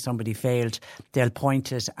when you hear somebody failed, they'll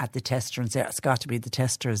point it at the tester and say it's got to be the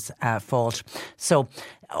tester's fault. So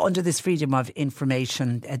under this Freedom of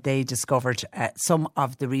Information, they discovered some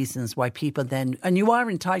of the reasons why people then, and you are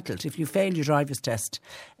entitled, if you fail your driver's test,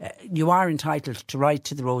 you are entitled to write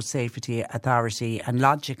to the Road Safety Authority and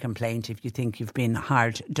lodge a complaint if you think you've been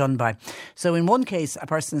hard done by. So in one case, a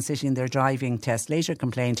person sitting their driving test later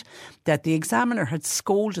complained that the examiner had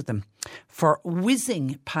scolded them for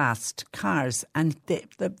whizzing past cars, and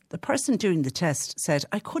the person doing the test said,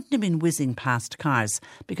 I couldn't have been whizzing past cars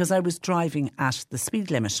because I was driving at the speed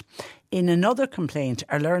limit. In another complaint,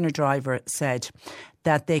 a learner driver said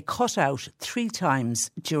that they cut out 3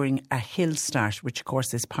 times during a hill start, which of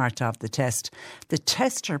course is part of the test. The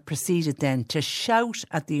tester proceeded then to shout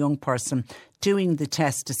at the young person doing the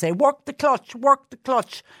test to say, work the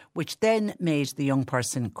clutch, which then made the young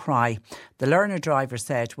person cry. The learner driver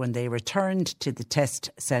said when they returned to the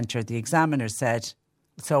test centre, the examiner said,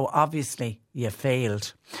 so obviously you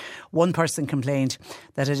failed. One person complained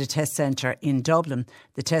that at a test centre in Dublin,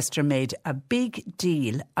 the tester made a big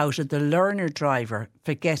deal out of the learner driver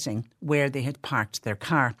forgetting where they had parked their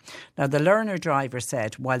car. Now, the learner driver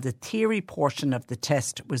said while the theory portion of the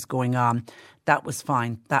test was going on, that was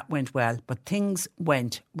fine, that went well, but things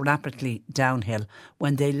went rapidly downhill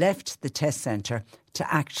when they left the test centre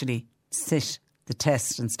to actually sit the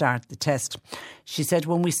test and start the test. She said,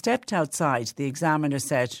 when we stepped outside, the examiner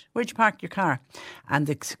said, where'd you park your car? And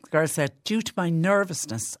the girl said, due to my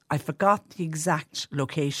nervousness, I forgot the exact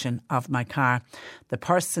location of my car. The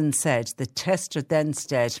person said, the tester then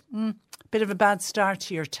said, bit of a bad start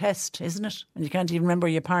to your test, isn't it? And you can't even remember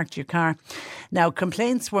you parked your car. Now,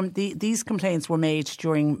 these complaints were made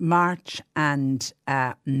during March and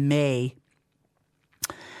May.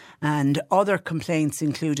 And other complaints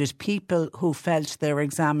included people who felt their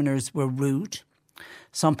examiners were rude.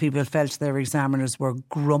 Some people felt their examiners were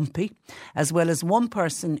grumpy, as well as one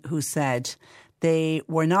person who said they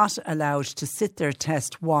were not allowed to sit their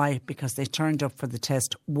test. Why? Because they turned up for the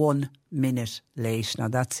test 1 minute late. Now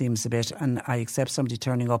that seems a bit, and I accept somebody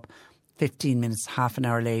turning up 15 minutes, half an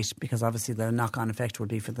hour late, because obviously the knock-on effect will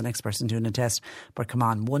be for the next person doing a test. But come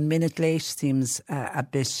on, 1 minute late seems a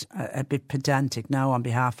bit pedantic now on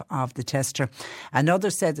behalf of the tester.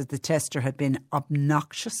 Another said that the tester had been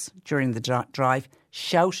obnoxious during the drive,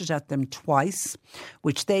 shouted at them twice,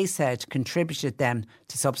 which they said contributed them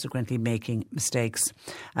to subsequently making mistakes.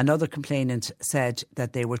 Another complainant said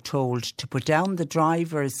that they were told to put down the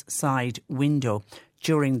driver's side window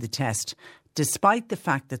during the test, despite the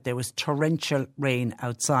fact that there was torrential rain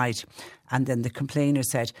outside. And then the complainer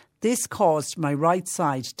said, this caused my right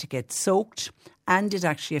side to get soaked and it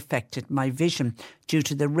actually affected my vision due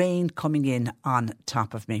to the rain coming in on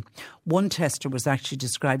top of me. One tester was actually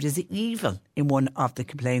described as evil in one of the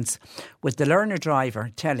complaints, with the learner driver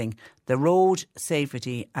telling the Road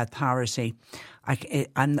Safety Authority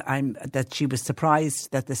that she was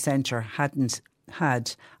surprised that the centre hadn't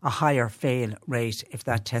had a higher fail rate if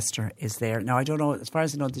that tester is there. Now, I don't know, as far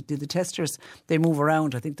as I know, do the testers, they move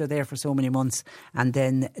around. I think they're there for so many months and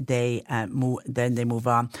then they move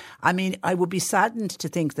on. I mean, I would be saddened to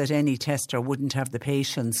think that any tester wouldn't have the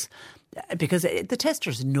patience, because the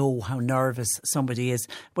testers know how nervous somebody is,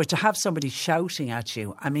 but to have somebody shouting at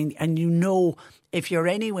you, I mean, and you know, if you're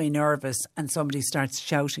anyway nervous and somebody starts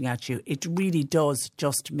shouting at you, it really does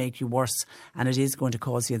just make you worse, and it is going to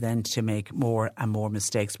cause you then to make more and more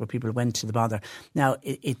mistakes where people went to the bother. Now,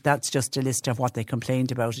 that's just a list of what they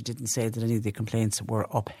complained about. It didn't say that any of the complaints were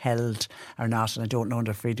upheld or not, and I don't know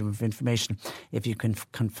under Freedom of Information if you can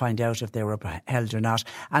find out if they were upheld or not.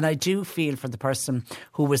 And I do feel for the person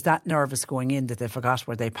who was that nervous going in that they forgot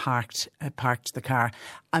where they parked the car.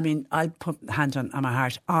 I mean, I'll put hand on my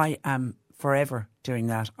heart. I am forever doing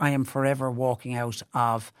that. I am forever walking out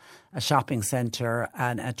of a shopping centre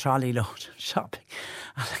and a trolley load of shopping.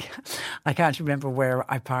 I can't remember where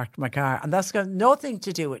I parked my car. And that's got nothing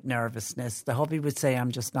to do with nervousness. The hubby would say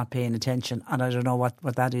I'm just not paying attention. And I don't know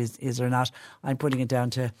what that is or not. I'm putting it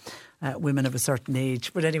down to women of a certain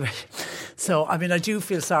age. But anyway, so, I mean, I do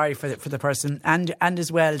feel sorry for the person. And as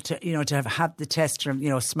well, to have had the test,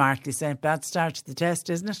 smartly saying, bad start to the test,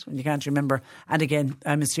 isn't it? When you can't remember. And again,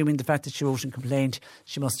 I'm assuming the fact that she wrote and complained,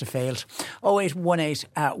 she must have failed.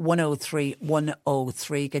 0818 103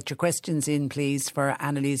 103. Get your questions in, please, for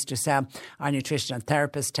Annalise Dressel, our nutrition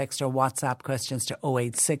therapist. Text or WhatsApp questions to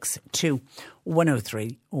 0862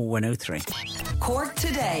 103 103. Cork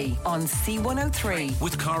Today on C103.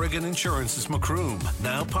 With Corrigan Insurance's Macroom,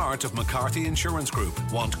 now part of McCarthy Insurance Group.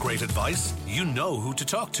 Want great advice? You know who to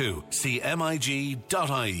talk to.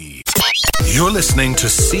 CMIG.ie. You're listening to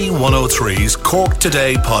C103's Cork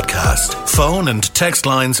Today podcast. Phone and text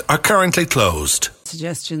lines are currently closed.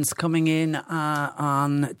 Suggestions coming in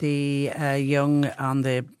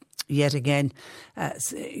yet again,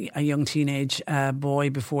 a young teenage boy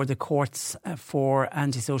before the courts for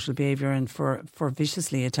antisocial behaviour and for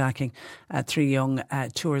viciously attacking 3 young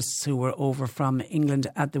tourists who were over from England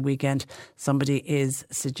at the weekend. Somebody is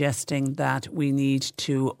suggesting that we need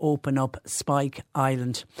to open up Spike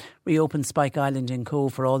Island, reopen Spike Island in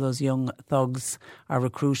Cove for all those young thugs, or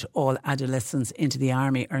recruit all adolescents into the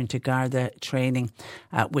army or into Garda training.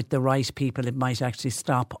 With the right people, it might actually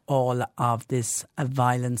stop all of this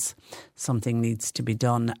violence. Something needs to be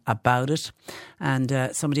done about it. And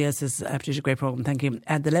somebody else says, after a great programme, thank you.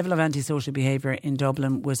 The level of antisocial behaviour in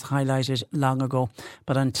Dublin was highlighted long ago,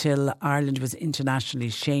 but until Ireland was internationally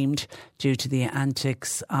shamed due to the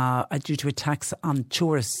antics, due to attacks on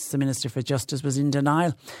tourists, the Minister for Justice was in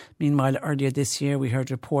denial. Meanwhile, earlier this year, we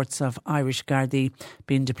heard reports of Irish Gardaí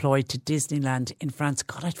being deployed to Disneyland in France.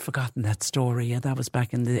 God, I'd forgotten that story. Yeah, that was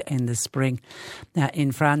back in the spring.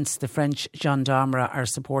 In France, the French gendarmerie are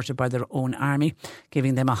supported by their own army,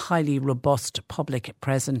 giving them a highly robust public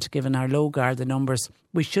presence. Given our low Garda numbers,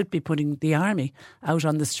 we should be putting the army out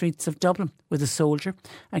on the streets of Dublin with a soldier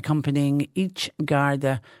accompanying each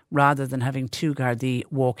Garda rather than having 2 Gardaí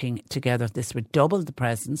walking together. This would double the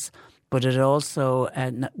presence, but it also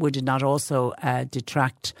would not also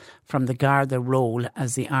detract from the Garda role,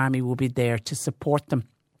 as the army will be there to support them.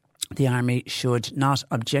 The army should not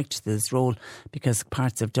object to this role because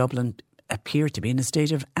parts of Dublin appear to be in a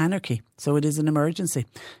state of anarchy. So it is an emergency.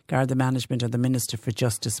 Garda management or the Minister for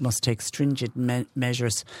Justice must take stringent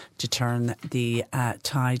measures to turn the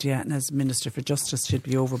tide. Yeah, and as Minister for Justice should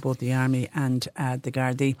be over both the Army and the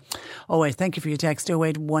Gardaí. Thank you for your text.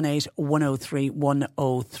 0818 103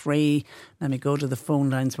 103. Let me go to the phone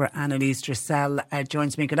lines where Annalise Dressel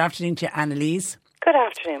joins me. Good afternoon to you, Annalise. Good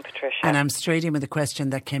afternoon, Patricia. And I'm straight in with a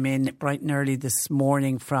question that came in bright and early this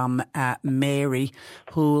morning from Mary,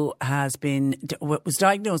 who was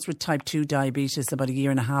diagnosed with type 2 diabetes about 1.5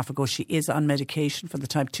 years ago. She is on medication for the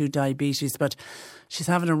type 2 diabetes, but she's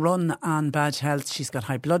having a run on bad health. She's got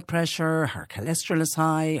high blood pressure, her cholesterol is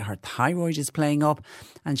high, her thyroid is playing up,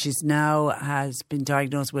 and she's now has been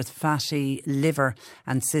diagnosed with fatty liver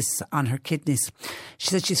and cysts on her kidneys. She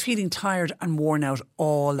said she's feeling tired and worn out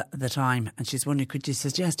all the time, and she's wondering, could you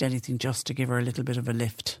suggest anything just to give her a little bit of a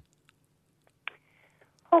lift?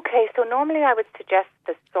 Okay, so normally I would suggest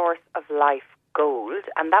the Source of Life Gold,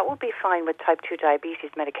 and that would be fine with type 2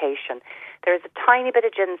 diabetes medication. There's a tiny bit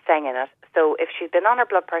of ginseng in it, so if she's been on her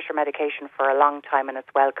blood pressure medication for a long time and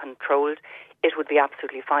it's well controlled, it would be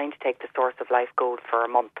absolutely fine to take the Source of Life Gold for a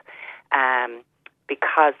month,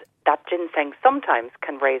 because that ginseng sometimes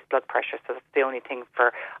can raise blood pressure. So that's the only thing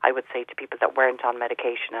I would say to people that weren't on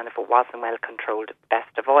medication, and if it wasn't well controlled,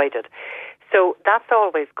 best avoided. So that's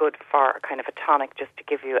always good for kind of a tonic, just to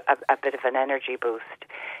give you a bit of an energy boost.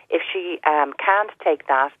 If she can't take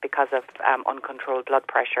that because of uncontrolled blood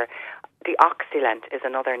pressure, the Oxylent is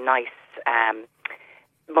another nice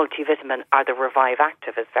multivitamin, or the Revive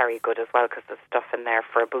Active is very good as well, because there's stuff in there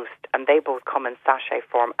for a boost, and they both come in sachet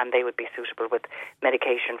form, and they would be suitable with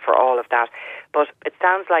medication for all of that. But it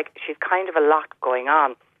sounds like she's kind of a lot going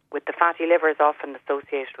on. With the fatty liver is often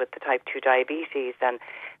associated with the type 2 diabetes, and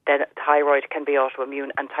then thyroid can be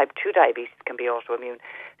autoimmune, and type 2 diabetes can be autoimmune.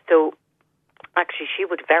 So actually, she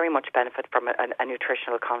would very much benefit from a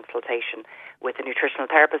nutritional consultation with a nutritional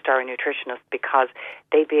therapist or a nutritionist, because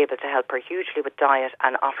they'd be able to help her hugely with diet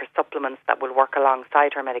and offer supplements that will work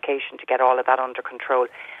alongside her medication to get all of that under control.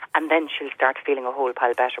 And then she'll start feeling a whole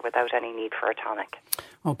pile better without any need for a tonic.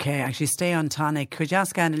 Okay, actually stay on tonic. Could you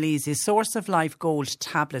ask Annalise, is Source of Life Gold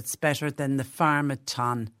tablets better than the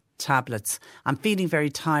Pharmaton tablets. I'm feeling very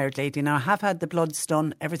tired lately. Now, I have had the bloods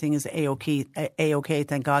done. Everything is A-OK,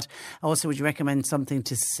 thank God. Also, would you recommend something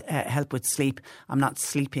to help with sleep? I'm not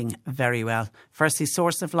sleeping very well. Firstly,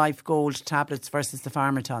 Source of Life Gold tablets versus the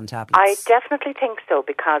Pharmaton tablets. I definitely think so,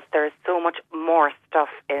 because there's so much more stuff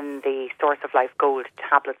in the Source of Life Gold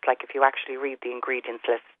tablets. Like, if you actually read the ingredients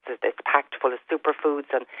list, it's packed full of superfoods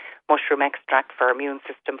and mushroom extract for immune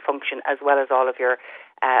system function, as well as all of your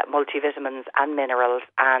multivitamins and minerals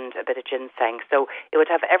and a bit of ginseng. So it would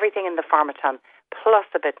have everything in the Pharmaton plus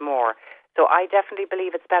a bit more. So I definitely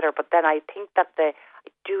believe it's better. But then I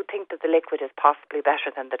do think that the liquid is possibly better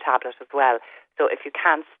than the tablet as well. So if you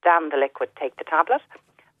can't stand the liquid, take the tablet.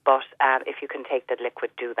 But if you can take the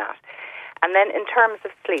liquid, do that. And then in terms of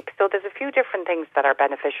sleep, so there's a few different things that are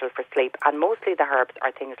beneficial for sleep, and mostly the herbs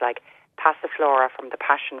are things like passiflora from the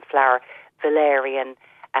passion flower, valerian,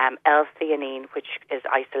 L-theanine, which is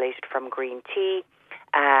isolated from green tea.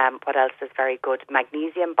 What else is very good?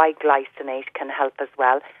 Magnesium biglycinate can help as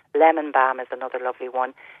well. Lemon balm is another lovely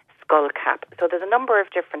one. Skullcap. So there's a number of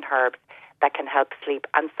different herbs that can help sleep,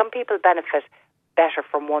 and some people benefit better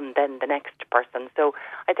from one than the next person. So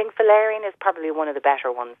I think valerian is probably one of the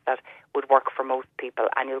better ones that would work for most people,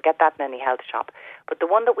 and you'll get that in any health shop. But the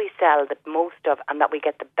one that we sell the most of and that we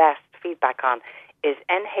get the best feedback on is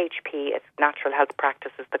NHP. It's Natural Health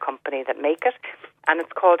Practices, the company that make it, and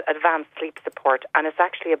it's called Advanced Sleep Support, and it's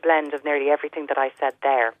actually a blend of nearly everything that I said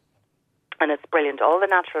there. And it's brilliant. All the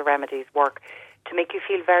natural remedies work to make you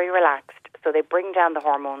feel very relaxed. So they bring down the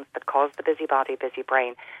hormones that cause the busy body, busy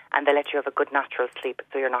brain, and they let you have a good natural sleep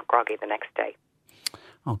so you're not groggy the next day.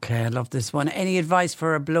 Okay, I love this one. Any advice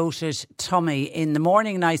for a bloated tummy? In the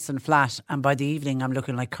morning, nice and flat, and by the evening, I'm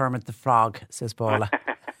looking like Kermit the Frog, says Paula.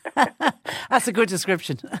 That's a good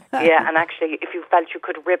description. Yeah, and actually, if you felt you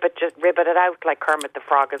could ribbit it out like Kermit the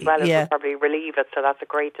Frog as well, it would probably relieve it, so that's a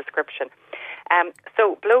great description.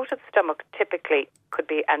 So bloated stomach typically could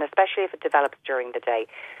be, and especially if it develops during the day,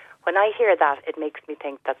 when I hear that, it makes me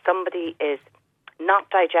think that somebody is not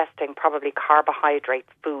digesting probably carbohydrate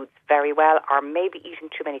foods very well, or maybe eating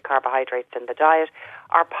too many carbohydrates in the diet,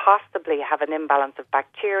 or possibly have an imbalance of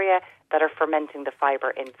bacteria that are fermenting the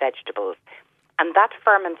fibre in vegetables. And that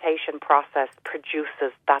fermentation process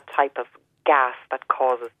produces that type of gas that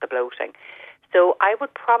causes the bloating. So I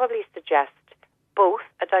would probably suggest both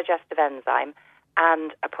a digestive enzyme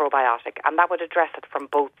and a probiotic, and that would address it from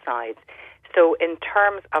both sides. So in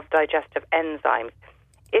terms of digestive enzymes,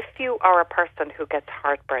 if you are a person who gets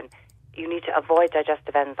heartburn, you need to avoid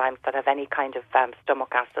digestive enzymes that have any kind of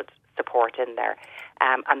stomach acid support in there.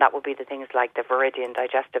 And that would be the things like the Viridian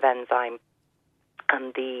digestive enzyme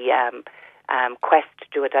and the Quest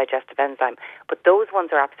do a digestive enzyme. But those ones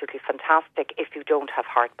are absolutely fantastic if you don't have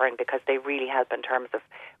heartburn, because they really help in terms of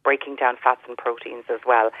breaking down fats and proteins as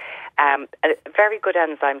well. Very good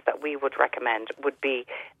enzymes that we would recommend would be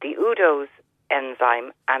the Udo's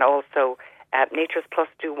enzyme, and also Nature's Plus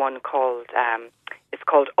do one called it's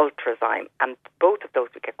called Ultrazyme, and both of those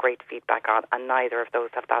we get great feedback on, and neither of those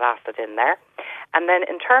have that acid in there. And then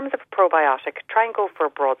in terms of probiotic, try and go for a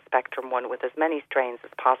broad spectrum one with as many strains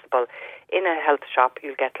as possible. In a health shop,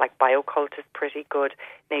 you'll get like BioCult is pretty good.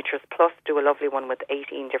 Nature's Plus do a lovely one with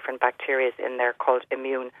 18 different bacteria in there called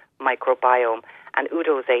Immune Microbiome. And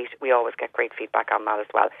Udo's 8, we always get great feedback on that as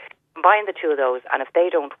well. Combine the two of those, and if they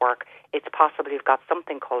don't work, it's possible you've got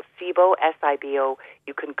something called SIBO, S-I-B-O.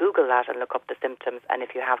 You can Google that and look up the symptoms, and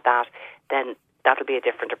if you have that, then that'll be a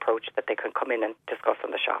different approach that they can come in and discuss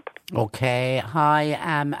in the shop. Okay, hi,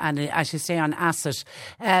 and as you say on acid,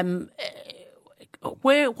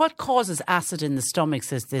 what causes acid in the stomach,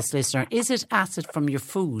 says this listener? Is it acid from your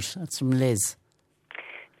food? That's from Liz.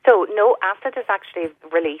 So no, acid is actually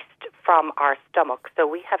released from our stomach. So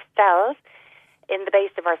we have cells in the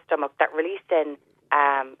base of our stomach that release in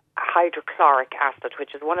hydrochloric acid,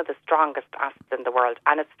 which is one of the strongest acids in the world.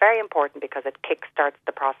 And it's very important because it kickstarts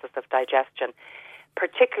the process of digestion,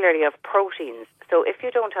 particularly of proteins. So if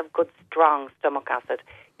you don't have good, strong stomach acid,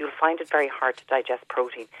 you'll find it very hard to digest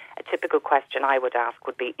protein. A typical question I would ask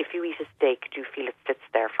would be, if you eat a steak, do you feel it sits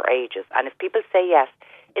there for ages? And if people say yes,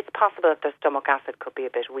 it's possible that their stomach acid could be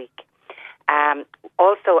a bit weak.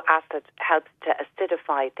 Also, acid helps to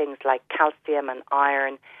acidify things like calcium and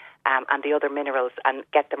iron and the other minerals and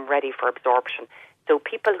get them ready for absorption. So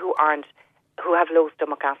people who have low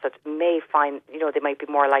stomach acid may find, they might be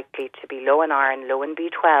more likely to be low in iron, low in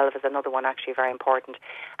B12 is another one actually very important,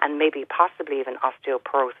 and maybe possibly even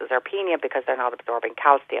osteoporosis or penia because they're not absorbing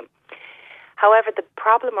calcium. However, the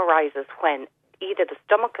problem arises when either the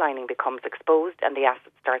stomach lining becomes exposed and the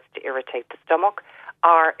acid starts to irritate the stomach,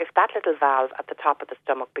 are if that little valve at the top of the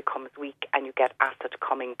stomach becomes weak and you get acid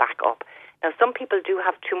coming back up. Now, some people do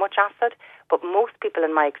have too much acid, but most people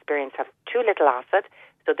in my experience have too little acid,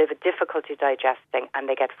 so they have a difficulty digesting and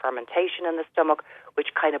they get fermentation in the stomach,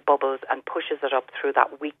 which kind of bubbles and pushes it up through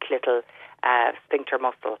that weak little sphincter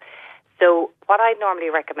muscle. So what I normally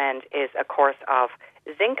recommend is a course of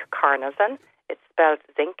zinc carnosine. It's spelled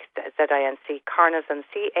zinc, Z-I-N-C, carnosine,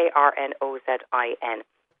 C-A-R-N-O-Z-I-N.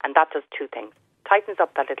 And that does two things. Tightens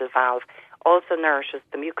up that little valve, also nourishes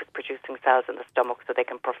the mucus-producing cells in the stomach so they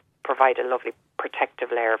can provide a lovely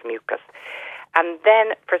protective layer of mucus. And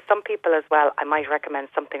then for some people as well, I might recommend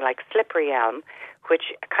something like slippery elm,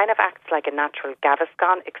 which kind of acts like a natural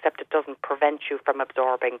Gaviscon, except it doesn't prevent you from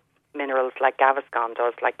absorbing minerals like Gaviscon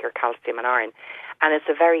does, like your calcium and iron. And it's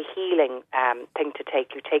a very healing thing to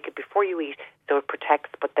take. You take it before you eat, so it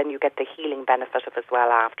protects, but then you get the healing benefit of it as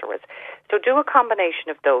well afterwards. So do a combination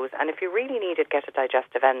of those, and if you really need it, get a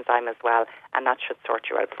digestive enzyme as well, and that should sort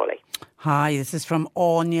you out fully. Hi, this is from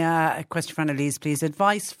Anya. A question for Annalise, please.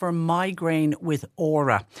 Advice for migraine with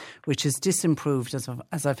aura, which is disimproved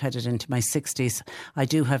as I've headed into my 60s. I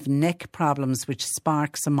do have neck problems, which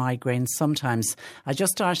sparks a migraine sometimes. I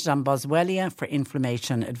just started on Boswellia for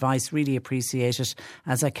inflammation. Advice, really appreciate it,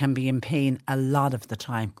 as I can be in pain a lot of the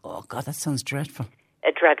time. Oh, God, that sounds dreadful.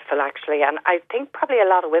 Dreadful, actually. And I think probably a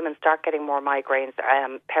lot of women start getting more migraines.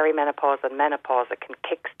 Perimenopause and menopause, it can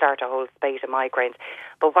kickstart a whole spate of migraines.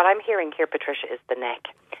 But what I'm hearing here, Patricia, is the neck.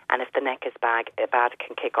 And if the neck is bad, it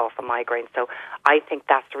can kick off a migraine. So I think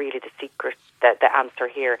that's really the secret, the answer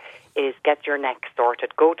here is get your neck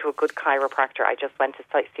sorted. Go to a good chiropractor. I just went to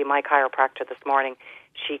see my chiropractor this morning.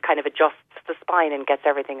 She kind of adjusts the spine and gets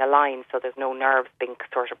everything aligned so there's no nerves being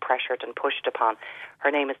sort of pressured and pushed upon.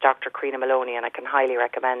 Her name is Dr. Karina Maloney, and I can highly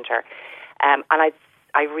recommend her. And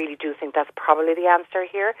I really do think that's probably the answer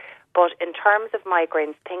here. But in terms of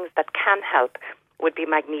migraines, things that can help would be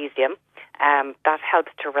magnesium. That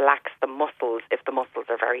helps to relax the muscles if the muscles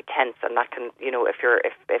are very tense, and that can,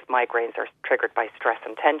 if migraines are triggered by stress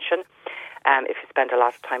and tension. If you spend a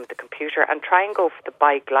lot of time at the computer, and try and go for the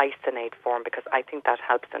biglycinate form, because I think that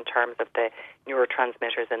helps in terms of the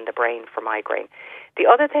neurotransmitters in the brain for migraine. The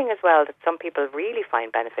other thing as well that some people really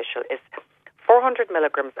find beneficial is 400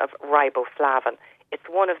 milligrams of riboflavin. It's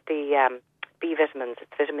one of the B vitamins,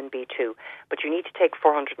 it's vitamin B2, but you need to take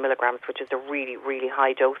 400 milligrams, which is a really, really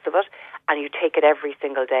high dose of it, and you take it every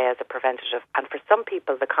single day as a preventative. And for some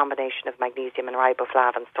people, the combination of magnesium and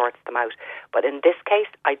riboflavin sorts them out. But in this case,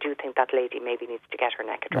 I do think that lady maybe needs to get her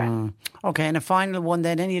neck addressed. Okay, and a final one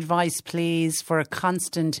then. Any advice, please, for a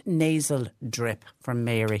constant nasal drip from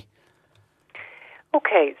Mary?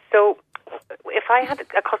 Okay, so if I had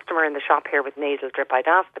a customer in the shop here with nasal drip, I'd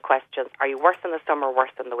ask the question, are you worse in the summer or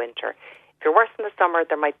worse in the winter? If you're worse in the summer,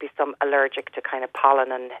 there might be some allergic to kind of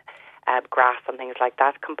pollen and grass and things like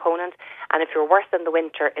that component. And if you're worse in the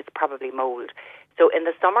winter, it's probably mould. So in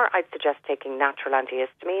the summer, I'd suggest taking natural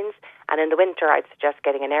antihistamines. And in the winter, I'd suggest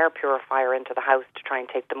getting an air purifier into the house to try and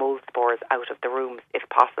take the mould spores out of the rooms if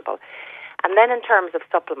possible. And then in terms of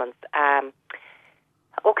supplements,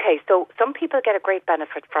 okay, so some people get a great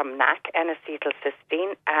benefit from NAC,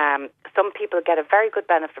 N-acetylcysteine. Some people get a very good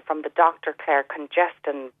benefit from the Dr. Clare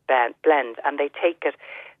Congestin blend, and they take it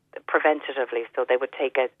preventatively. So they would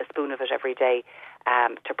take a spoon of it every day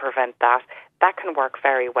to prevent that. That can work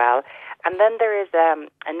very well. And then there is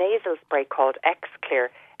a nasal spray called Xlear,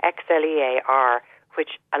 Xlear,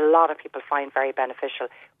 which a lot of people find very beneficial.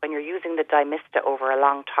 When you're using the Dymista over a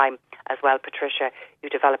long time as well, Patricia, you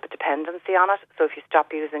develop a dependency on it. So if you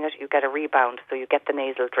stop using it, you get a rebound. So you get the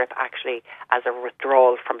nasal drip actually as a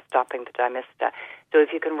withdrawal from stopping the Dymista. So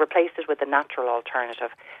if you can replace it with a natural alternative,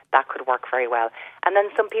 that could work very well. And then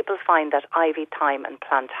some people find that ivy thyme and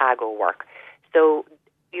plantago work. So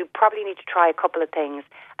you probably need to try a couple of things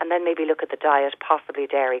and then maybe look at the diet. Possibly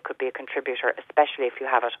dairy could be a contributor, especially if you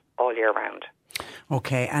have it all year round.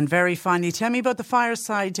 Okay, and very finally, tell me about the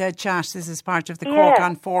fireside chat. This is part of the Cork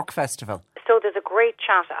on Fork Festival. So there's a great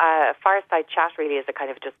chat. Fireside chat really is a kind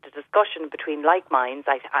of just a discussion between like minds.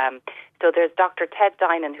 So there's Dr. Ted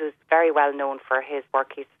Dinan, who's very well known for his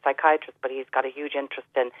work. He's a psychiatrist, but he's got a huge interest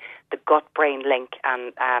in the gut-brain link,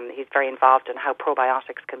 and he's very involved in how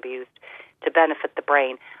probiotics can be used to benefit the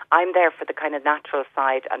brain. I'm there for the kind of natural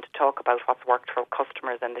side and to talk about what's worked for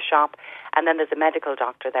customers in the shop. And then there's a medical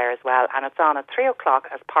doctor there as well. And it's on at 3 o'clock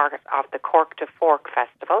as part of the Cork to Fork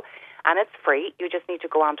Festival. And it's free. You just need to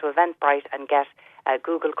go on to Eventbrite and get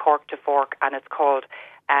Google Cork to Fork, and it's called,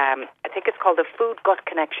 I think it's called the Food Gut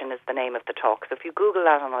Connection is the name of the talk. So if you Google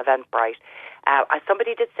that on Eventbrite,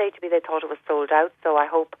 somebody did say to me they thought it was sold out, so I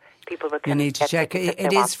hope people will. You need to check.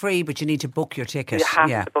 It is free, but you need to book your ticket. You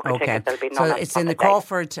have to book a ticket. There'll be none. So it's in the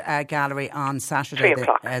Crawford Gallery on Saturday,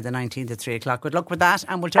 the 19th at 3 o'clock. Good luck with that,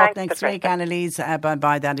 and we'll talk next week. Annalise,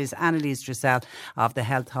 by that is Annalise Dressel of the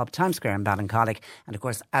Health Hub Times Square in Ballincollig. And of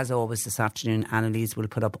course, as always this afternoon, Annalise will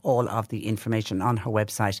put up all of the information on her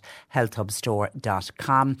website,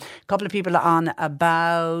 healthhubstore.com. A couple of people on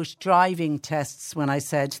about driving tests when I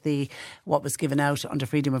said what was given out under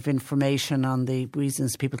Freedom of Information on the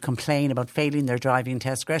reasons people complain about failing their driving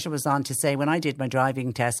test. Greta was on to say, when I did my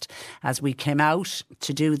driving test, as we came out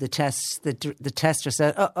to do the tests, the tester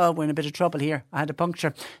said, we're in a bit of trouble here. I had a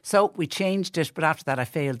puncture. So we changed it, but after that I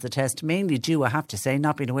failed the test, mainly due, I have to say,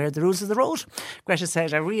 not being aware of the rules of the road. Greta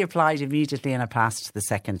said, I reapplied immediately and I passed the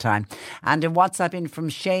second time. And a WhatsApp in from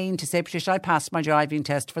Shane to say, Patricia, I passed my driving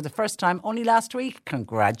test for the first time only last week.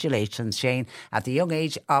 Congratulations, Shane, at the young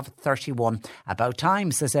age of 31. About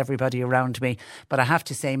time, says everybody around me. But I have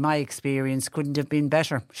to say, my experience couldn't have been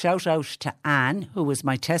better. Shout out to Anne, who was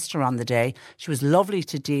my tester on the day. She was lovely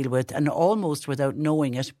to deal with and almost without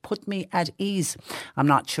knowing it put me at ease. I'm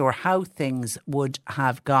not sure how things would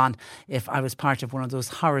have gone if I was part of one of those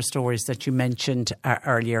horror stories that you mentioned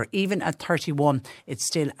earlier. Even at 31, it's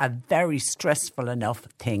still a very stressful enough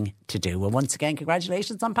thing to do. Well, once again,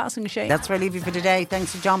 congratulations on passing, Shane. That's where I leave you for today.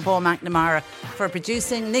 Thanks to John Paul McNamara for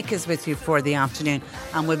producing. Nick is with you for the afternoon,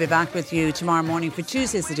 and we'll be back with you tomorrow morning for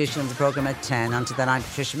Tuesday's edition of the programme at 10. Until then, I'm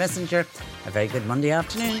Patricia Messenger. A very good Monday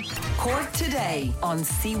afternoon. Cork Today on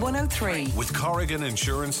C103. With Corrigan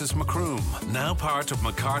Insurance's Macroom, now part of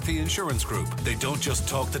McCarthy Insurance Group. They don't just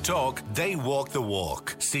talk the talk, they walk the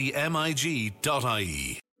walk. See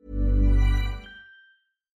MIG.ie.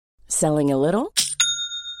 Selling a little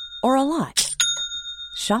or a lot?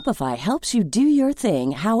 Shopify helps you do your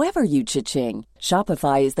thing however you cha-ching.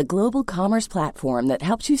 Shopify is the global commerce platform that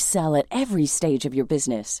helps you sell at every stage of your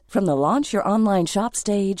business. From the launch your online shop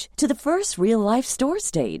stage to the first real-life store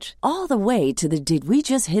stage, all the way to the did we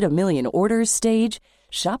just hit a million orders stage.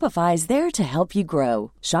 Shopify is there to help you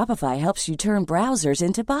grow. Shopify helps you turn browsers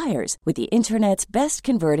into buyers with the internet's best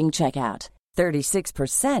converting checkout.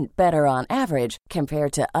 36% better on average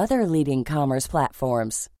compared to other leading commerce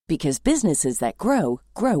platforms. Because businesses that grow,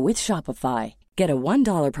 grow with Shopify. Get a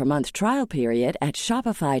 $1 per month trial period at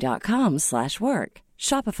shopify.com/work.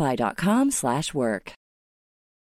 Shopify.com/work.